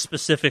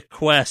Drifter-specific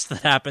quest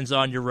that happens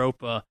on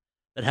Europa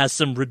that has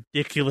some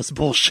ridiculous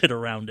bullshit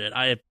around it.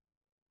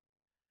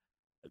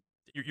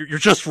 You're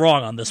just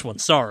wrong on this one,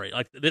 sorry.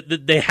 Like,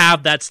 they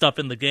have that stuff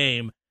in the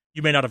game.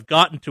 You may not have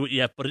gotten to it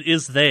yet, but it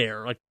is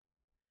there. Like,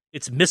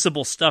 it's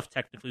missable stuff,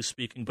 technically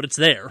speaking, but it's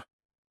there.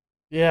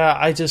 Yeah,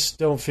 I just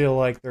don't feel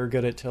like they're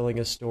good at telling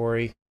a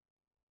story.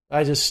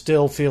 I just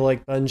still feel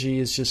like Bungie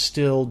is just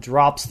still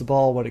drops the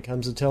ball when it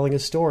comes to telling a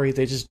story.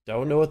 They just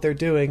don't know what they're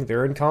doing.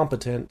 They're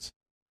incompetent.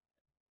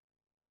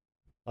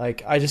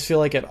 Like, I just feel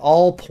like at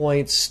all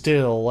points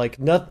still, like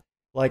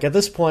at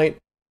this point,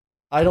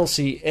 I don't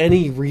see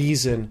any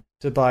reason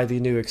to buy the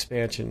new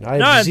expansion. I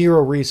have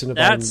zero reason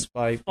to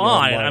buy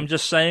fine. I'm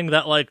just saying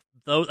that, like,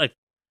 though, like,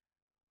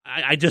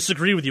 I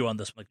disagree with you on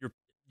this. Like,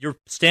 your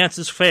stance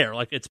is fair.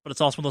 Like, but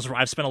it's also one of those where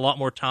I've spent a lot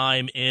more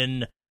time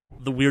in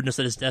the weirdness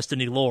that is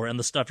Destiny lore and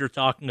the stuff you're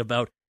talking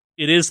about.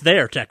 It is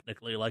there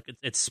technically. Like,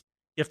 it's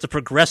you have to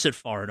progress it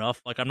far enough.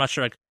 Like, I'm not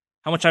sure. Like,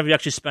 how much have you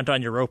actually spent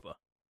on Europa?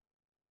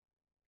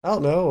 I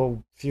don't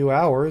know, a few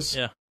hours.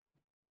 Yeah.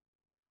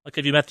 Like,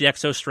 have you met the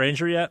Exo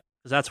Stranger yet?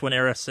 Because that's when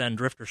Eris and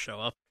Drifter show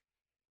up.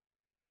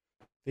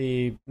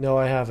 No,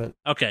 I haven't.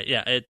 Okay,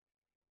 yeah.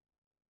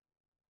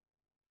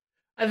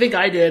 I think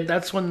I did.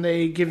 That's when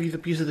they give you the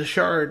piece of the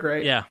shard,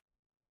 right? Yeah.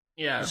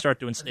 Yeah. You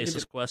start doing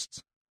stasis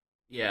quests.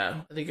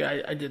 Yeah, I think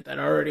I did that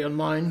already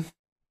online.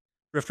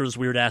 Drifter's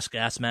weird-ass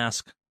gas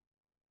mask.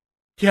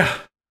 Yeah.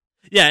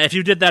 Yeah, if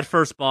you did that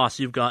first boss,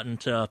 you've gotten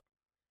to...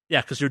 Yeah,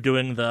 because you're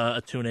doing the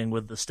attuning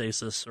with the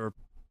stasis or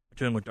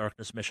attuning with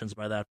darkness missions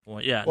by that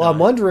point. Yeah. Well, I'm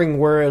wondering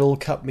where it'll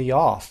cut me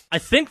off. I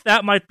think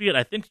that might be it.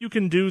 I think you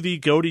can do the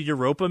Go to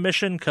Europa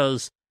mission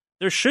because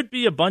there should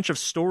be a bunch of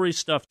story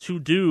stuff to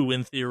do,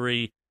 in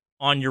theory,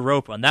 on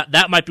Europa. And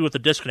that might be what the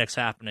disconnect's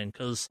happening,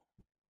 because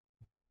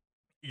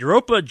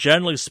Europa,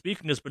 generally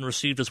speaking, has been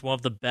received as one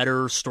of the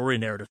better story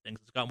narrative things.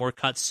 It's got more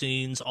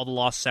cutscenes. All the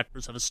lost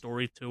sectors have a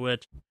story to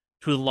it.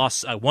 One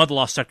of the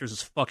lost sectors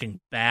is fucking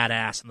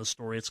badass in the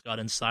story it's got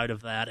inside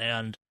of that,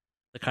 and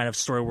the kind of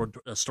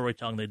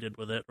storytelling they did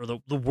with it, or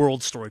the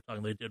world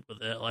storytelling they did with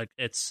it. Like,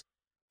 I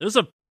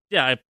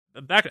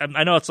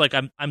know it's like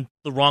I'm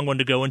the wrong one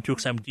to go into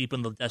because I'm deep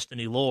in the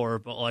Destiny lore,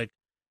 but like,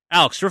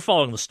 Alex, you're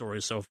following the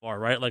story so far,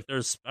 right? Like,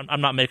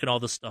 I'm not making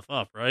all this stuff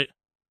up, right?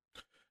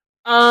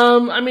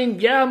 I mean,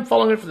 yeah, I'm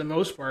following it for the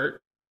most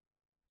part.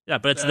 Yeah,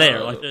 but it's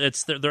there. Like,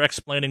 they're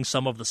explaining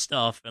some of the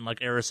stuff, and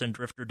like Eris and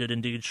Drifter did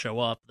indeed show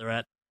up. They're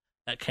at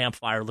that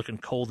campfire looking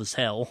cold as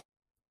hell.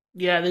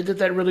 Yeah, they did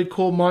that really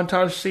cool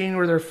montage scene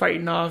where they're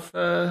fighting off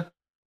the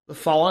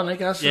Fallen, I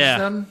guess. Yeah. Is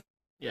them.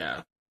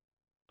 Yeah.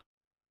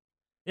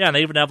 Yeah, and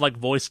they even have like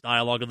voice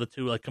dialogue of the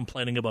two, like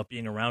complaining about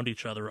being around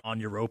each other on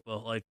Europa.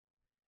 Like,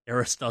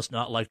 Eris does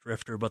not like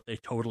Drifter, but they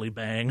totally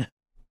bang.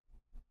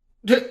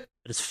 It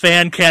is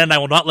fan canon. I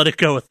will not let it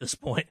go at this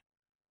point.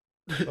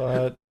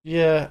 But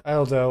yeah, I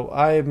don't know.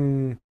 I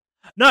am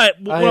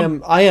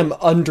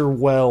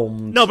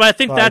underwhelmed. No, but I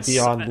think that's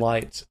Beyond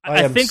Light.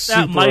 I think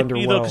that might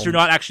be though, because you're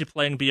not actually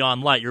playing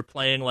Beyond Light. You're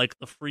playing like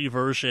the free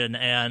version,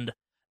 and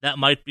that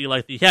might be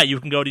like you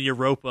can go to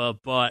Europa,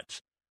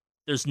 but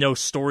there's no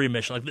story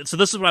mission. Like, so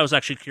this is what I was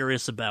actually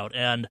curious about,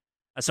 and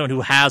as someone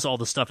who has all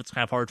the stuff, it's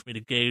kind of hard for me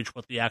to gauge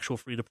what the actual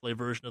free to play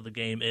version of the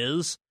game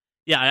is.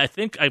 Yeah, I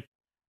think I'm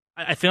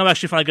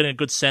actually finally getting a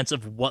good sense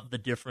of what the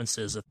difference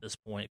is at this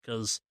point,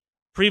 because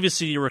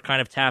previously you were kind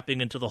of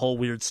tapping into the whole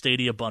weird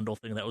Stadia bundle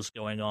thing that was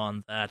going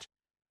on that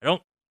I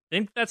don't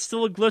think that's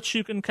still a glitch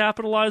you can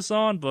capitalize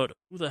on, but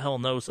who the hell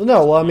knows?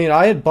 No, well, I mean,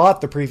 I had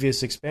bought the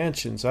previous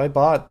expansions. I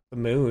bought the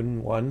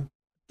Moon one.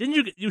 Didn't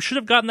you? You should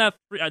have gotten that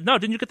free. No,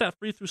 didn't you get that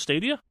free through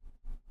Stadia?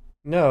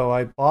 No,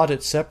 I bought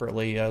it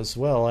separately as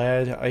well.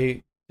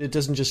 It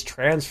doesn't just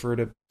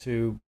transfer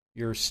to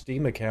your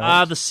Steam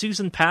account. The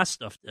season pass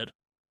stuff did.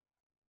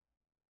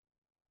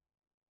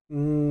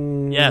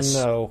 Yes.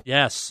 No.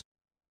 Yes.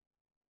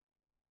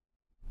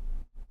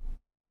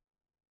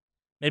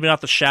 Maybe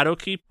not the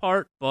Shadowkeep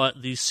part,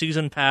 but the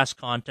season pass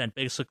content,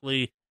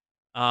 basically,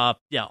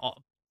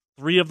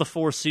 3 of the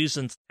 4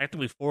 seasons,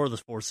 technically 4 of the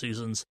 4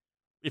 seasons,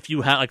 if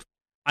you have, like,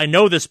 I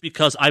know this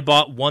because I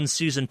bought one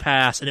season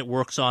pass and it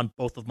works on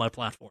both of my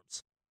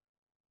platforms.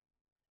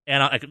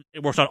 And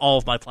it works on all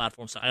of my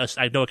platforms. I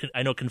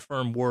know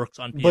Confirm works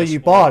on PS4. But you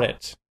bought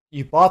it.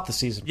 You bought the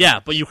season pass. Yeah,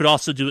 but you could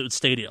also do it with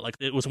Stadia. Like,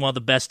 it was one of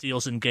the best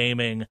deals in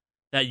gaming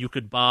that you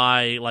could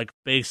buy, like,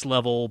 base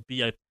level,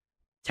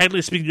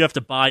 technically speaking, you have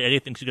to buy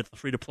anything to get the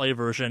free-to-play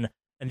version,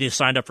 and you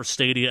signed up for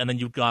Stadia, and then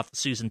you got the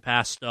Season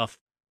Pass stuff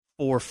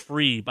for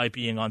free by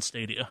being on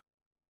Stadia.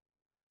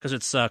 Because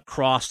it's a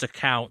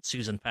crossed-account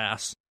Season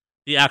Pass.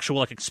 The actual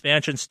like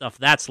expansion stuff,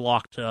 that's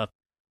locked to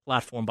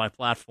platform by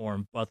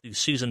platform, but the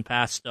Season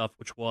Pass stuff,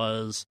 which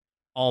was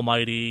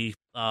Almighty,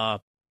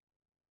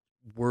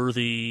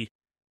 Worthy,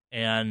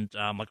 and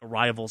like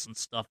Arrivals and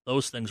stuff,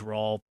 those things were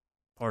all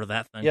part of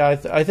that thing. Yeah,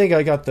 I think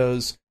I got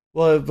those.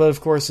 Well, but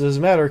of course it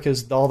doesn't matter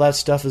because all that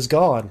stuff is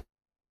gone.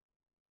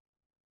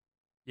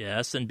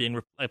 Yes, and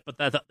and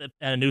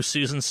a new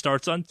season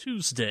starts on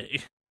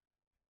Tuesday.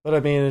 But I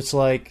mean, it's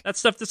like that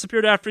stuff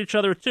disappeared after each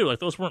other too. Like,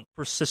 those weren't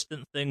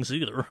persistent things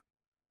either.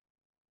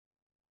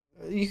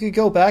 You could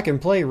go back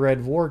and play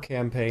Red War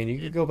campaign. You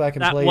could go back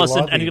and play. That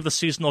wasn't Lobby. any of the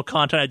seasonal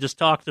content I just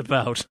talked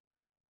about.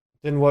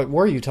 Then what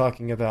were you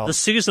talking about? The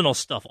seasonal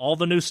stuff, all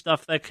the new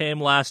stuff that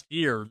came last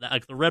year,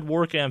 like the Red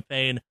War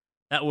campaign.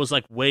 That was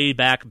like way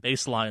back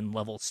baseline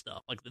level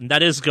stuff. Like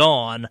that is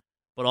gone,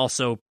 but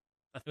also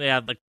I think they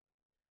had like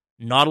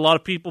not a lot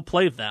of people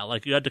played that.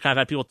 Like you had to kind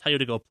of have people tell you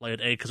to go play it,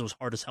 because it was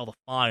hard as hell to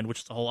find, which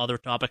is a whole other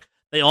topic.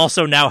 They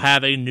also now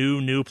have a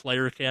new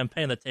player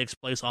campaign that takes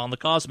place on the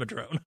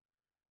Cosmodrome.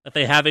 That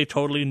they have a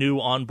totally new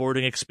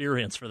onboarding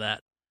experience for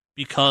that,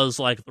 because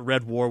like the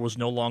Red War was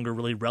no longer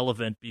really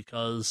relevant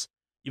because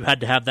you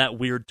had to have that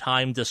weird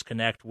time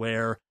disconnect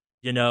where,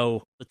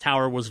 the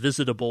tower was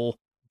visitable,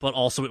 but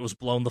also it was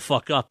blown the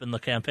fuck up in the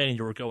campaign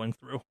you were going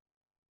through.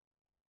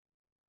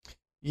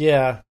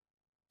 Yeah.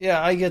 Yeah,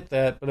 I get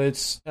that, but I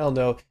don't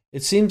know.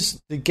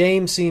 The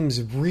game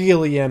seems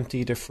really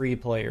empty to free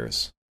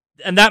players.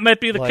 And that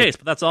might be the case,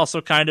 but that's also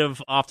kind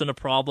of often a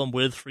problem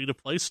with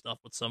free-to-play stuff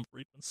with some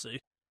frequency.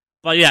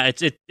 But yeah,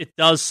 it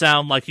does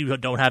sound like you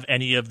don't have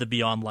any of the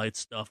Beyond Light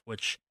stuff,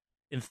 which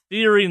in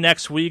theory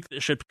next week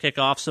it should kick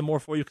off some more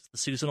for you because the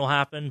season will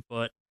happen.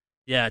 But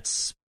yeah,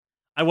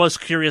 I was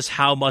curious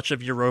how much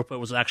of Europa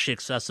was actually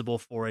accessible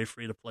for a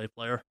free-to-play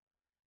player.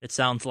 It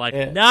sounds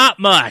like not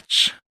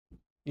much.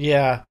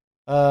 Yeah,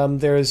 I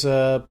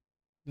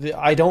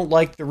don't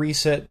like the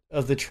reset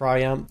of the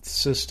Triumph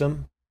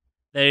system.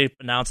 They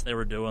announced they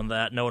were doing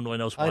that. No one really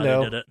knows why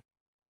they did it.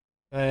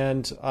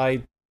 And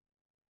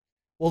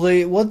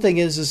the one thing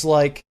is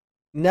like,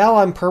 now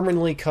I'm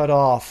permanently cut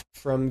off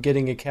from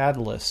getting a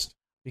Catalyst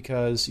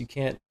because you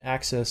can't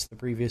access the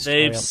previous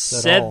They've Triumphs at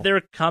all. said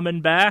they're coming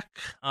back.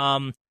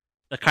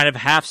 The kind of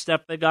half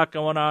step they got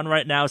going on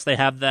right now is they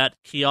have that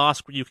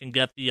kiosk where you can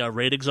get the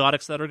raid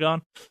exotics that are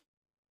gone.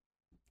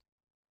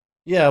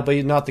 Yeah,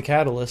 but not the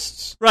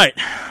Catalysts. Right,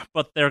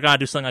 but they're going to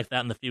do something like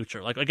that in the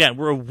future. Like, again,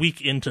 we're a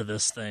week into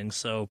this thing,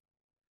 so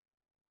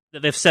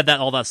they've said that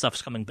all that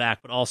stuff's coming back,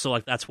 but also,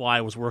 like, that's why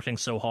I was working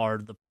so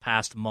hard the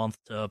past month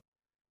to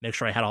make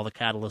sure I had all the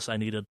catalysts I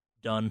needed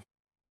done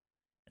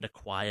and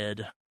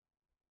acquired.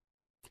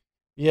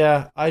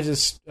 Yeah, I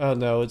don't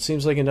know. It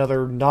seems like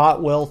another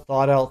not well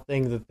thought out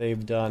thing that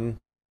they've done,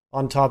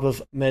 on top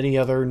of many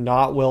other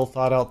not well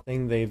thought out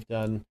thing they've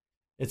done.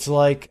 It's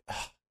like,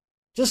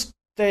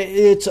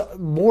 it's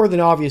more than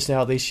obvious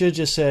now. They should have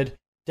just said,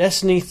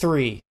 Destiny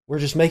 3. We're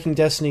just making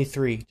Destiny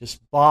 3. Just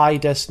buy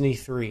Destiny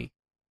 3.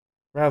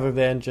 Rather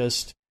than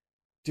just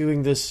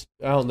doing this,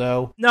 I don't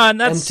know, no, and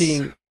that's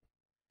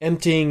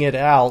emptying it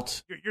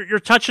out. You're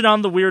touching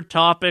on the weird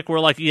topic where,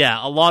 like, yeah,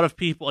 a lot of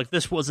people, like,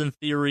 this was in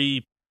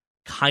theory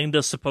kind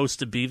of supposed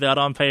to be that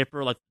on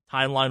paper. Like,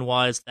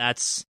 timeline-wise,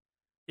 that's,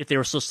 if they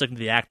were still sticking to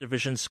the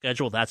Activision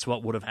schedule, that's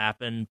what would have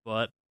happened,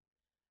 but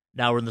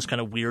now we're in this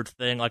kind of weird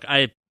thing. Like,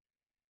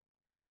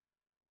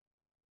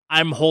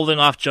 I'm holding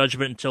off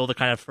judgment until the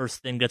kind of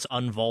first thing gets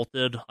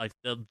unvaulted. Like,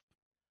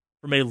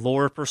 from a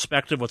lore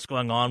perspective, what's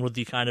going on with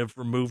the kind of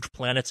removed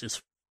planets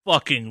is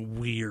fucking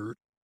weird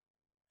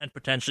and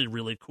potentially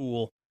really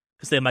cool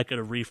because they might get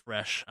a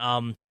refresh.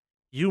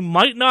 You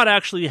might not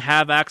actually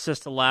have access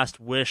to Last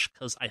Wish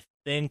because I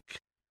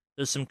think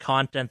there's some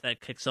content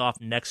that kicks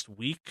off next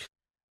week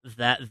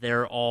that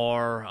there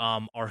are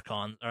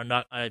Archons or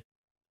not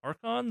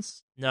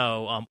Archons?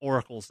 No,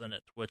 Oracles in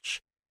it,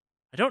 which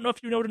I don't know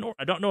if you know.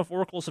 I don't know if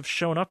Oracles have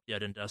shown up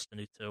yet in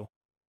Destiny 2.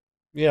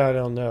 Yeah, I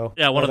don't know.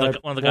 Yeah, one of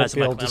the guys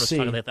in my clan was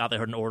talking. They thought they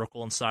heard an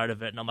Oracle inside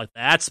of it, and I'm like,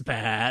 that's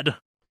bad.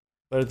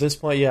 But at this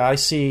point, yeah, I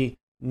see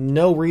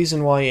no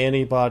reason why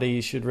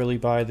anybody should really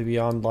buy the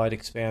Beyond Light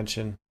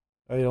expansion.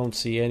 I don't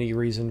see any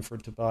reason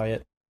to buy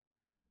it.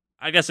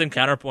 I guess in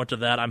counterpoint to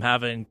that, I'm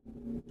having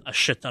a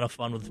shit ton of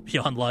fun with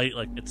Beyond Light.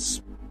 Like, there's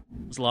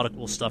a lot of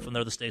cool stuff in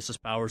there. The stasis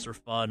powers are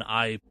fun.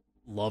 I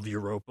love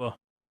Europa.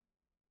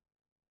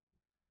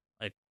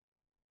 Like,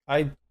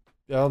 I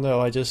don't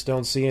know. I just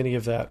don't see any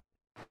of that.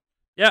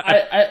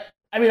 Yeah,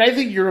 I mean, I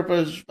think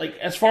Europa's, like,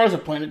 as far as a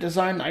planet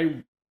design,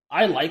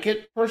 I like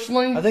it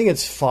personally. I think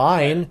it's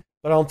fine,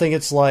 but I don't think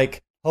it's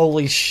like,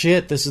 holy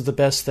shit, this is the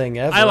best thing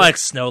ever. I like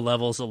snow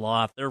levels a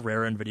lot. They're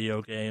rare in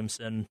video games,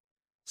 and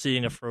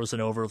seeing a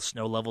frozen over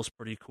snow level's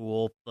pretty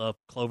cool. The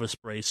Clovis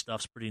Spray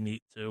stuff's pretty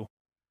neat, too.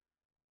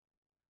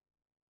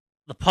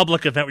 The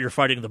public event where you're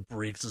fighting the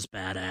Briggs is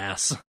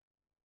badass.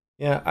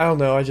 Yeah, I don't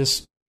know.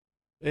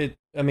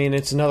 I mean,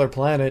 it's another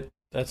planet.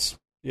 That's,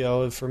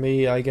 for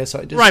me, I guess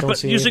I just right, don't but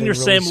see using your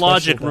really same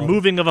logic, about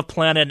removing of a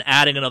planet and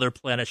adding another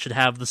planet should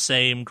have the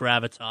same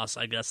gravitas,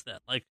 I guess,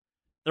 that. Like,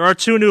 there are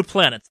 2 new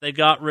planets. They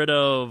got rid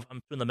of,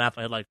 I'm doing the math,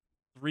 I had like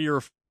 3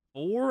 or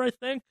 4, I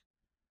think.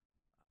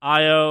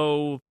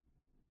 Io,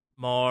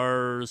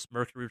 Mars,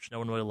 Mercury, which no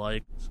one really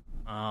liked.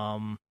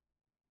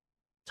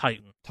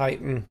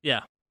 Titan.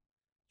 Yeah.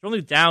 They're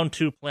only down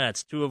 2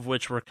 planets, 2 of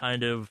which were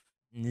kind of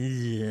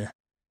in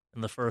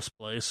the first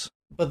place.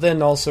 But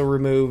then also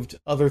removed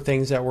other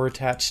things that were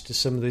attached to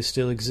some of the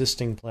still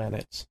existing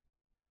planets.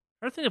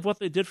 I don't think of what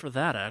they did for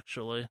that,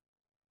 actually.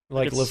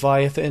 Like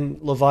Leviathan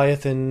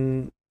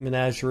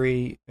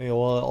Menagerie,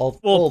 all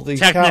the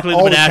technically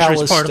the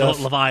Menagerie is part stuff.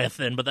 of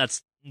Leviathan, but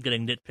that's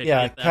getting nitpicky.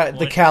 Yeah, at that point.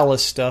 The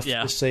Callus stuff.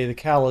 Yeah. Just say the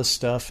Callus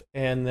stuff,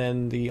 and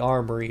then the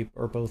Armory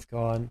are both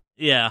gone.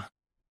 Yeah.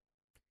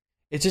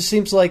 It just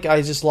seems like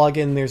I just log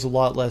in. There's a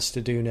lot less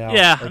to do now.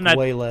 Yeah, like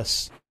way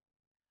less.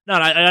 No,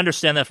 I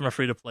understand that from a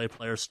free-to-play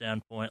player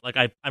standpoint. Like,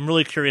 I'm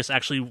really curious,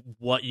 actually,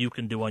 what you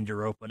can do on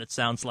Europa. And it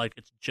sounds like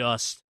it's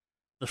just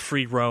the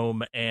free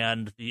roam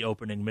and the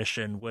opening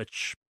mission,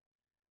 which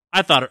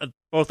I thought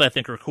both I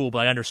think are cool,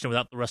 but I understand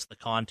without the rest of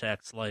the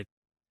context, like,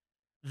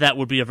 that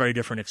would be a very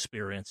different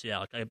experience. Yeah,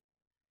 like,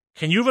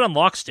 can you even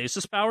unlock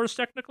stasis powers,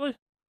 technically?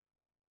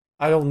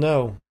 I don't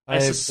know. I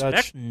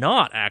suspect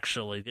not,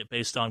 actually,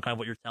 based on kind of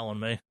what you're telling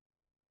me.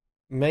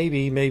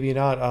 Maybe, maybe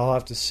not. I'll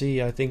have to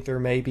see. I think there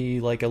may be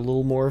like a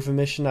little more of a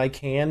mission I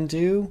can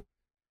do.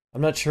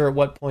 I'm not sure at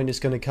what point it's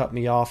going to cut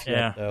me off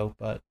yet, though.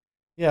 But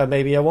yeah,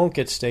 maybe I won't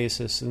get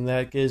stasis, and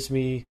that gives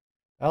me,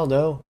 I don't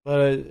know,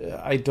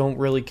 but I don't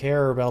really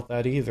care about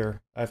that either,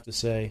 I have to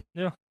say.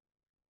 Yeah.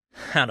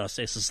 I don't know,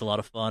 stasis is a lot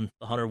of fun.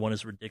 The Hunter one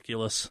is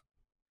ridiculous.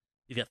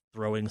 You get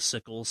throwing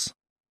sickles.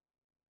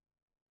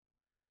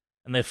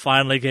 And they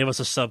finally gave us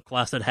a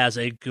subclass that has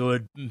a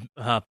good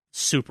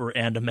super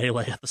and a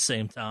melee at the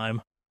same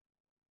time.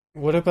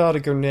 What about a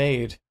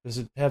grenade? Does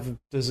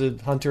a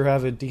hunter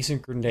have a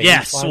decent grenade?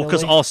 Yes,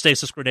 because all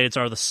stasis grenades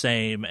are the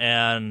same,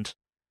 and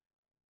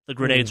the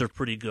grenades are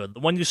pretty good.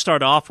 The one you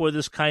start off with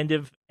is kind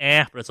of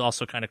but it's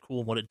also kind of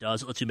cool in what it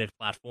does. It lets you make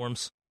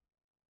platforms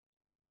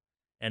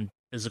and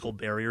physical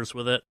barriers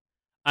with it.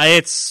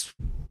 It's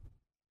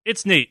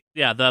neat.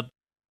 Yeah, the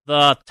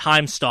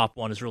time stop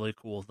one is really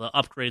cool. The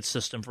upgrade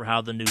system for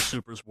how the new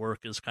supers work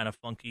is kind of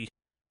funky.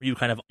 You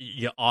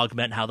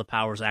augment how the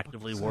powers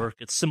actively work.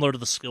 It's similar to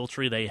the skill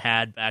tree they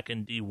had back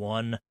in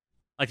D1.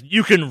 Like,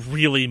 you can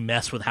really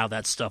mess with how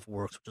that stuff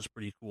works, which is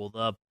pretty cool.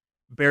 The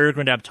barrier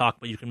grenade I'm talking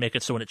about, you can make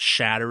it so when it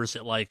shatters,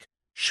 it like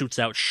shoots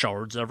out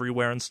shards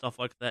everywhere and stuff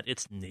like that.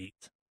 It's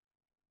neat.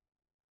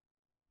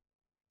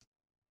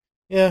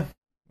 Yeah.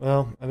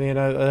 Well, I mean,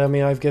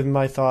 I've given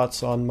my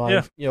thoughts on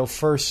my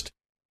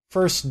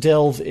first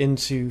delve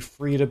into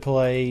free to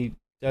play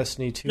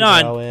Destiny 2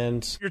 now,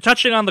 and you're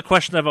touching on the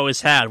question I've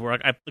always had, where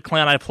the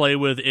clan I play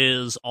with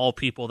is all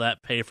people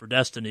that pay for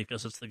Destiny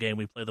because it's the game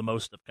we play the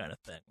most of, kind of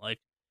thing. Like,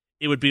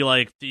 it would be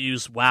like, to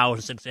use WoW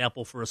as an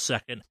example for a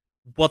second,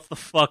 what the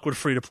fuck would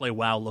free to play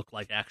WoW look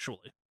like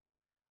actually?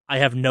 I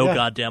have no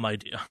goddamn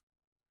idea.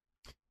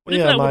 What do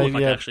you think that would look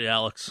like actually,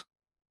 Alex?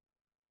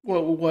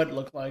 What would it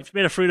look like? If you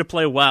made a free to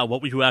play WoW,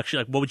 what would you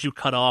actually what would you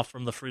cut off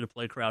from the free to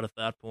play crowd at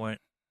that point?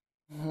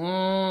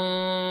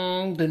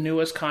 The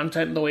newest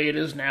content the way it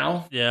is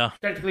now. Yeah.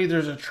 Technically,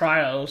 there's a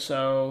trial,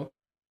 so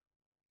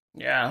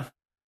yeah.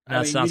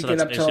 That sounds you like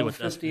get that's up basically to what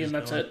 50 and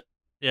that's doing. it.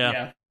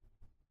 Yeah.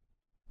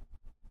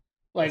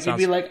 Like, it'd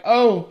be like,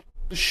 oh,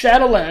 the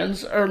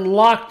Shadowlands are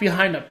locked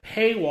behind a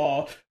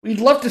paywall. We'd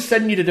love to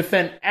send you to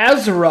defend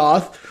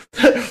Azeroth,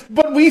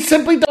 but we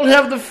simply don't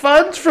have the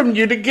funds from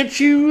you to get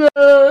you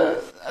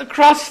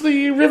across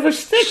the River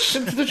Styx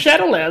into the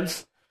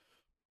Shadowlands.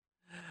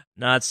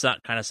 No,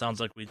 kind of sounds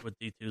like what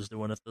D2's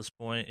doing at this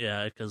point.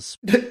 Yeah, because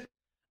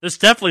there's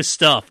definitely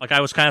stuff. Like,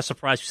 I was kind of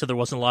surprised you said there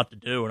wasn't a lot to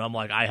do, and I'm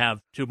like, I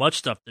have too much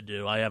stuff to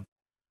do. I have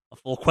a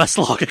full quest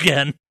log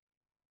again.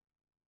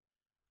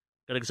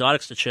 Got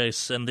exotics to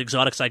chase, and the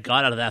exotics I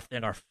got out of that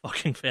thing are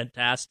fucking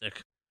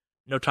fantastic.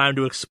 No time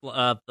to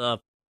explain.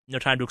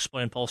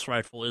 Pulse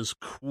Rifle is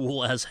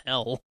cool as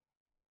hell,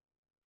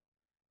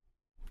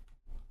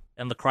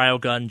 and the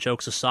cryo gun,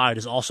 jokes aside,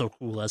 is also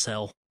cool as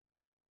hell.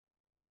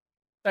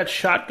 That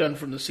shotgun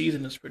from the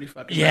season is pretty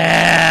fucking cool.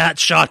 That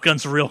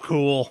shotgun's real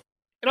cool.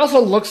 It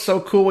also looks so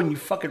cool when you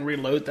fucking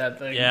reload that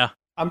thing. Yeah.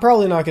 I'm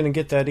probably not going to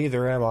get that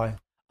either, am I?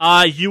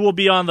 You will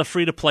be on the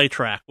free-to-play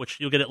track, which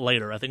you'll get it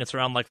later. I think it's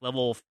around, like,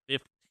 level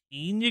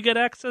 15 you get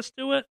access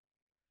to it.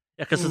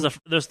 Yeah, because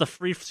there's the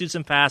free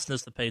season pass and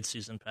there's the paid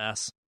season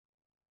pass.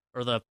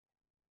 That's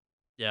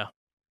the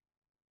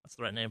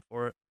right name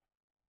for it.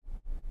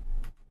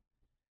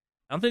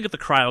 I don't think you get the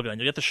cryo gun.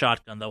 You'll get the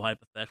shotgun, though,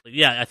 hypothetically.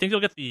 Yeah, I think you'll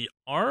get the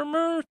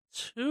armor,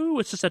 too.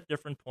 It's just at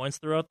different points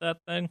throughout that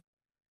thing.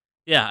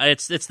 Yeah,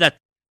 it's that...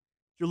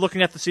 You're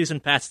looking at the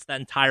season pass, it's that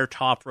entire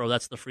top row.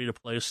 That's the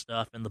free-to-play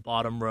stuff, and the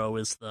bottom row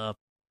is the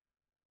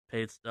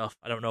paid stuff.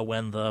 I don't know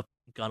when the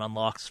gun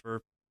unlocks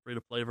for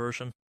free-to-play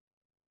version.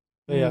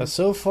 But yeah,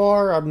 so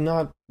far, I'm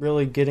not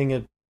really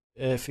getting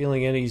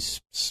feeling any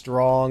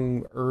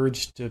strong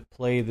urge to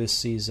play this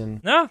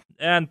season. No,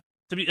 and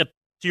to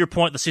your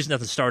point, the season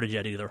hasn't started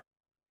yet, either.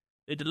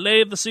 They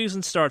delayed the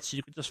season start so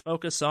you could just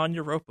focus on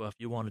Europa if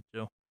you wanted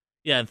to.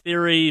 Yeah, in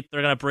theory,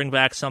 they're going to bring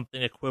back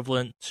something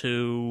equivalent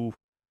to,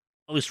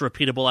 at least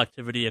repeatable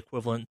activity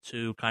equivalent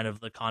to kind of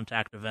the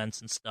contact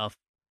events and stuff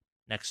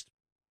next,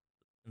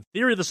 in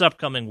theory, this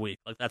upcoming week.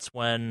 Like, that's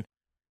when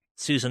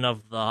Season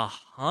of the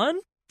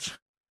Hunt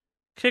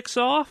kicks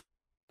off.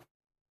 I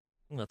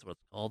think that's what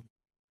it's called.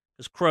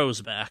 Because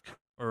Crow's back.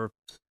 Or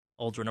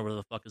Aldrin, or whatever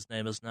the fuck his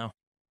name is now.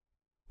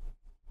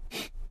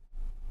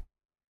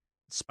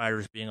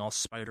 Spiders being all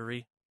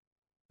spidery.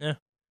 Yeah.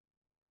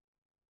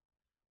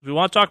 Do we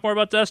want to talk more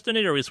about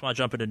Destiny, or we just want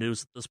to jump into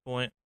news at this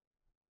point?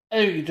 I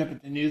think we can jump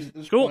into news at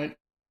this point.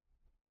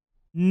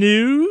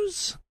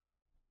 News?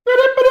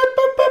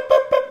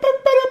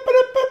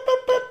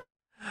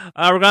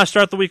 We're going to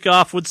start the week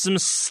off with some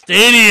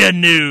Stadia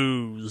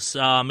news.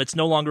 It's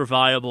no longer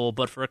viable,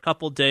 but for a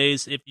couple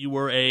days, if you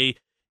were a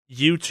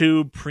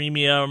YouTube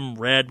Premium,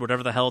 Red,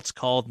 whatever the hell it's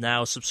called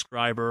now,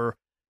 subscriber,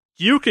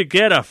 you could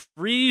get a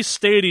free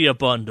Stadia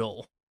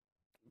bundle.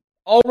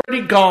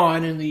 Already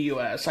gone in the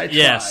US. I tried.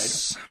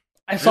 Yes.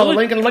 I saw the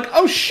link and I'm like,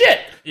 oh shit!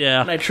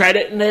 Yeah. And I tried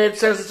it, and it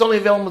says it's only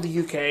available in the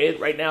UK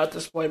right now at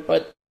this point,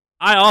 but...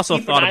 I also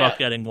thought about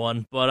getting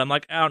one, but I'm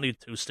like, I don't need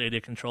 2 Stadia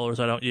controllers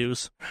I don't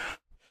use.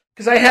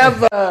 Because I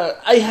have,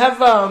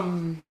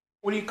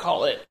 what do you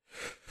call it?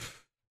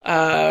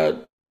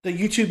 The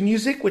YouTube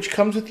Music, which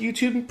comes with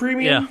YouTube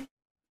Premium,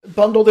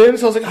 bundled in,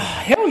 so I was like, oh,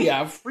 hell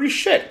yeah, free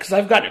shit, because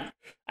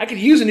I could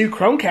use a new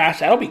Chromecast,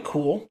 that'll be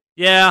cool.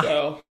 Yeah.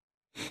 So...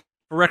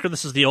 For record,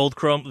 this is the old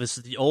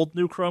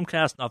new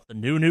Chromecast, not the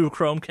new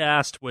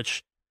Chromecast,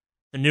 which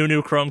the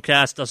new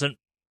Chromecast doesn't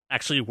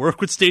actually work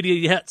with Stadia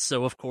yet,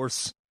 so of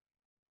course.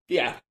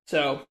 Yeah,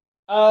 so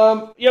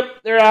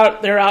yep, they're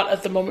out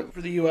at the moment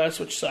for the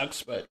US, which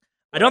sucks, but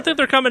I don't think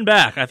they're coming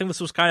back. I think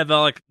this was kind of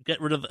a, get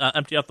rid of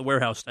empty out the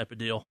warehouse type of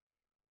deal.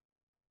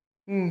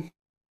 Because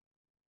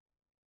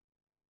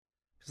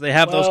they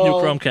have those new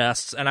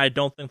Chromecasts, and I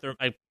don't think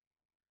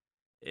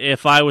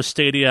if I was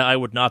Stadia, I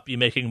would not be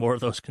making more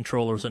of those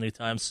controllers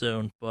anytime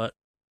soon, but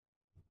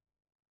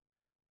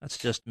that's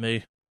just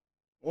me.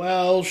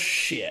 Well,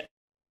 shit.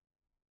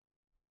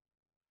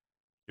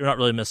 You're not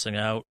really missing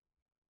out.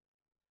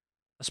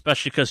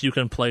 Especially because you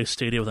can play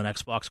Stadia with an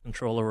Xbox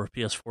controller or a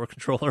PS4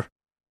 controller.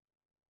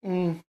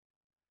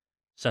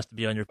 Just has to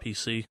be on your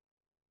PC.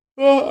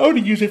 Well, I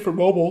would use it for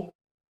mobile.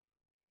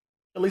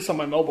 At least on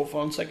my mobile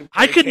phone, so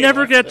I could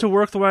never get to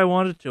work the way I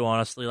wanted to,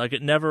 honestly. Like,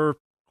 it never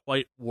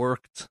quite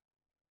worked.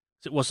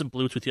 It wasn't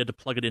Bluetooth, you had to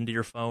plug it into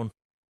your phone.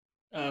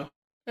 Oh.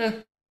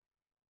 Because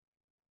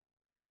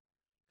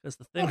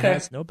the thing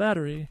has no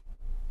battery.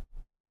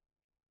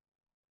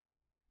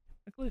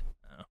 No.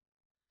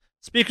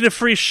 Speaking of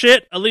free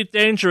shit, Elite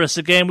Dangerous,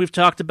 a game we've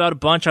talked about a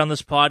bunch on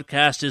this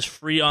podcast, is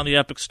free on the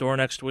Epic Store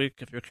next week.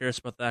 If you're curious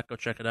about that, go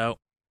check it out.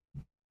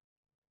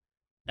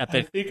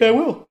 Epic. I think I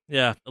will.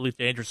 Yeah, Elite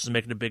Dangerous is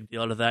making a big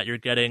deal out of that. You're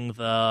getting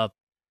the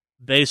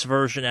base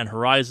version and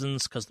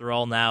Horizons, because they're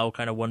all now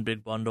kind of one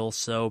big bundle,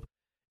 so...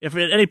 If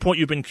at any point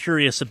you've been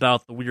curious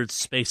about the weird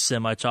space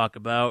sim I talk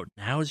about,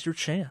 now is your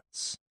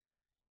chance.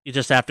 You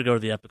just have to go to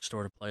the Epic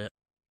Store to play it.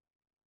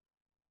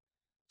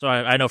 So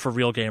I know for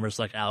real gamers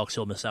like Alex,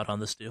 you'll miss out on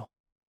this deal.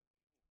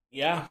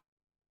 Yeah.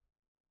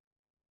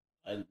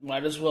 I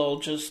might as well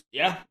just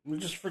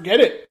forget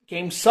it.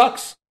 Game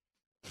sucks.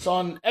 It's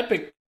on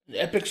Epic. The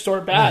Epic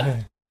Store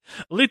bad.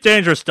 Elite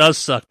Dangerous does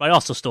suck, but I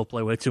also still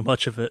play way too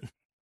much of it.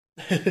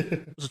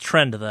 There's a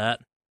trend to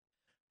that.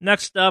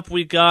 Next up,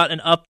 we got an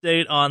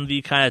update on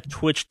the kind of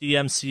Twitch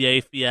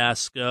DMCA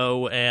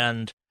fiasco,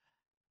 and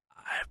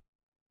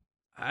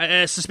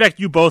I suspect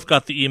you both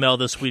got the email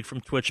this week from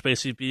Twitch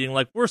basically being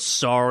like, we're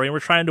sorry, we're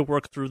trying to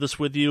work through this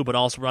with you, but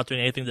also we're not doing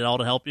anything at all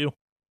to help you.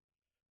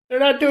 They're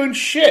not doing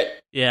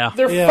shit. Yeah.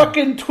 Their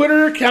fucking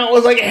Twitter account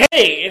was like,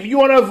 hey, if you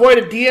want to avoid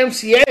a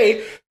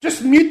DMCA,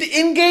 just mute the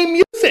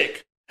in-game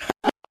music.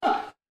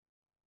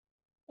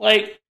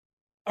 Like,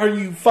 are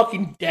you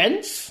fucking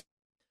dense?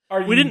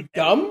 Are you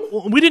dumb?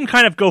 We didn't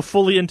kind of go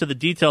fully into the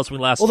details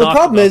when we last talked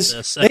about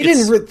this. Well, the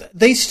problem is,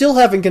 they still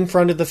haven't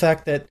confronted the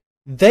fact that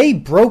they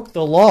broke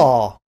the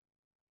law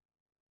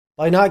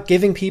by not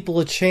giving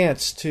people a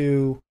chance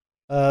to,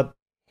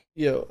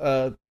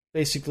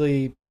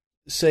 basically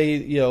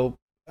say,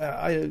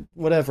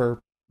 whatever,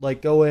 like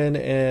go in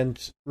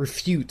and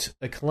refute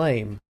a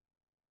claim.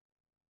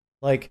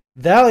 Like,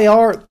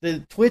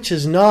 Twitch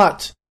has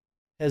not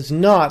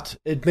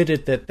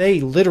admitted that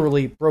they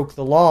literally broke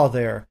the law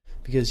there.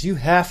 Because you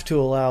have to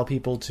allow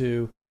people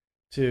to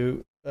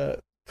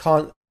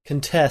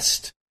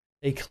contest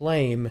a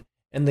claim,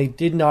 and they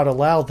did not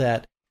allow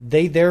that.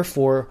 They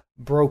therefore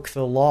broke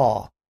the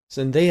law,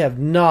 and they have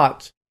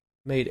not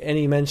made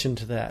any mention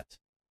to that.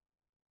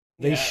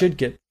 They should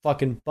get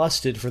fucking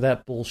busted for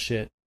that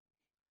bullshit.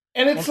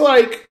 And it's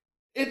like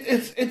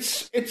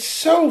it's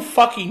so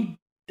fucking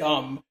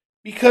dumb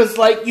because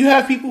like you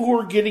have people who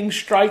are getting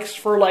strikes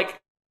for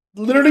like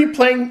literally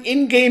playing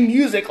in-game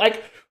music,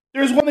 like.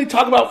 There's one they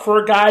talk about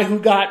for a guy who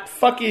got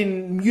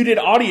fucking muted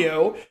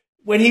audio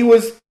when he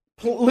was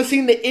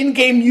listening to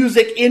in-game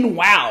music in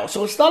WoW.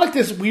 So it's not like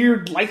this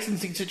weird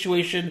licensing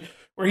situation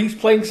where he's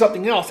playing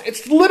something else.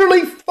 It's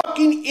literally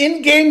fucking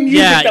in-game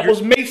music that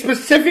was made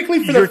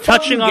specifically for the You're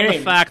touching on game. the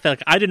fact that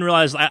like, I didn't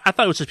realize... I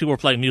thought it was just people were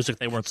playing music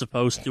they weren't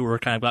supposed to or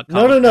kind of got...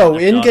 No.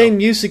 In-game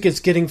music is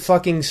getting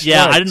fucking strikes.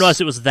 Yeah, I didn't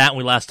realize it was that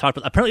when we last talked.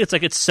 But apparently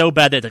it's so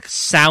bad that like,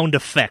 sound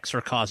effects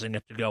are causing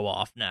it to go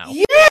off now.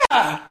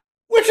 Yeah!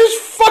 Which is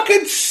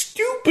fucking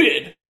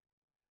stupid.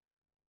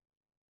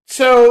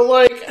 So,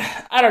 like,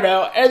 I don't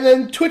know. And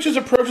then Twitch's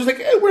approach is like,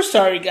 hey, we're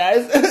sorry,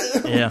 guys.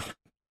 Yeah.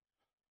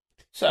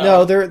 So.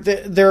 No,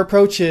 their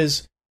approach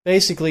is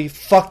basically,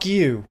 fuck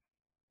you.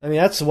 I mean,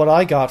 that's what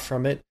I got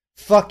from it.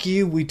 Fuck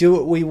you, we do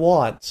what we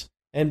want.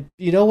 And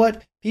you know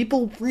what?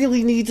 People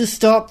really need to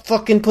stop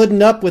fucking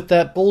putting up with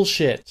that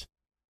bullshit.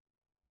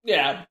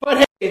 Yeah,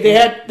 but hey,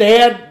 they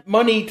had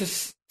money to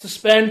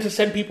spend to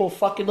send people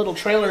fucking little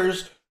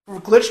trailers for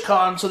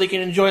GlitchCon so they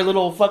can enjoy a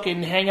little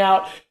fucking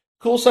hangout,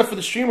 cool stuff for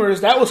the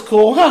streamers. That was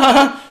cool.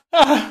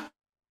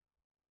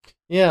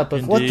 Yeah,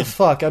 but what the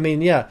fuck? I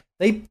mean, yeah,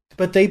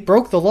 they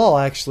broke the law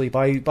actually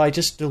by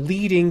just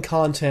deleting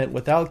content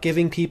without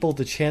giving people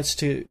the chance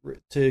to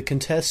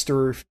contest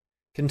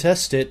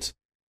it.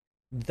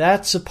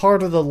 That's a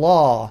part of the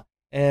law,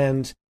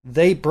 and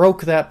they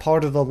broke that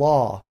part of the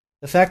law.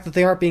 The fact that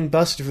they aren't being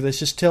busted for this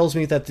just tells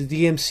me that the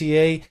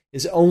DMCA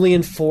is only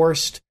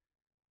enforced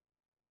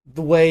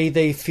the way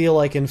they feel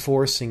like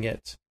enforcing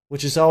it,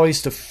 which is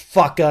always to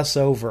fuck us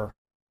over.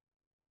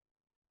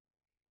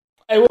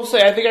 I will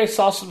say, I think I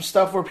saw some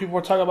stuff where people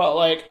were talking about,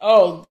 like,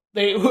 oh,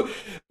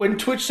 when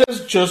Twitch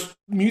says just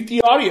mute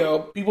the audio,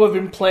 people have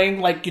been playing,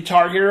 like,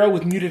 Guitar Hero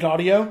with muted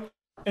audio,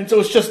 and so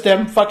it's just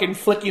them fucking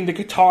flicking the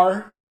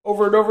guitar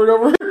over and over and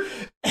over,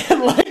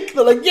 and, like,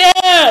 they're like,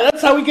 yeah,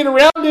 that's how we get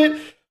around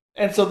it,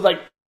 and so, like,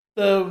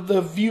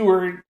 the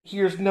viewer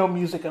hears no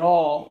music at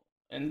all,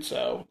 and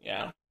so,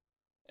 yeah,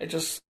 it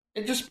just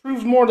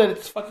proves more that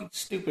it's fucking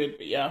stupid,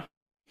 but yeah.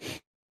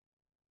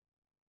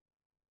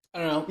 I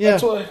don't know. Yeah.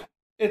 That's what...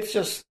 It's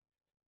just,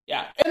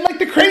 yeah. And, like,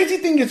 the crazy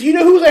thing is, you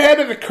know who's ahead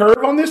of the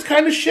curve on this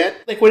kind of shit?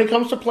 Like, when it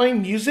comes to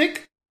playing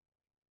music?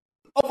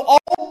 Of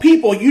all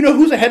people, you know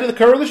who's ahead of the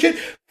curve on this shit?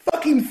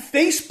 Fucking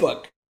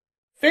Facebook.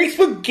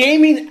 Facebook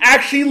Gaming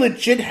actually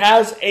legit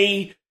has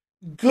a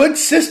good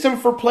system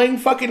for playing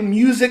fucking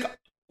music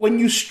when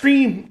you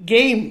stream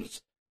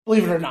games,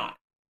 believe it or not.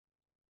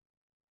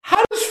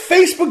 How does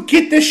Facebook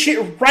get this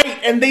shit right,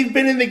 and they've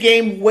been in the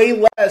game way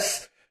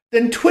less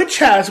than Twitch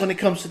has when it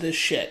comes to this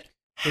shit?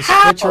 Because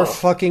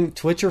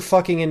Twitch are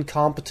fucking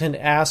incompetent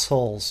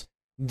assholes.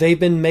 They've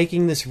been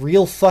making this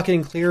real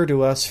fucking clear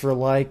to us for,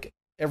 like,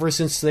 ever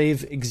since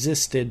they've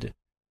existed.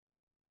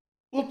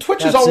 Well,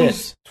 Twitch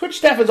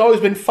staff has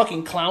always been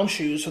fucking clown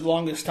shoes for the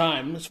longest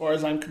time, as far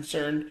as I'm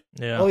concerned.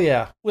 Yeah. Oh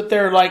yeah. With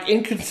their, like,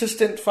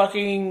 inconsistent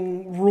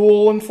fucking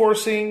rule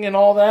enforcing and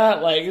all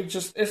that, like,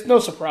 it's no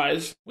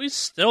surprise. We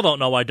still don't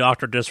know why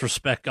Dr.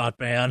 Disrespect got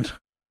banned.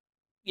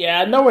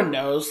 Yeah, no one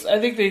knows. I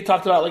think they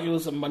talked about, like, it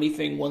was a money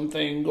thing, one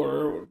thing,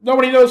 or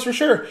nobody knows for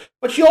sure.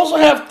 But you also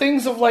have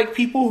things of, like,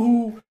 people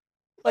who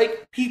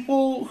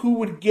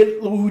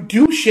who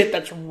do shit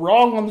that's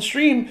wrong on the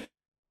stream,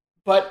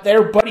 but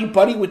they're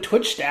buddy with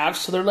Twitch staff,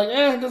 so they're like,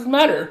 it doesn't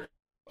matter.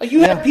 Like,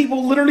 you have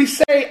people literally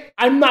say,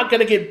 I'm not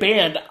gonna get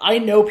banned. I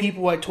know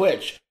people at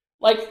Twitch.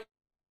 Like,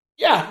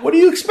 yeah, what do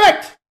you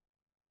expect?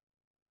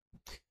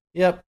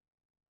 Yep.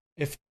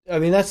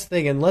 That's the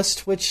thing. Unless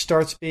Twitch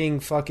starts being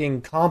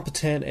fucking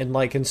competent and,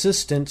 like,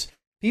 consistent,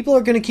 people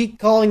are going to keep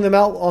calling them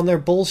out on their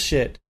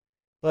bullshit.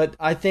 But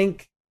I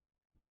think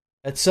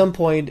at some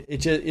point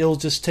it'll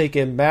just take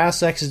a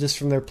mass exodus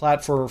from their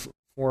platform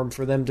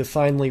for them to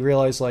finally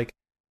realize, like,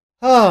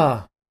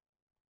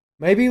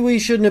 maybe we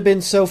shouldn't have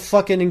been so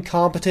fucking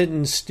incompetent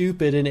and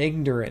stupid and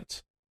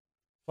ignorant.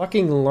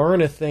 Fucking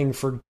learn a thing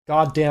for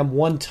goddamn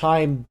one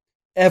time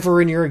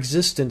ever in your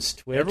existence,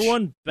 Twitch.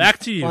 Everyone, back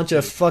to you. Bunch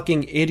of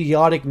fucking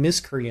idiotic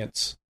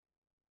miscreants.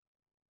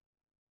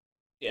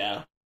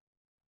 Yeah.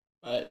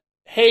 But,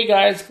 hey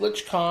guys,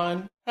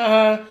 GlitchCon.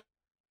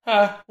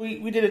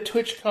 We did a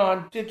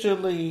TwitchCon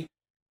digitally,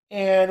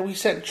 and we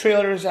sent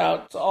trailers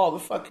out to all the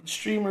fucking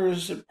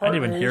streamers and partners. I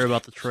didn't even hear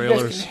about the So you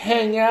trailers. guys can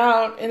hang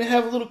out and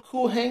have a little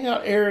cool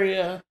hangout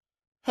area.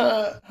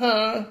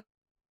 Fucking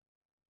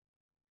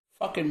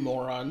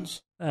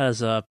morons. That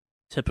is a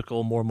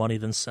typical more money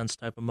than sense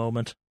type of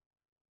moment.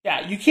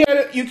 Yeah, you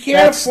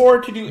can't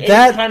afford to do any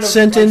that kind of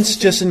sentence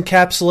licensing. just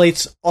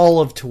encapsulates all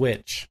of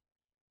Twitch.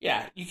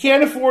 Yeah, you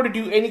can't afford to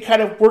do any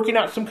kind of working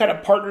out some kind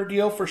of partner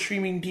deal for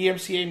streaming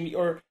DMCA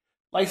or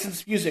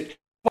licensed music,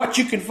 but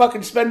you can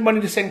fucking spend money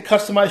to send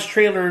customized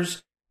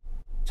trailers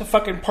to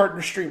fucking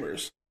partner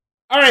streamers.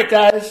 All right,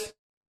 guys.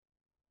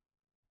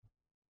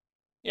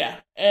 Yeah,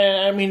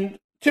 and I mean,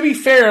 to be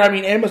fair, I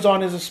mean,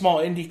 Amazon is a small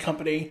indie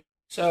company,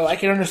 so I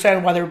can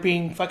understand why they're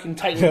being fucking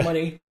tight with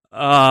money.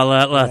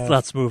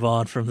 Let's move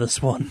on from this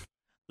one.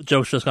 The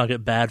joke's just gonna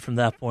get bad from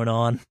that point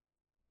on.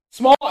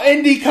 Small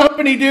indie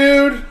company,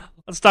 dude.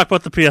 Let's talk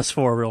about the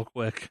PS4 real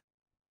quick.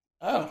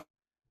 Oh,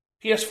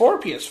 PS4 or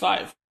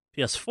PS5?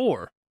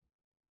 PS4.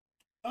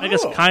 I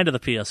guess kind of the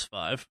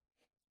PS5.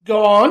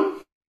 Go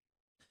on.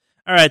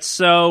 Alright,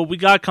 so we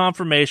got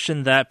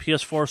confirmation that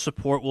PS4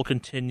 support will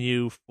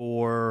continue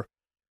for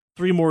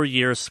 3 more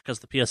years because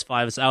the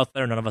PS5 is out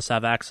there. None of us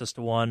have access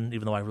to one,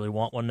 even though I really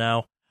want one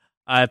now.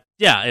 The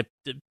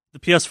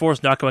PS4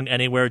 is not going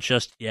anywhere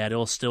just yet.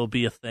 It'll still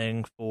be a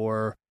thing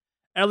for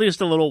at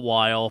least a little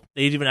while.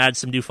 They've even added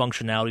some new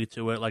functionality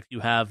to it, like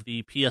you have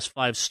the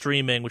PS5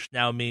 streaming, which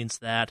now means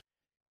that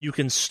you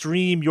can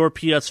stream your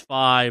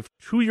PS5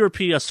 to your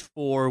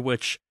PS4,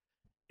 which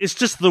is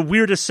just the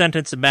weirdest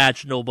sentence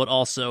imaginable, but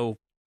also,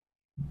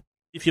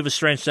 if you have a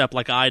strange setup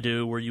like I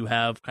do, where you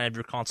have kind of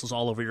your consoles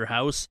all over your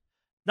house,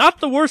 not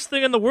the worst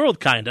thing in the world,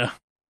 kinda.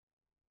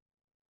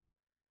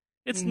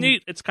 It's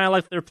neat. It's kind of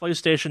like their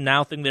PlayStation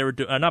Now thing they were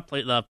doing.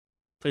 The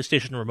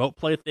PlayStation Remote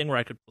Play thing,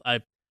 where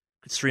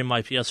could stream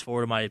my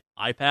PS4 to my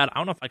iPad. I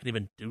don't know if I can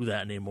even do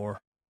that anymore.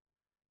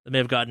 They may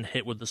have gotten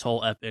hit with this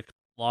whole Epic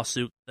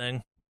lawsuit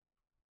thing.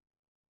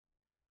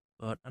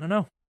 But I don't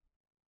know.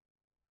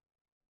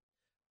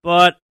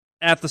 But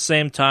at the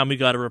same time, we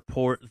got to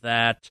report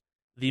that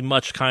the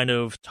much kind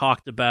of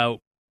talked about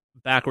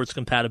backwards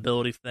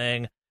compatibility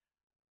thing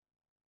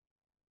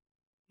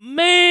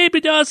maybe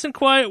doesn't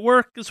quite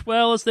work as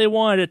well as they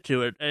wanted it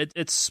to.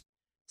 It's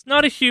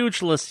not a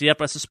huge list yet,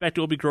 but I suspect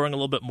it will be growing a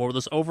little bit more.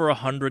 There's over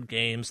 100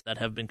 games that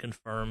have been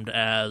confirmed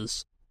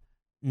as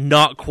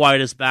not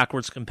quite as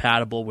backwards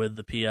compatible with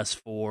the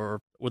PS4,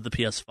 with the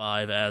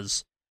PS5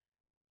 as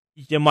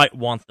you might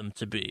want them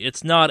to be.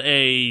 It's not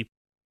a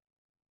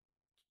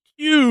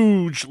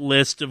huge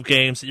list of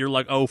games that you're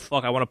like, oh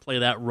fuck, I want to play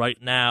that right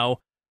now.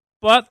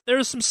 But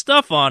there's some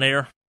stuff on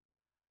here.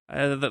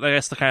 I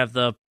guess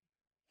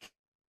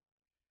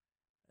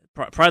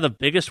probably the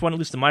biggest one, at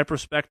least in my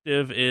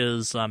perspective,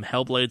 is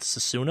Hellblade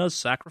Susuna's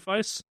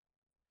Sacrifice,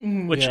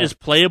 which is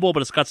playable,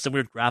 but it's got some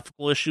weird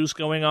graphical issues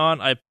going on.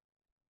 I'm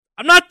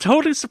not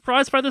totally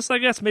surprised by this, I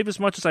guess, maybe as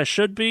much as I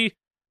should be.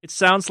 It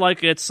sounds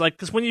like it's like,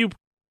 because when you,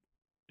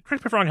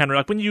 correct me if I'm wrong, Henry,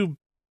 like when you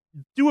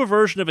do a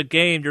version of a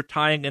game, you're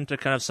tying into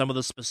kind of some of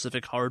the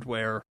specific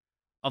hardware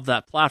of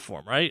that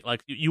platform, right?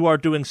 Like you are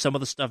doing some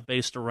of the stuff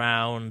based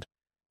around,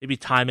 maybe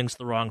timing's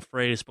the wrong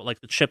phrase, but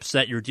like the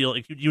chipset you're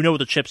dealing, you know what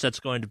the chipset's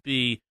going to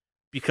be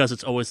because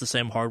it's always the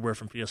same hardware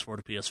from PS4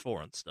 to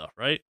PS4 and stuff,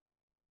 right?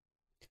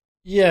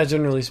 Yeah,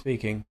 generally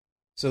speaking.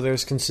 So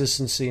there's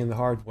consistency in the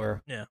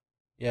hardware. Yeah.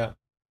 Yeah.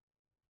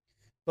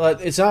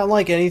 But it's not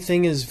like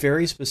anything is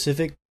very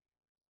specific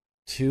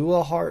to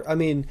a hard... I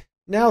mean,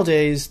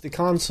 nowadays, the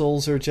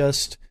consoles are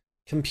just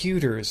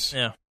computers.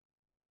 Yeah.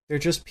 They're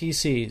just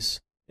PCs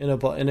in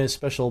a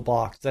special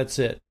box. That's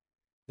it.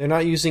 They're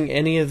not using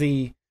any of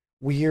the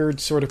weird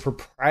sort of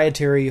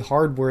proprietary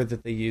hardware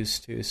that they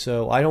used to.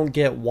 So I don't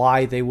get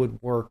why they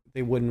wouldn't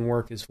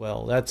work as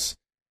well. That's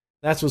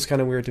what's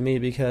kind of weird to me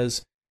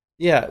because,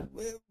 yeah,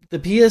 the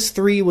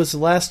PS3 was the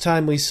last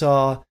time we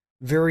saw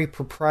very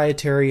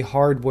proprietary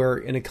hardware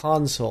in a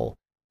console.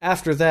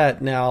 After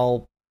that,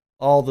 now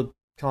all the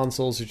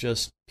consoles are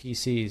just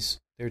PCs.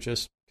 They're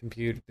just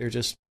They're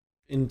just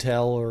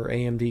Intel or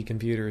AMD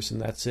computers,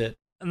 and that's it.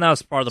 And that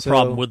was part of the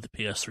problem with the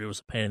PS3 was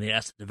a pain in the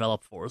ass to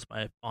develop for, is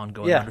my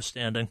ongoing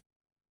understanding.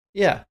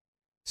 Yeah.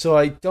 So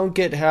I don't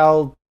get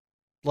how,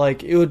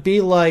 like, it would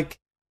be like,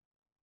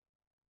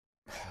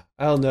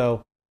 I don't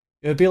know.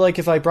 It would be like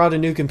if I brought a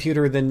new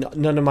computer, then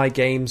none of my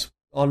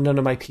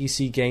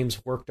PC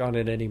games worked on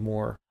it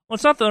anymore. Well,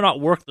 it's not that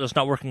they're just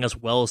not working as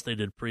well as they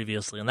did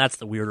previously, and that's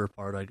the weirder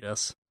part, I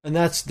guess. And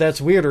that's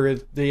weirder.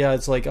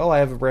 It's like, oh, I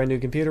have a brand new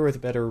computer with a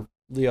better,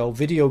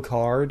 video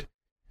card,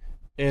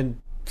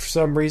 and for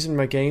some reason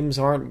my games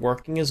aren't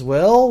working as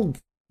well?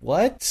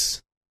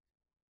 What?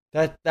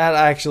 That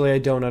actually I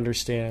don't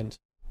understand.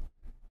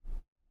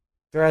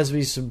 There has to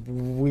be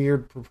some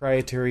weird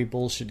proprietary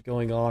bullshit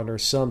going on or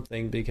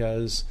something,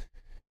 because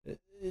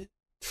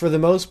for the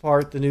most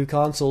part, the new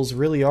consoles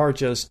really are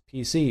just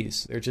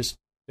PCs.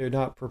 They're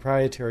not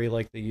proprietary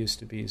like they used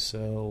to be.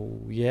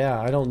 So, yeah,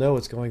 I don't know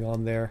what's going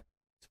on there.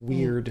 It's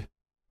weird.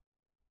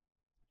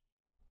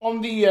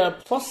 On the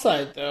plus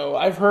side, though,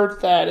 I've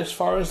heard that as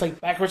far as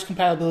like backwards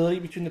compatibility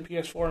between the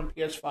PS4 and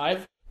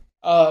PS5,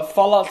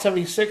 Fallout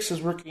 76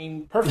 is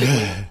working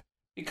perfectly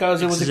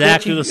because it was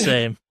exactly the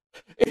same.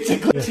 It's a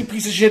glitchy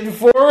piece of shit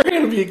before.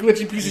 It'll be a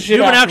glitchy piece of shit.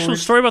 Do you have an actual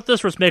story about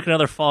this, or let's make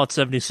another Fallout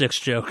 76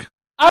 joke?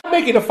 I'm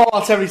making a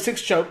Fallout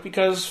 76 joke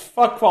because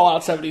fuck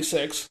Fallout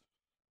 76.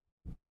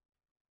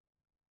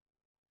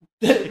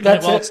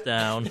 That's it.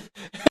 Down.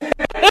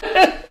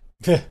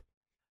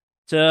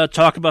 To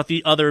talk about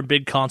the other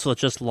big console that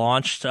just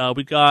launched,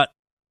 we got,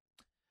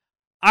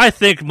 I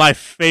think, my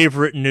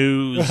favorite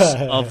news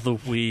of the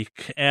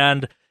week.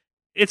 And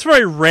it's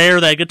very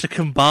rare that I get to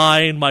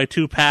combine my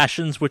two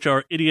passions, which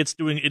are idiots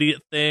doing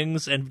idiot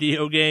things and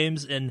video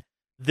games, in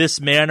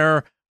this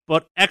manner.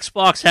 But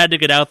Xbox had to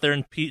get out there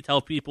and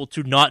tell people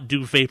to not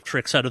do vape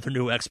tricks out of their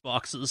new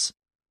Xboxes.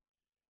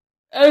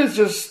 It's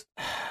just...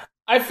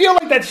 I feel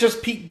like that's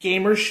just peak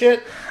gamer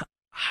shit.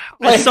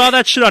 I saw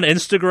that shit on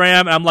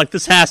Instagram, and I'm like,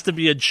 this has to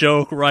be a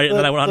joke, right? And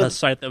then I went on a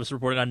site that was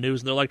reporting on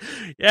news, and they're like,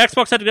 yeah,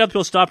 Xbox had to get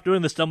people to stop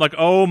doing this. And I'm like,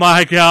 oh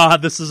my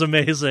god, this is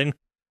amazing.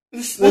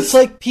 It's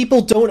like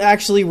people don't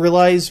actually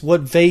realize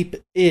what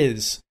vape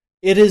is.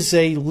 It is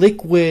a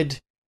liquid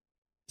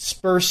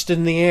dispersed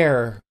in the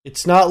air.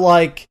 It's not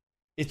like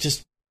it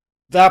just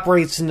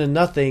evaporates into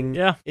nothing.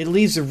 Yeah. It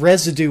leaves a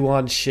residue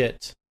on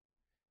shit.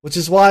 Which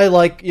is why,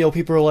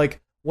 people are like,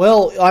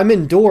 well, I'm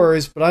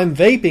indoors, but I'm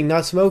vaping,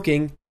 not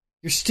smoking.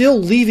 You're still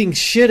leaving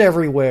shit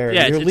everywhere.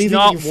 Yeah, You're it's leaving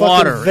not your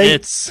water.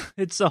 Vape.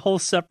 It's a whole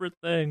separate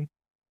thing.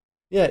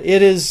 Yeah,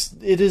 it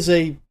is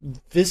a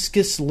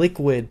viscous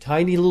liquid,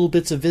 tiny little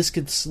bits of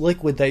viscous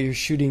liquid that you're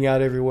shooting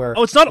out everywhere.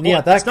 Oh, it's not.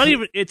 Yeah, it's not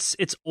even. It's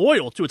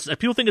oil too.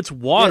 People think it's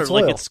water. Yeah, it's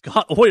oil. Like it's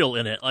got oil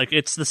in it. Like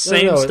it's the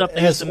same stuff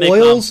they used to make.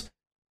 Oils.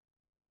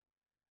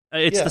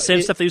 It's the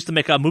same stuff they used to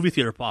make movie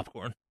theater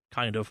popcorn,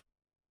 kind of.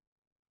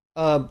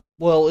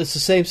 Well, it's the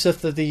same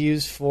stuff that they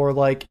use for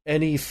like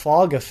any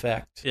fog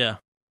effect. Yeah.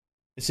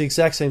 It's the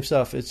exact same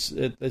stuff. It's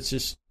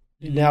just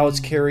now it's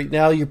carried.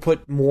 Now you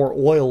put more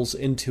oils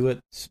into it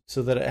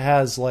so that it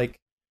has like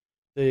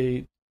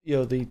the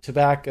the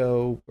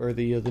tobacco or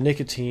the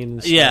nicotine.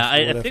 And stuff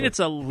I think it's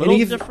a little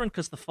different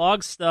because the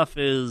fog stuff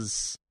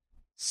is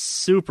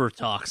super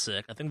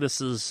toxic. I think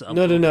this is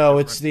no.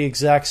 It's the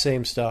exact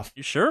same stuff.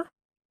 You sure?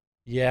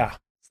 Yeah.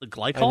 It's the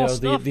glycol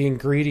stuff? The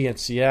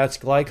ingredients. Yeah, it's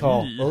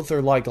glycol. Both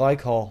are like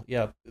glycol.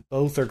 Yeah,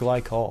 both are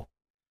glycol.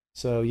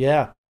 So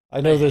yeah,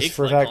 I know this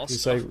for a fact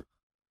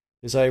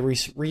because I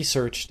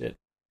researched it.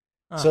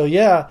 Huh. So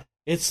yeah,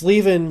 it's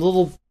leaving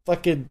little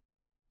fucking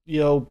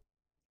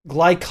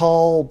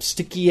glycol,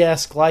 sticky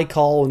ass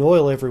glycol and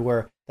oil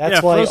everywhere.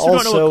 That's why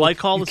also don't know what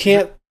glycol you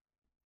can't.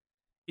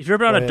 If you're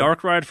ever on a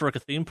dark ride for like a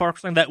theme park or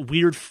something, that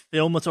weird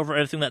film that's over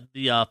everything that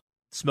the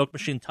smoke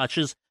machine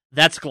touches,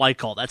 that's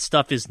glycol. That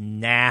stuff is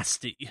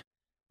nasty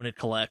when it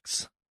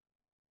collects.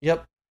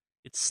 Yep.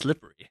 It's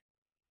slippery.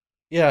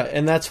 Yeah,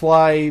 and that's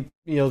why,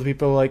 the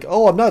people are like,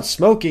 oh, I'm not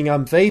smoking,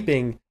 I'm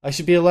vaping. I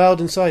should be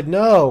allowed inside.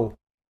 No.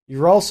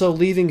 You're also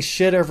leaving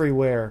shit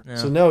everywhere. Yeah.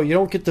 So no, you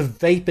don't get to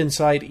vape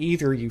inside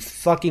either, you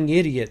fucking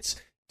idiots.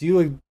 Do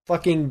a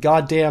fucking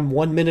goddamn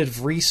 1 minute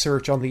of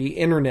research on the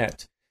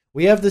internet.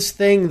 We have this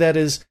thing that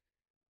is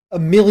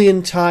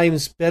 1,000,000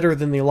 times better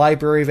than the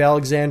Library of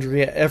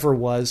Alexandria ever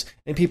was,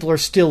 and people are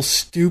still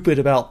stupid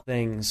about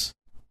things.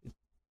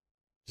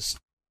 Just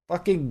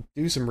fucking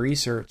do some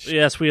research.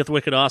 Yes, we at the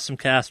Wicked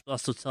Awesomecast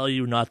also tell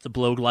you not to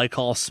blow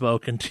glycol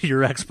smoke into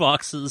your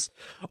Xboxes.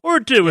 Or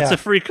do. It's a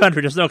free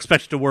country. There's no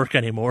expect it to work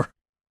anymore.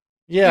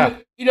 Yeah.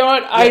 You know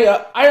what?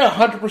 I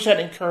 100%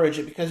 encourage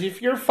it, because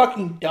if you're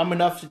fucking dumb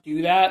enough to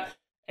do that,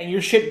 and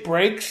your shit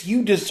breaks,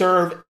 you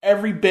deserve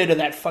every bit of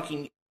that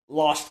fucking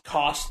lost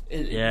cost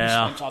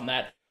on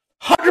that.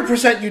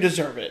 100% you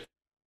deserve it.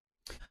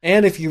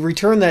 And if you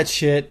return that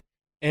shit,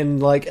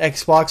 and like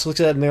Xbox looks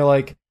at it and they're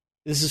like,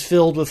 this is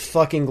filled with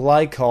fucking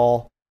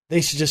glycol,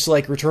 they should just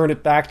like return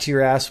it back to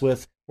your ass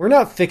with, we're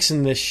not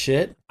fixing this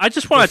shit. I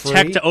just want a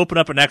tech to open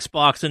up an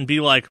Xbox and be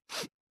like,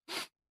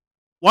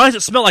 why does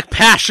it smell like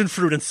passion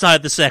fruit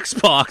inside this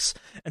Xbox?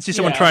 And see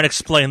someone try and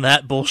explain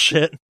that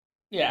bullshit.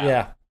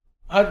 Yeah.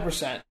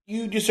 100%.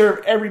 You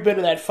deserve every bit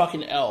of that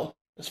fucking L,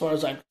 as far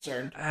as I'm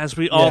concerned. As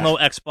we all know,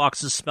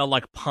 Xboxes smell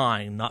like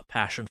pine, not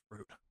passion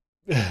fruit.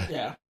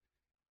 Yeah.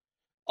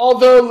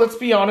 Although, let's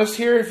be honest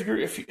here,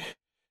 if you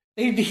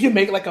they need to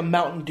make like a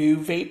Mountain Dew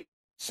vape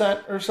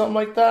scent or something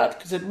like that,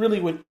 because it really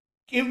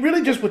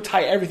just would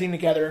tie everything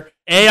together.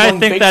 A, I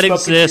think that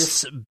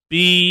exists.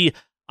 B,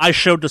 I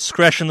showed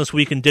discretion this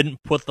week and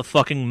didn't put the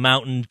fucking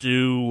Mountain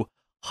Dew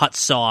hot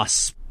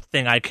sauce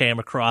thing I came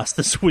across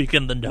this week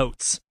in the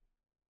notes.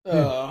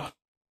 It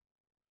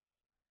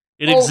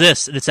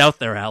exists, and it's out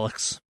there,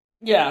 Alex.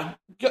 Yeah.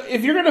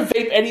 If you're going to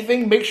vape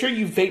anything, make sure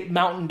you vape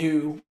Mountain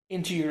Dew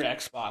into your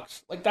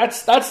Xbox. Like,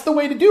 that's the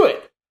way to do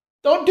it.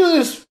 Don't do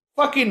this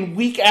fucking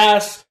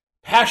weak-ass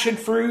passion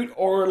fruit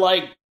or,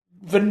 like,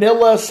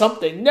 vanilla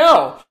something.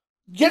 No.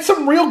 Get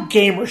some real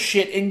gamer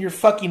shit in your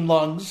fucking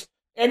lungs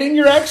and in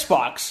your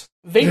Xbox.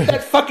 Vape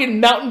that fucking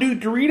Mountain Dew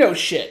Dorito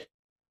shit.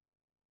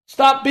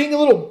 Stop being a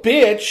little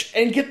bitch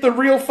and get the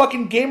real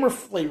fucking gamer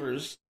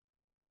flavors.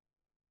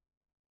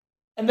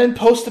 And then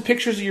post the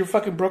pictures of your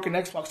fucking broken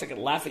Xbox so I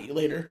can laugh at you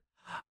later.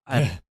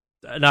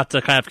 Not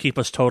to kind of keep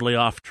us totally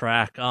off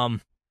track.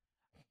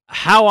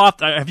 How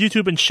often have you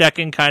two been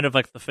checking kind of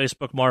like the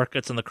Facebook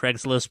markets and the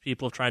Craigslist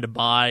people trying to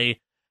buy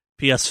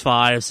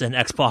PS5s and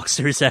Xbox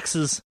Series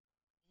X's?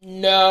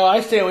 No, I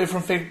stay away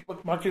from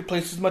Facebook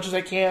Marketplace as much as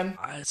I can.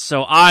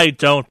 So I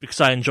don't,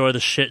 because I enjoy the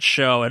shit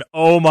show, and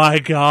oh my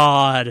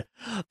god,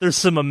 there's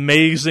some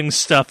amazing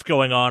stuff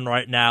going on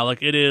right now.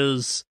 Like, it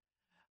is...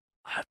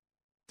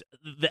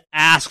 The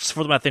asks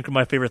for them, I think, are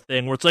my favorite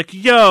thing, where it's like,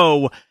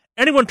 yo,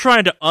 anyone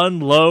trying to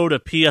unload a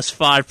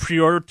PS5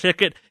 pre-order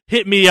ticket,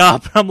 hit me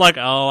up. I'm like,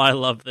 oh, I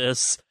love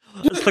this.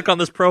 Let's click on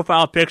this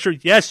profile picture.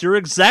 Yes, you're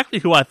exactly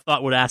who I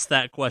thought would ask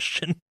that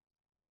question.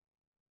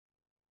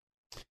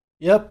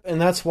 Yep, and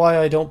that's why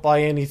I don't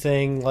buy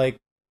anything, like,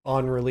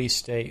 on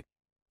release date.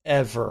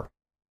 Ever.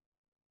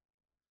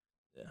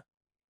 Yeah.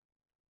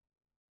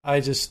 I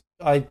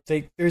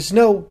think there's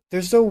no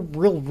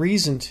real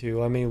reason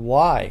to. I mean,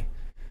 why?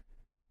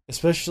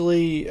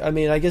 Especially, I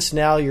mean, I guess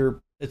now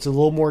it's a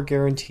little more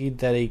guaranteed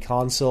that a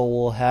console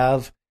will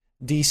have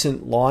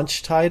decent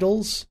launch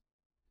titles,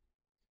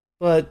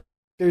 but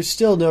there's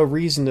still no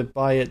reason to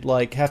buy it,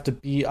 like, I have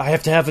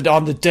to have it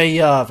on the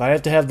day of, I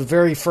have to have the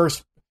very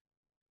first...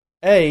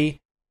 The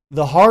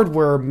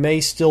hardware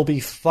may still be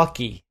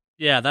fucky.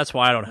 Yeah, that's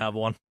why I don't have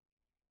one.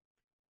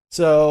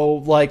 So,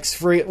 like,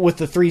 with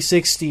the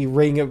 360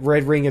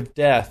 Red Ring of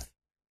Death,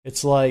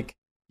 it's like,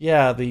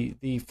 yeah,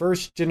 the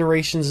first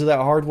generations of that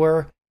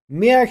hardware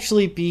may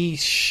actually be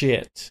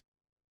shit.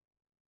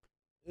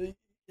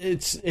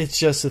 It's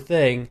just a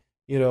thing,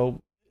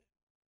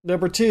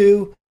 Number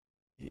two,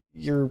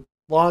 your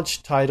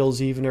launch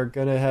titles even are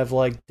gonna have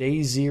like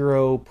day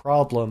zero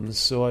problems.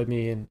 So I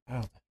mean,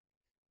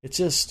 it's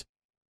just,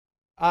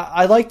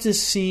 I like to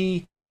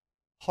see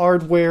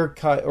hardware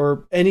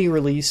or any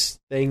release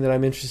thing that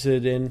I'm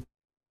interested in.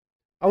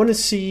 I want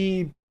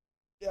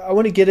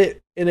to get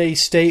it in a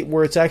state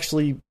where it's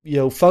actually,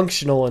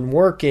 functional and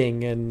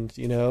working and,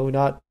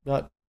 not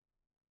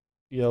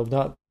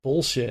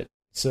bullshit.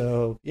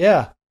 So,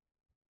 yeah.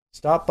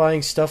 Stop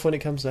buying stuff when it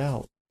comes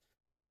out.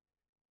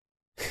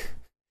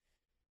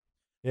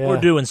 Yeah. Or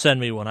do and send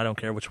me one. I don't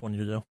care which one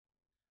you do.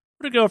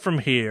 Where to go from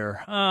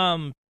here?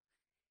 Now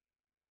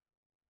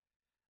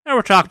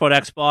we're talking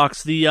about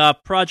Xbox. The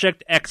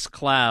Project X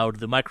Cloud,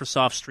 the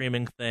Microsoft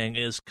streaming thing,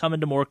 is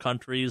coming to more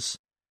countries,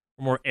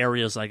 or more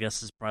areas, I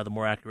guess is probably the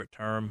more accurate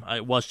term.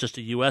 It was just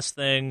a US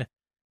thing.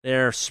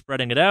 They're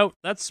spreading it out.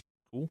 That's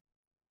cool.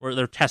 Or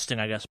they're testing,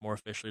 I guess, more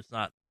officially. It's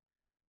not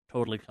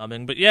totally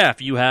coming. But yeah,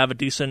 if you have a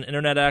decent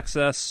internet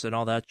access and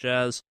all that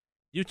jazz,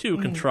 you too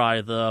can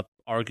try the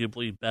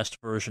arguably best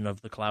version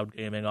of the cloud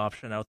gaming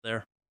option out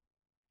there.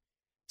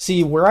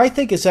 See, where I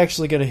think it's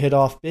actually going to hit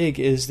off big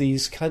is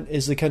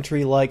the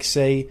country like,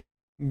 say,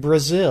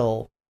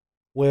 Brazil,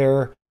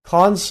 where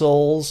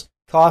consoles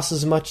cost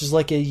as much as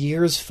like a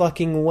year's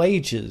fucking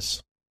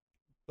wages.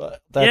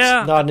 But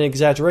that's not an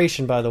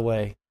exaggeration, by the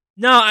way.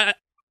 No, I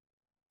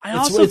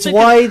also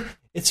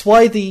it's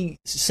why the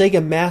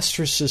Sega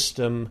Master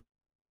System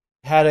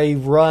had a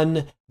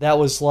run that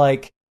was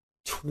like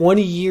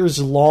 20 years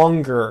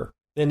longer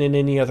than in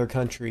any other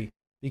country,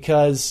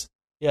 because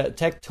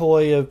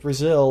Tectoy of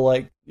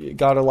Brazil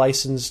got a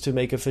license to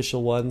make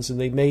official ones, and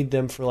they made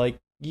them for like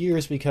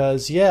years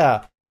because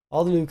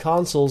all the new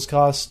consoles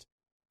cost,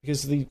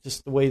 because of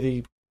just the way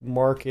the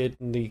market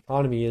and the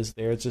economy is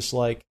there. It's just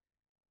like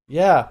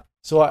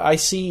so I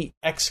see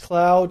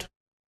xCloud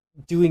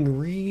doing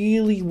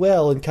really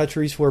well in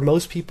countries where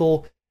most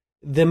people,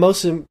 the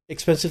most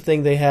expensive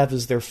thing they have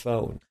is their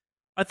phone.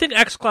 I think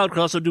xCloud could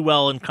also do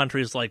well in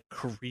countries like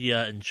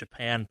Korea and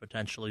Japan,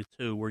 potentially,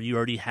 too, where you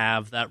already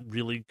have that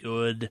really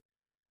good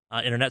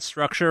internet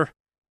structure,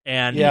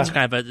 and it's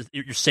kind of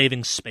you're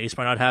saving space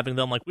by not having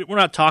them. Like, we're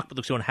not talking about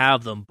those who don't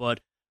have them, but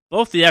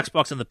both the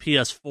Xbox and the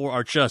PS4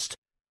 are just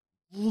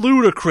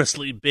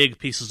ludicrously big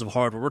pieces of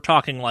hardware. We're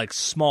talking, like,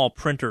 small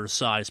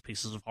printer-sized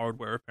pieces of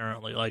hardware,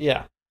 apparently. Like,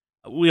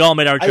 we all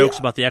made our jokes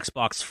about the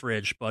Xbox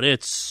fridge, but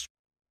it's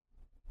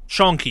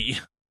chunky.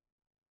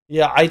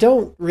 Yeah, I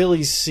don't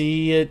really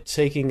see it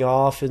taking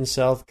off in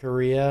South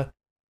Korea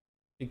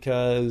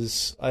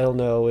because, I don't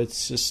know,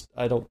 it's just,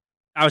 I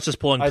was just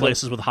pulling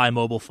places with high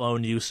mobile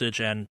phone usage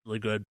and really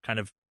good kind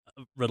of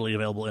readily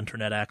available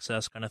internet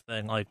access kind of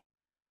thing. Like,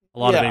 a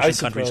lot of Asian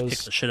countries kick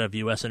the shit out of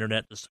U.S.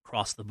 internet just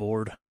across the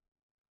board.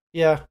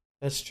 Yeah,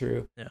 that's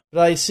true. Yeah.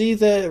 But I see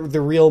that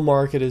the real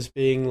market as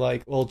being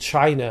like, well,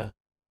 China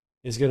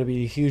is going to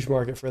be a huge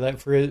market for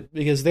that,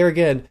 because there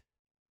again,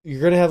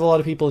 you're going to have a lot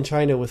of people in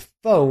China with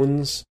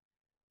phones,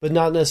 but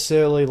not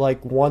necessarily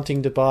like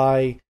wanting to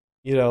buy,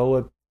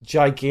 a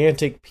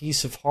gigantic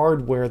piece of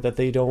hardware that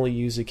they'd only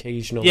use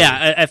occasionally.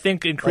 Yeah, I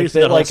think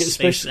increasingly that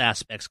space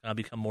aspect's going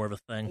to become more of a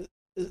thing.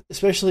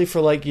 Especially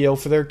for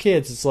for their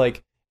kids. It's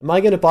like, am I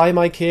going to buy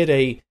my kid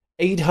a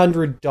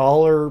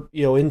 $800,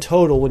 in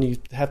total when you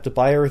have to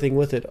buy everything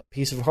with it,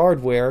 piece of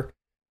hardware,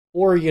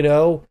 or,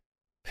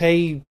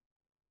 pay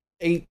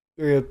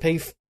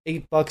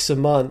 $8 a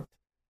month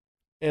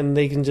and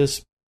they can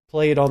just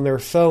play it on their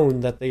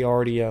phone that they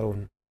already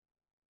own.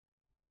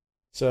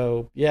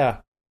 So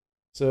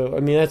I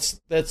mean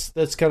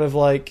that's kind of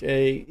like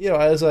a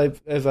as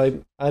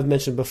I've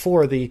mentioned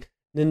before, the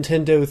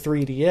Nintendo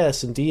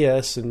 3DS and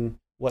DS and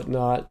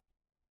whatnot.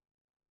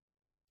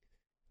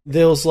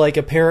 There's like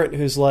a parent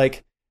who's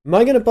like, am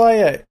I going to buy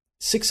a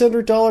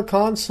 $600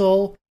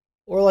 console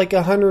or like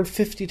a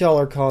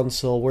 $150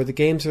 console where the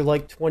games are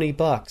like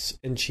 $20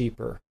 and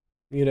cheaper?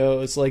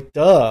 It's like,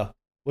 duh.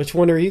 Which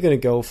one are you going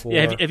to go for?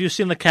 Yeah, have you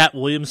seen the Cat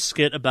Williams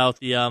skit about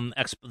the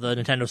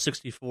Nintendo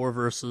 64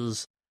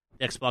 versus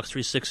the Xbox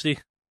 360?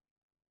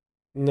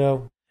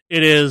 No.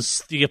 It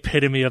is the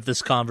epitome of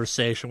this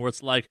conversation, where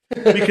it's like,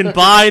 we can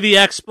buy the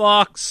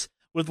Xbox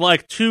with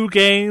like 2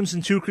 games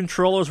and 2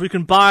 controllers. We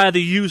can buy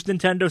the used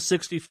Nintendo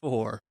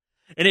 64.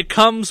 And it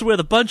comes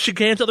with a bunch of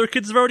games other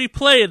kids have already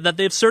played that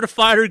they've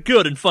certified are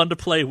good and fun to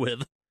play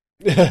with.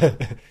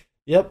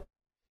 Yep.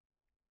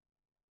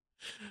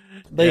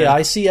 But yeah,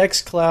 I see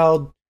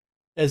xCloud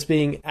as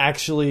being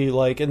actually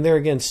like, and there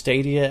again,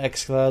 Stadia,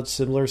 xCloud,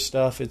 similar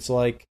stuff. It's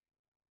like,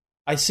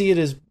 I see it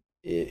as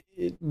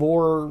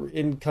more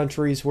in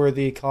countries where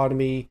the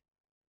economy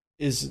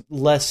is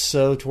less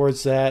so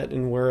towards that,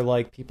 and where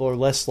like people are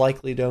less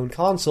likely to own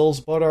consoles,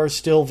 but are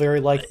still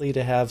very likely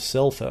to have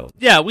cell phones.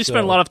 Yeah, we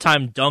spend a lot of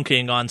time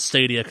dunking on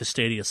Stadia because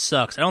Stadia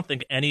sucks. I don't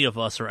think any of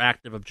us are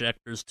active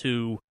objectors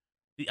to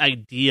the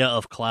idea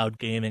of cloud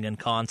gaming and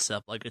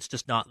concept. Like, it's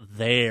just not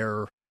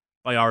there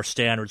by our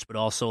standards, but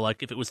also,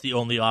 like, if it was the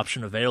only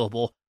option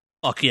available,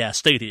 fuck yeah,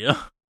 Stadia.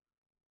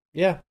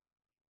 Yeah.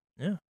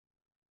 Yeah. Is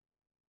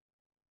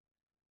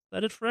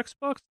that it for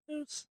Xbox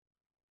news?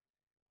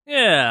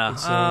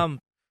 Yeah.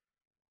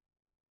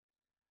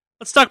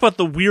 Let's talk about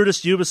the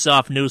weirdest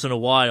Ubisoft news in a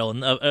while.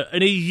 In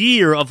a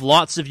year of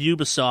lots of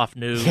Ubisoft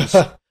news,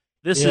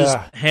 This is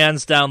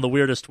hands down the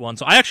weirdest one.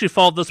 So I actually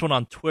followed this one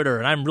on Twitter,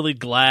 and I'm really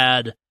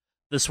glad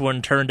this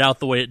one turned out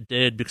the way it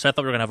did, because I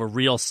thought we were going to have a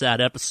real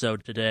sad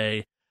episode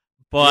today.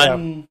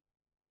 But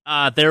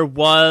there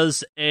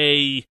was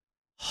a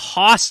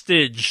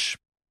hostage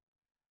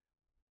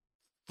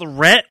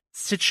threat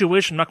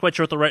situation. I'm not quite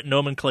sure what the right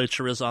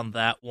nomenclature is on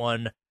that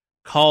one.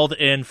 Called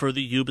in for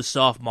the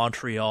Ubisoft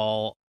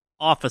Montreal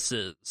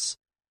offices.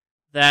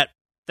 That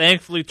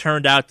thankfully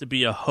turned out to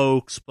be a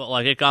hoax, but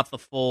like it got the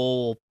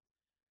full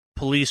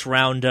police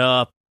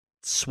roundup,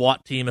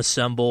 SWAT team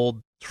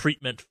assembled,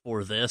 treatment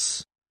for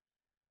this.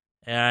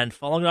 And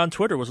following it on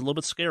Twitter was a little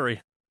bit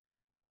scary.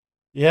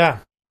 Yeah.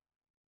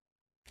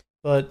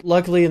 But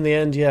luckily in the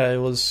end,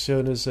 it was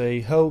shown as a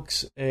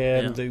hoax,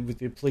 and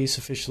the police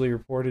officially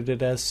reported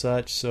it as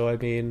such, so I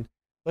mean,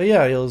 but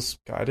it was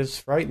kind of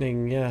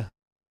frightening,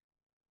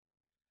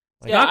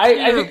 Like,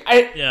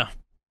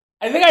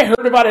 I think I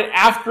heard about it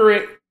after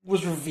it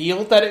was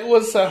revealed that it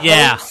was a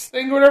hoax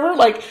thing or whatever.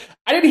 Like,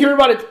 I didn't hear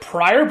about it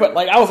prior, but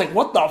like I was like,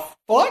 what the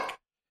fuck?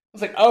 I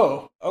was like,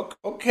 oh,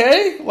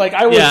 okay. Like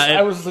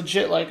I was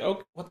legit like,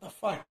 oh, what the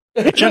fuck?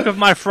 A chunk of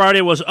my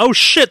Friday was, oh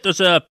shit,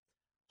 there's a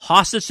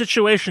hostage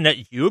situation at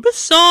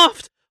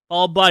Ubisoft,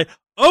 followed by,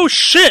 oh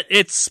shit,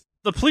 it's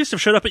the police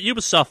have showed up at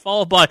Ubisoft,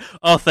 followed by,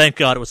 oh thank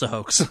God it was a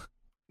hoax.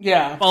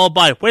 Yeah. Followed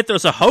by, wait, there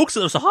was a hoax?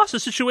 There was a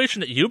hostage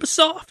situation at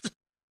Ubisoft?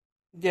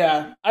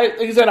 Yeah. Like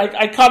I said,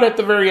 I caught it at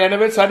the very end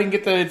of it, so I didn't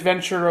get the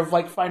adventure of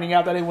like finding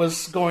out that it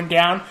was going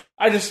down.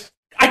 I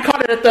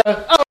caught it at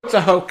the, it's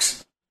a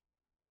hoax.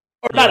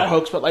 Or not a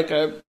hoax, but like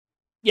a,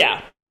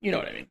 you know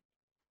what I mean.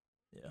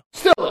 Yeah.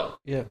 Still though.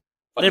 Yeah.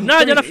 They've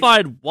not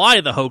identified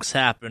why the hoax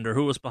happened or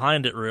who was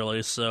behind it,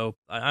 really, so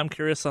I'm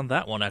curious on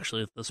that one,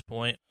 actually, at this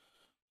point.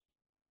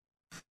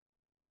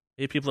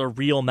 Maybe people are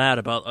real mad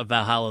about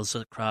Valhalla's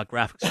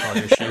graphics card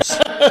issues.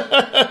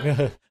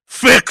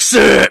 Fix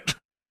it!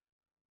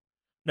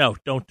 No,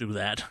 don't do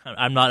that.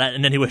 I'm not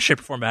in any way,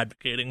 shape, or form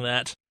advocating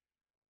that.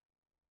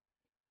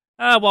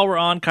 While we're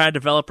on kind of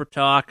developer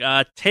talk,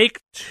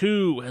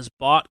 Take-Two has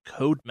bought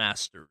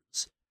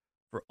Codemasters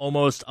for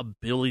almost $1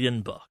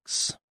 billion.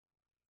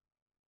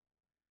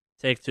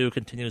 Take-Two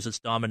continues its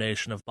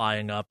domination of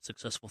buying up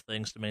successful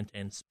things to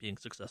maintain being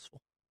successful.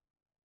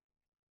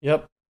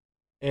 Yep.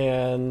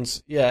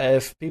 And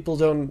if people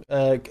don't,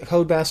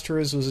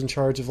 Codemasters was in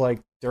charge of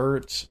like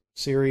Dirt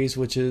series,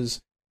 which is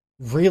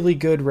really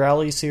good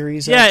rally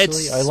series.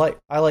 Actually,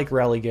 I like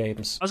rally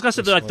games. I was gonna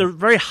say they're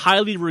very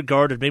highly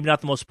regarded, maybe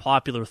not the most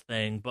popular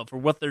thing, but for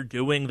what they're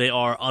doing, they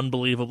are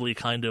unbelievably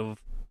kind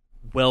of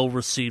well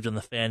received, and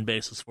the fan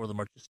bases for them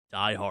are just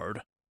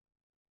diehard.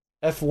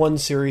 F1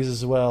 series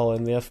as well,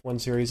 and the F1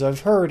 series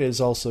I've heard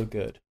is also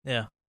good.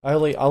 Yeah, I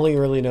only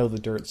really know the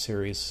Dirt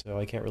series, so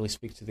I can't really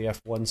speak to the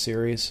F1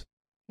 series.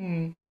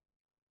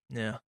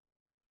 Yeah.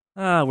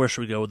 Where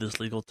should we go with this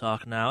legal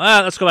talk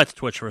now? Let's go back to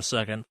Twitch for a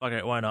second.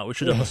 Okay, why not? We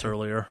should have done this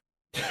earlier.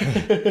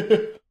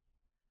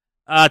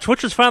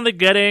 Twitch is finally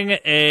getting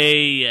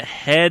a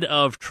head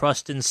of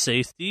trust and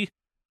safety,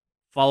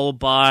 followed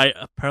by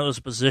apparently there's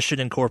a position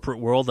in corporate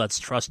world that's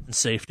trust and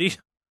safety.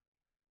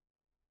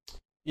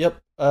 Yep.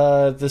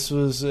 This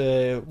was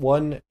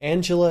one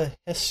Angela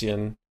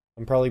Hessian,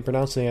 I'm probably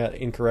pronouncing that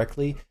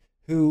incorrectly,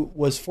 who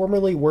was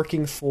formerly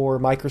working for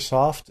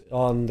Microsoft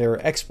on their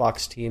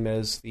Xbox team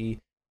as the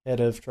head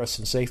of trust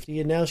and safety,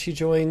 and now she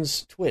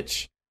joins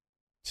Twitch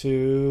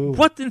to...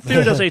 What in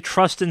theory does a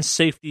trust and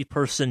safety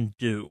person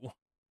do?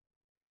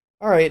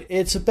 Alright,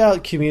 it's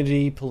about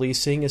community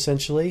policing,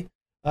 essentially.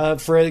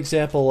 For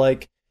example,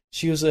 like,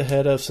 she was the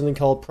head of something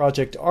called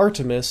Project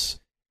Artemis,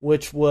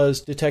 which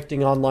was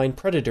detecting online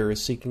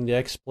predators seeking to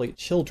exploit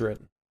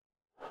children,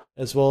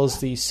 as well as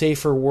the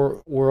Safer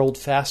World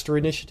Faster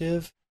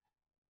initiative.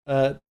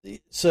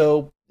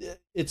 So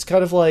it's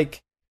kind of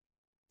like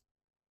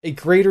a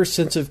greater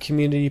sense of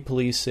community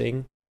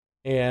policing,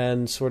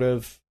 and sort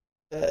of,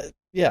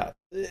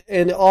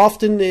 and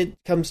often it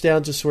comes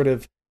down to sort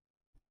of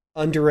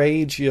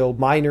underage,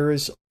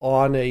 minors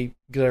that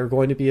are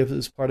going to be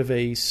as part of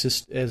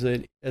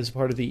as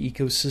part of the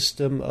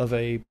ecosystem of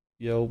a,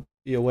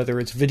 whether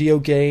it's video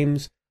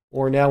games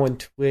or now in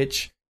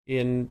Twitch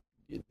in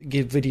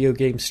video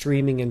game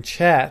streaming and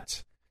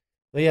chat.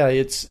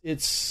 But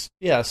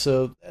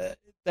so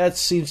that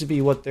seems to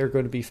be what they're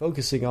going to be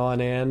focusing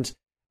on, and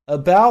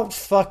about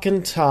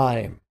fucking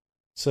time.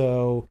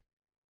 So,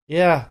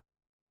 yeah.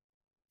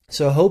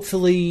 So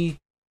hopefully,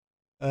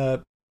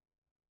 Angela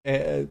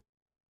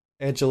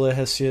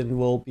Hessian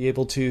will be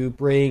able to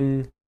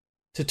bring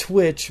to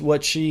Twitch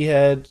what she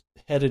had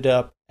headed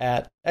up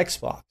at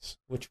Xbox,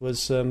 which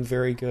was some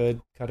very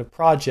good kind of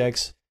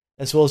projects,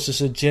 as well as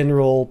just a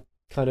general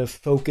kind of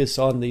focus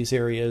on these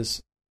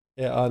areas,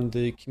 on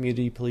the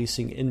community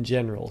policing in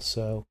general.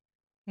 So,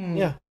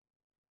 yeah.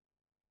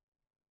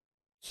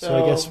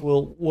 So I guess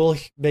we'll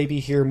maybe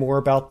hear more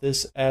about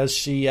this as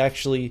she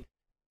actually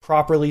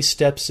properly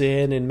steps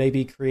in and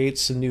maybe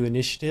creates some new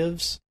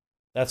initiatives.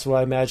 That's what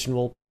I imagine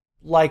will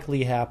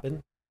likely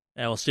happen.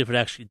 Yeah, we'll see if it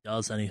actually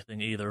does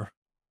anything either.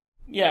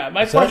 Yeah,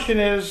 my question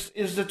is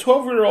the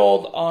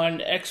 12-year-old on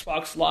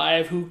Xbox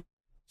Live who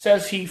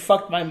says he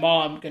fucked my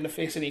mom going to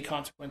face any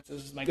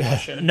consequences is my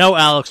question. No,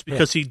 Alex,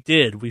 because he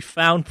did. We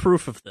found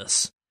proof of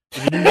this.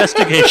 We did an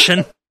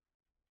investigation.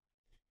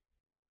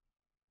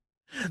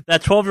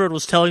 That 12-year-old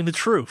was telling the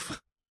truth.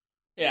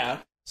 Yeah.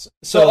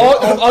 So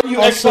all you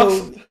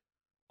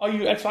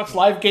Xbox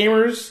Live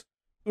gamers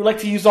who like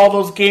to use all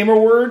those gamer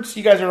words,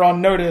 you guys are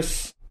on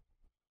notice.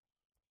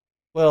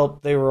 Well,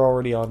 they were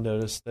already on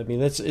notice. I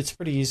mean, it's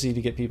pretty easy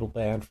to get people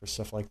banned for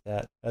stuff like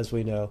that, as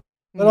we know.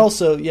 But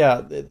also,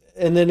 yeah,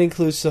 and then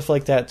includes stuff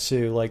like that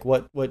too, like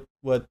what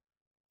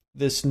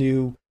this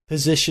new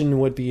position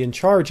would be in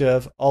charge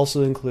of.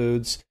 Also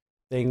includes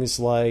things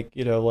like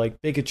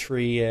like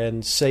bigotry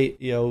and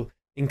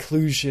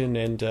inclusion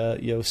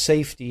and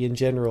safety in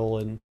general,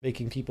 and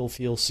making people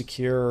feel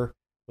secure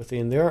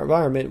within their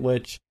environment.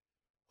 Which,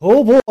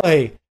 oh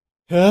boy,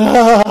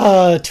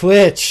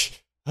 Twitch.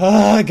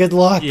 Good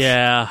luck.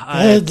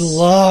 Yeah. Good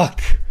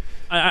luck.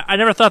 I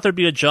never thought there'd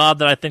be a job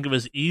that I think it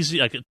was easy.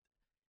 Like,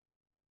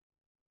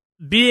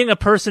 being a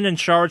person in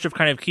charge of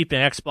kind of keeping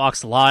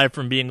Xbox Live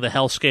from being the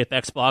hellscape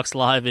Xbox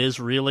Live is,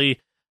 really,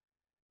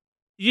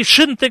 you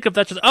shouldn't think of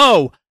that just,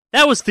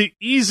 that was the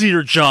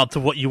easier job to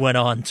what you went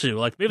on to.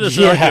 Like, maybe there's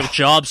an argument of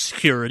job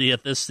security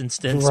at this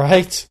instance.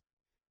 Right.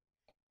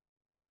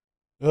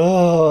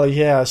 Oh,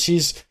 yeah.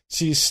 She's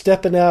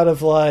stepping out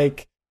of,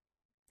 like,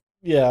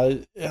 yeah,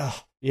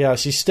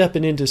 she's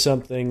stepping into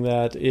something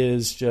that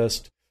is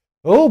just,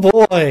 oh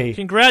boy!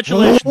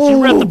 Congratulations,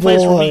 you're at the place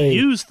where we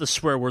use the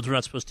swear words we're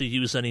not supposed to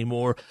use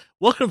anymore.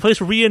 Welcome to the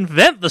place where we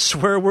invent the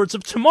swear words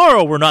of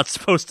tomorrow we're not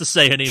supposed to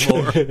say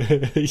anymore.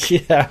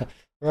 Yeah,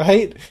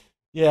 right?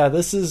 Yeah,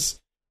 this is,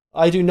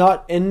 I do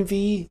not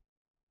envy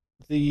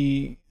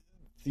the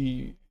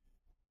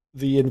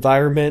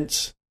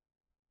environment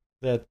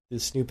that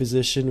this new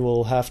position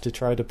will have to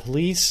try to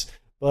police,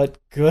 but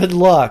good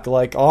luck.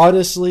 Like,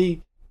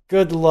 honestly,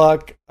 good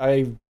luck.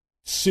 I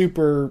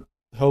super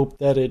hope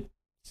that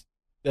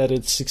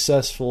it's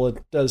successful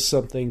and does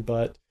something,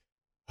 but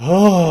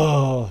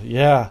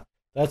yeah,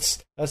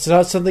 that's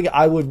not something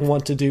I would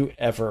want to do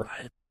ever.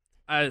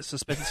 I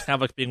suspect it's kind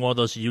of like being one of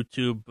those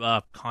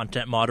YouTube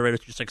content moderators,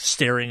 just like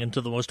staring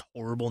into the most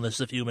horribleness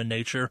of human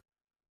nature.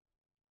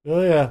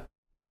 Oh yeah.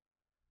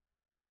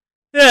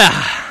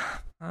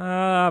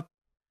 Yeah.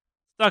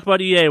 Talk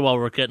about EA while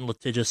we're getting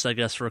litigious, I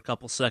guess, for a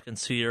couple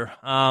seconds here.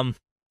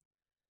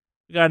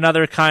 We got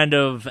another kind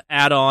of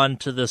add-on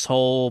to this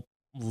whole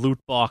loot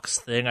box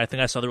thing. I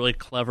think I saw the really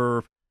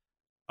clever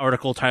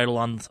article title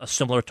on a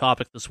similar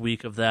topic this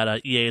week of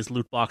that EA has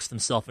loot boxed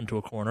himself into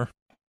a corner.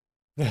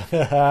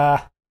 So,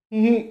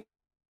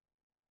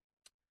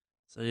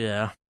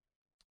 yeah.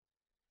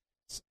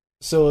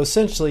 So,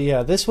 essentially,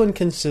 yeah, this one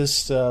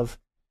consists of...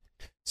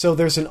 So,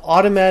 there's an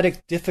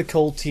automatic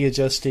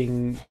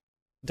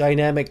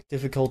dynamic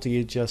difficulty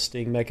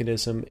adjusting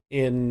mechanism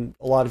in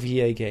a lot of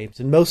EA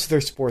games, in most of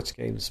their sports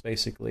games,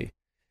 basically,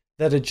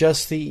 that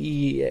adjusts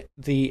the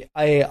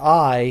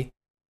AI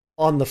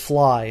on the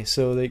fly.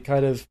 So they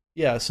kind of,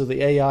 so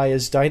the AI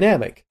is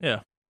dynamic.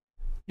 Yeah.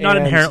 Not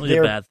inherently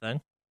a bad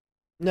thing.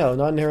 No,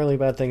 not inherently a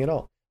bad thing at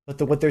all.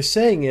 But what they're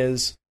saying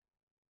is,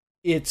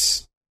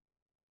 it's,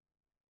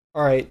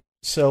 alright,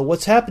 so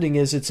what's happening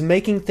is it's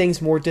making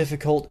things more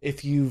difficult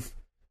if you've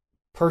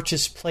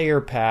purchased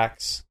player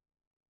packs,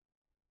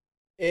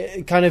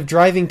 kind of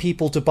driving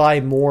people to buy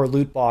more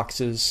loot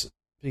boxes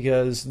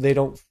because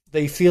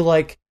they feel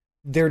like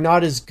they're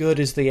not as good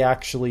as they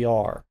actually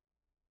are.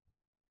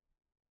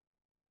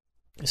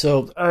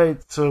 So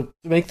to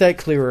make that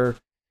clearer,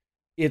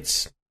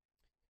 it's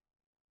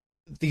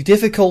the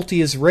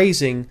difficulty is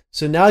raising,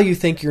 so now you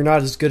think you're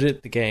not as good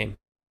at the game.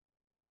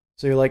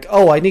 So you're like,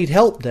 I need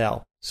help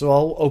now. So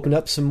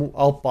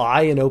I'll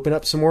buy and open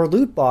up some more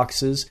loot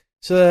boxes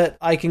so that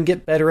I can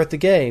get better at the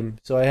game.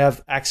 So I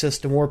have access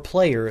to more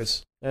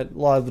players. A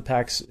lot of the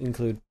packs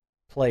include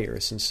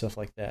players and stuff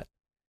like that.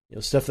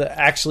 Stuff that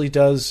actually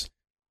does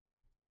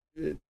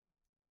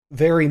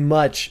very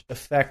much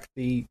affect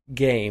the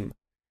game.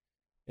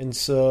 And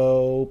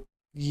so,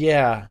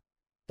 yeah,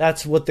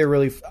 that's what they're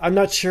really... I'm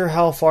not sure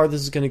how far this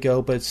is going to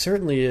go, but it's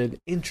certainly an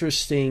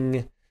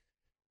interesting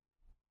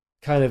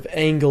kind of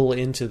angle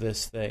into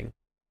this thing.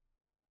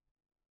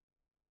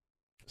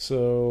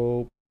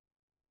 So,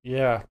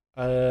 yeah.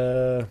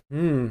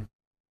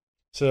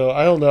 So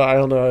I don't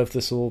know if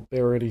this will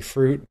bear any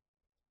fruit,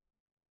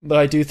 but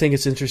I do think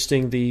it's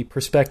interesting the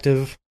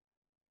perspective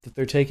that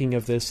they're taking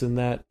of this, and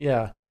that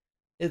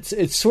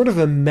it's sort of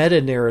a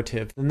meta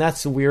narrative, and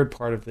that's the weird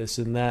part of this,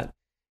 in that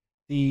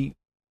they're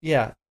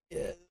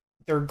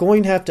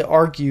going to have to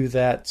argue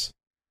that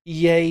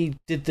EA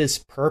did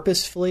this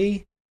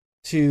purposefully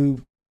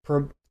to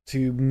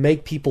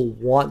make people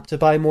want to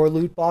buy more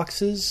loot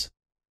boxes.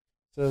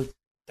 So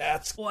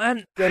that's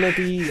gonna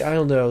be, I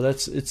don't know,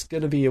 it's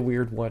gonna be a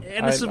weird one.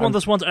 And this is one of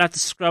those ones I have to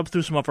scrub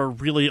through some of our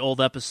really old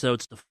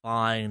episodes to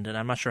find, and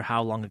I'm not sure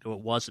how long ago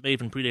it was. It may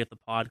even predate the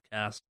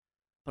podcast.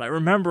 But I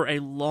remember a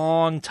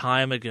long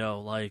time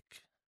ago, like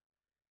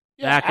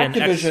back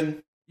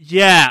Activision.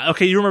 Yeah,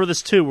 okay, you remember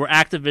this too, where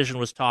Activision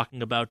was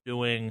talking about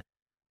doing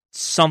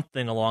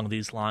something along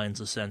these lines,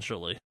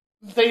 essentially.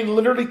 They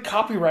literally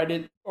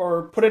copyrighted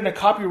or put in a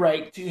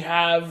copyright to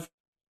have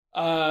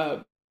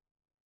to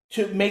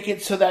make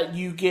it so that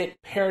you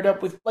get paired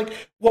up with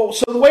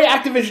so the way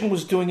Activision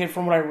was doing it,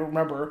 from what I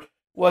remember,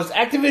 was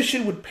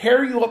Activision would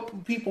pair you up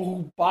with people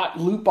who bought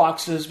loot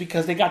boxes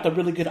because they got the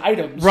really good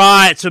items.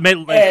 Right, so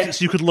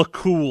so you could look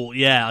cool.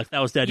 Yeah, like that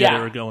was the idea they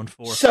were going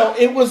for. So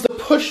it was the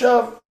push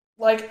of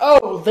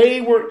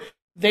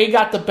they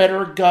got the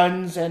better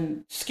guns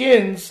and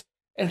skins,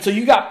 and so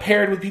you got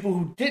paired with people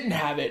who didn't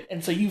have it,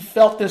 and so you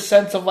felt this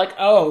sense of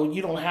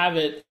you don't have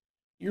it,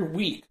 you're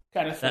weak,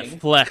 kind of thing. That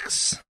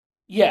flex.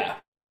 Yeah.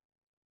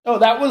 Oh,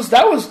 that was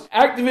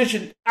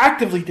Activision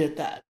actively did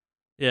that.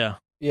 Yeah.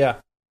 Yeah.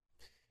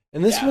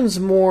 And this one's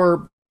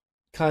more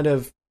kind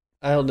of,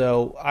 I don't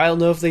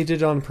know if they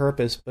did it on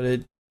purpose,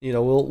 but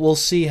we'll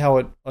see how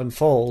it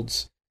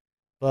unfolds.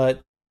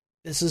 But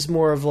this is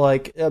more of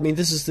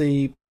this is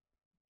the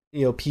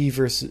P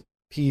versus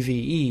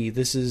PvE.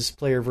 This is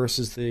player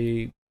versus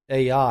the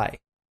AI.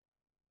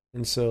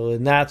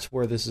 And that's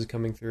where this is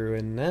coming through,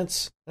 and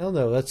that's going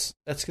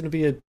to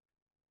be I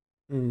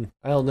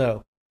don't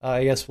know.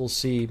 I guess we'll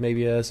see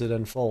maybe as it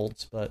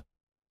unfolds, but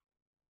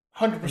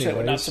 100%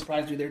 would not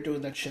surprise me they're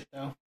doing that shit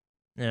though.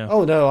 Yeah.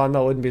 Oh no, I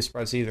wouldn't be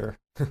surprised either.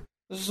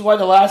 This is why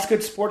the last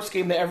good sports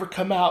game that ever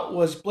come out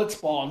was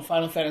Blitzball in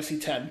Final Fantasy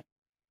X.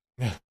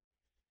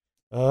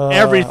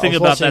 Everything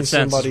about that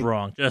sentence is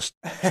wrong. Just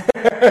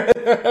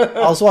I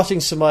was watching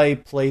somebody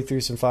play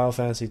through some Final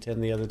Fantasy X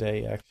the other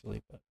day,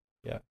 actually. But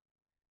yeah,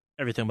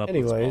 everything about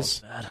Blitzball is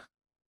bad.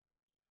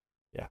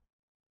 Yeah.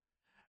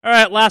 All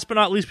right. Last but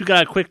not least, we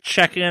got a quick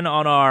check-in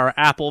on our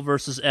Apple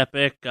versus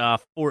Epic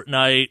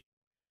Fortnite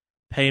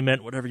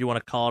payment, whatever you want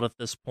to call it at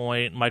this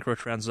point,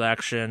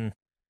 microtransaction,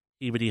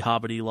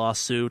 heebity-hobbity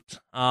lawsuit.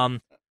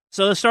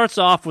 So this starts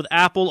off with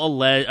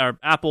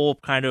Apple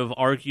kind of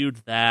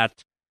argued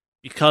that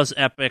because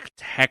Epic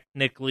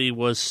technically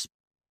was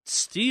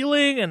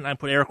stealing, and I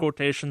put air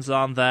quotations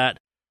on that,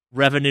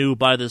 revenue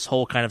by this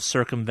whole kind of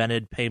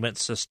circumvented payment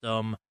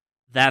system,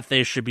 that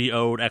they should be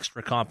owed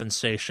extra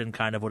compensation,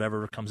 kind of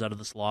whatever comes out of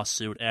this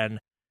lawsuit. And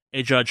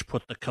a judge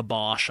put the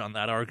kibosh on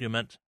that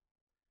argument,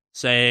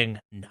 saying,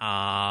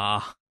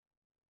 nah.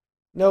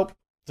 Nope.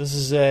 This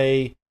is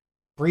a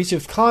breach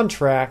of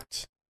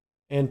contract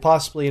and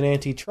possibly an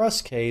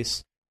antitrust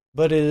case,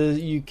 but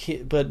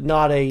but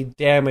not a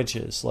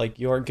damages.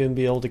 You aren't going to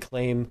be able to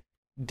claim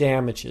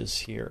damages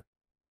here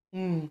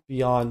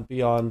beyond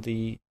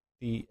the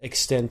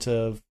extent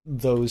of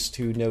those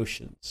two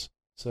notions.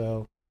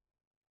 So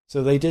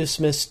they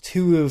dismissed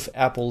two of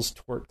Apple's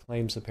tort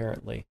claims,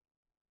 apparently.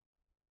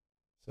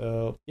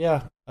 So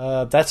yeah,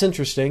 that's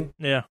interesting.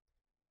 Yeah.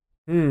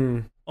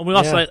 Well, we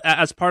also,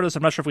 as part of this,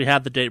 I'm not sure if we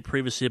had the date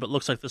previously, but it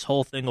looks like this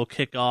whole thing will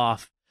kick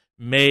off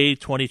May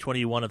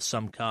 2021 of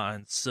some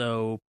kind.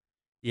 So,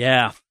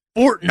 yeah,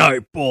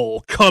 Fortnite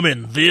Bowl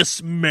coming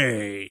this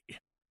May.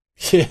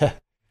 Yeah.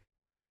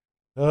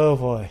 Oh,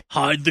 boy.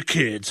 Hide the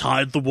kids,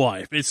 hide the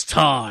wife. It's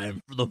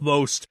time for the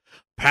most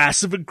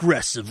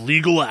passive-aggressive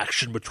legal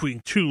action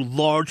between two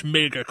large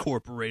mega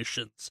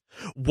corporations.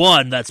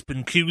 One that's been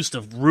accused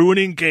of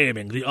ruining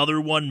gaming. The other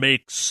one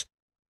makes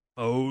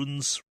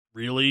phones,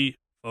 really?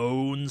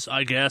 Phones,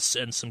 I guess,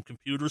 and some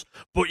computers.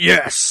 But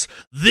yes,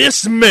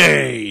 this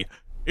May,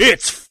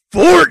 it's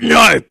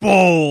Fortnite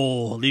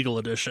Bowl! Legal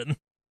edition.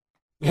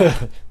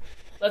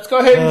 Let's go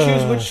ahead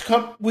and choose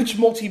which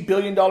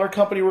multi-billion-dollar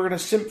company we're going to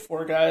simp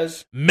for,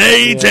 guys.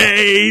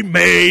 Mayday,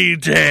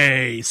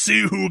 Mayday!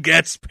 See who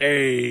gets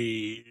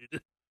paid.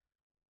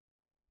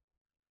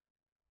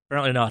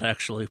 Apparently not,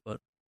 actually, but...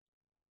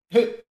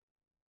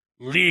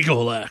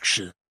 Legal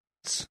actions.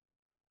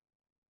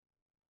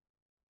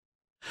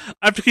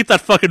 I have to keep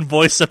that fucking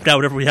voice up now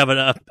whenever we have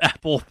an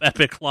Apple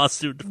Epic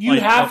lawsuit.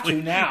 You have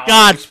to now.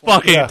 God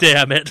fucking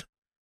damn it.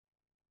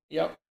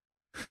 Yep.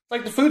 It's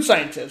like the food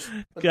scientist.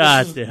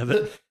 God damn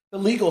it. The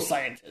legal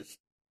scientist.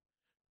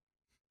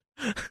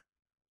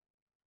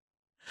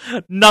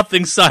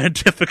 Nothing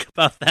scientific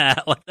about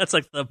that. That's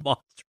like the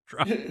monster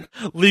truck.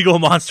 Legal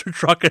monster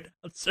truck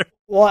announcer.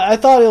 Well, I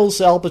thought it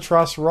was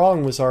Albatross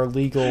Wrong was our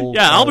legal...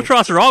 Yeah,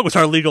 Albatross Wrong was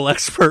our legal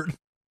expert.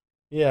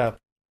 Yeah.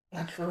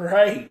 That's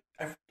right.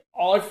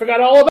 I forgot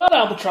all about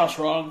Albatross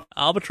Wrong.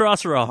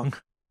 Albatross Wrong.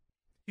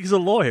 He's a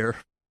lawyer.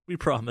 We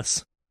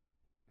promise.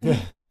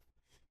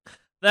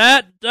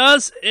 That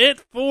does it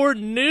for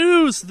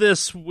news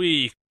this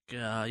week.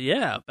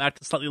 Back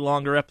to slightly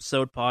longer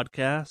episode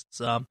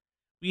podcasts.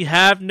 We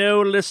have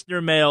no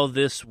listener mail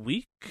this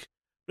week.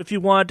 But if you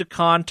wanted to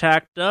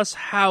contact us,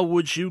 how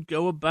would you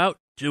go about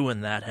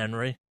doing that,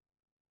 Henry?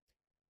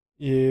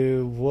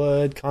 You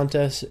would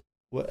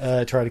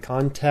try to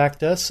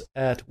contact us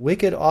at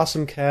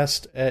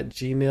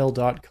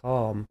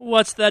wickedawesomecast@gmail.com.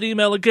 What's that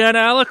email again,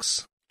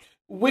 Alex?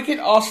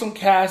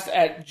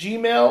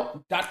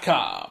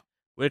 wickedawesomecast@gmail.com.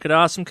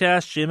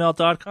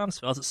 wickedawesomecast@gmail.com.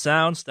 Spells it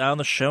sounds down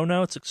the show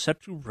notes,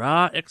 etc.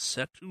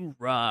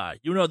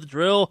 You know the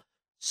drill.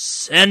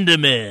 Send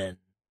them in.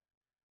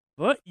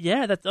 But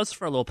yeah, that does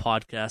for our little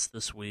podcast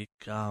this week.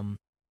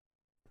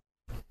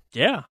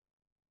 Yeah.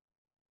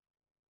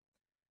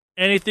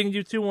 Anything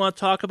you two want to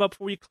talk about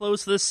before we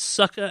close this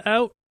sucker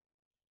out?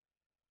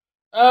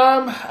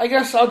 I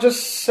guess I'll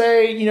just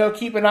say,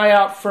 keep an eye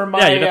out for my...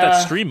 Yeah, you got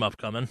that stream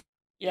upcoming.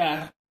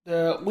 Yeah,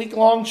 the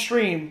week-long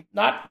stream.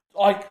 Not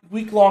like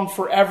week-long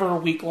forever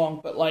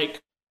week-long, but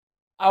like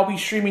I'll be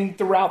streaming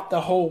throughout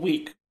the whole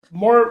week.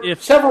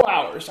 Several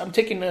hours. I'm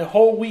taking a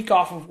whole week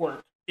off of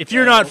work. If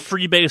you're not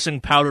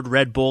freebasing powdered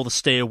Red Bull to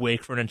stay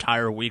awake for an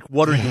entire week,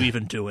 what are you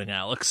even doing,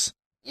 Alex?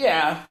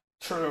 Yeah,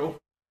 true.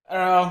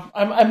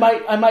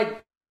 I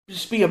might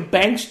just be a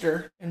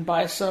bankster and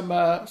buy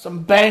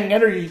some Bang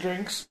energy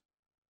drinks,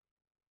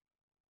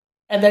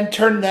 and then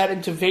turn that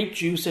into vape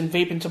juice and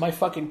vape into my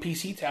fucking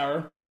PC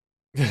tower.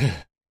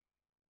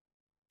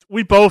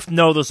 We both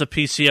know there's a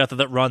PC out there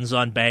that runs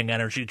on Bang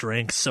energy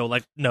drinks, so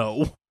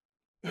no.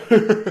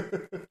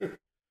 Where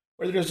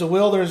there's a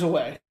will, there's a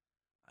way.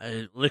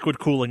 Liquid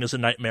cooling is a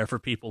nightmare for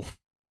people.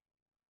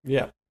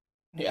 Yeah.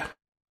 Yeah.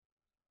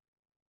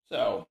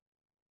 So.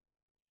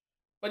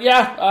 But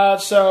yeah,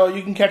 so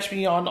you can catch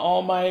me on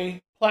all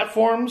my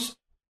platforms.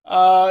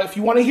 If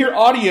you want to hear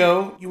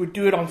audio, you would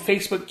do it on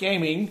Facebook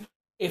Gaming.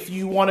 If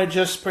you want to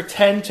just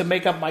pretend to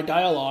make up my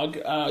dialogue,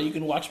 you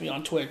can watch me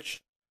on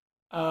Twitch.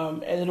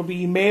 And it'll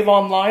be Mave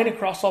Online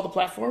across all the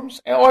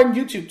platforms. And on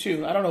YouTube,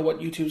 too. I don't know what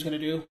YouTube's going to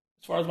do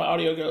as far as my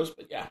audio goes,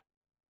 but yeah.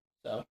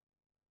 So.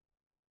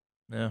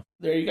 Yeah.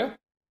 There you go.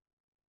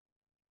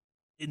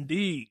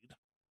 Indeed.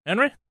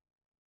 Henry?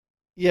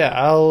 Yeah,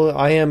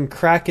 I am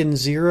Kraken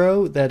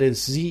Zero. That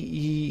is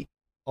ZER0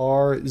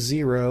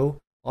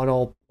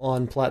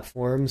 on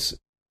platforms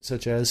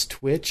such as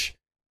Twitch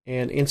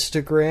and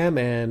Instagram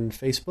and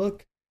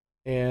Facebook.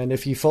 And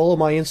if you follow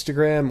my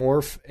Instagram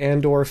or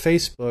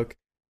Facebook,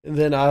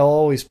 then I'll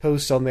always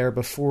post on there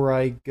before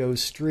I go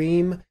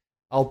stream.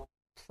 I'm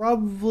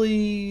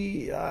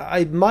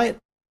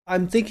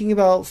thinking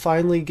about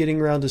finally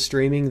getting around to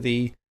streaming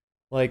the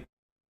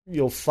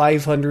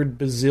 500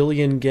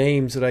 bazillion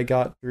games that I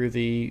got through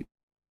the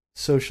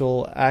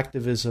social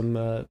activism,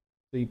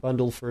 the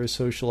bundle for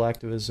social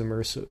activism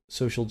or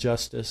social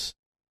justice.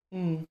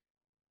 Mm.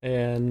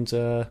 And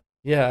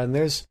and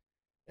there's,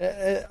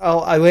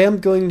 I am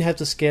going to have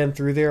to scan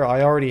through there.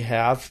 I already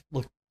have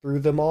looked through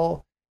them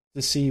all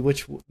to see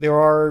there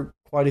are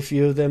quite a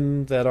few of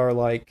them that are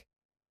like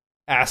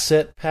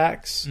asset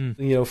packs,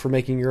 for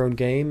making your own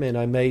game, and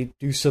I may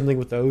do something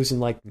with those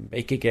and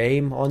make a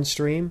game on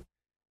stream.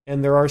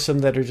 And there are some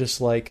that are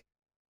just like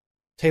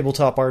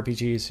tabletop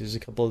RPGs. There's a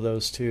couple of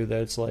those too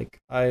that it's like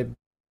I'm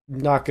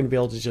not going to be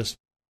able to just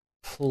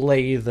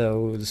play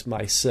those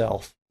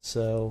myself.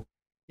 So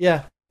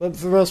yeah, but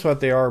for the most part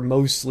they are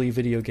mostly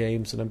video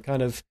games, and I'm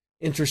kind of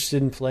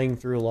interested in playing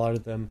through a lot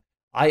of them.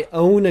 I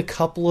own a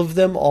couple of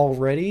them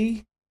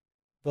already,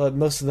 but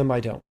most of them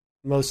I don't.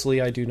 Mostly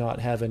I do not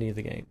have any of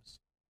the games.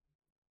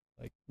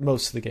 Like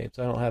most of the games.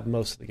 I don't have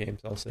most of the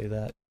games, I'll say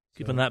that.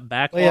 Keeping that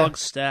backlog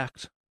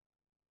stacked.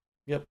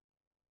 Yep.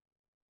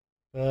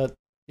 But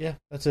yeah,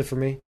 that's it for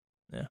me.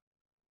 Yeah.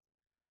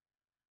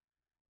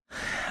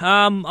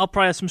 I'll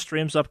probably have some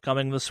streams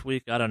upcoming this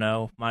week. I don't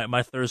know.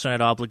 My Thursday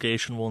night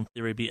obligation will in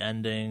theory be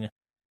ending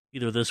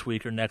either this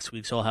week or next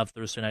week, so I'll have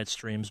Thursday night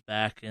streams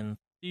back in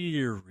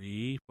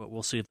theory, but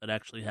we'll see if that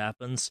actually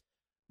happens.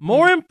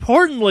 More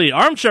importantly,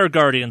 Armchair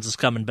Guardians is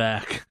coming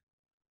back.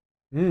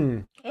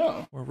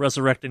 Oh. We're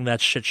resurrecting that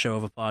shit show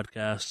of a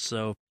podcast,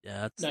 so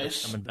yeah,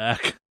 it's coming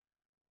back.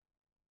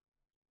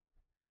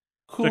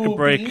 Cool. Took a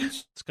break.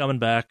 Beans. It's coming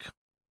back.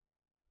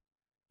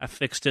 I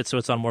fixed it so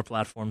it's on more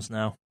platforms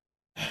now.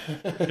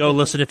 Go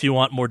listen if you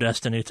want more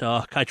Destiny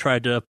talk. I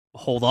tried to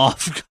hold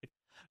off.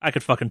 I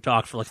could fucking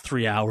talk for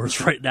 3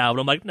 hours right now,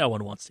 but I'm like, no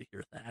one wants to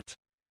hear that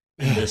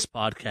in this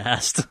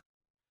podcast.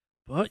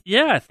 But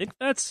yeah, I think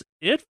that's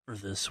it for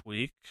this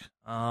week.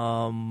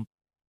 Who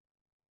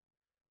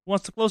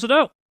wants to close it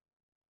out?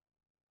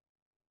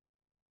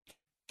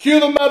 Cue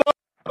the metal!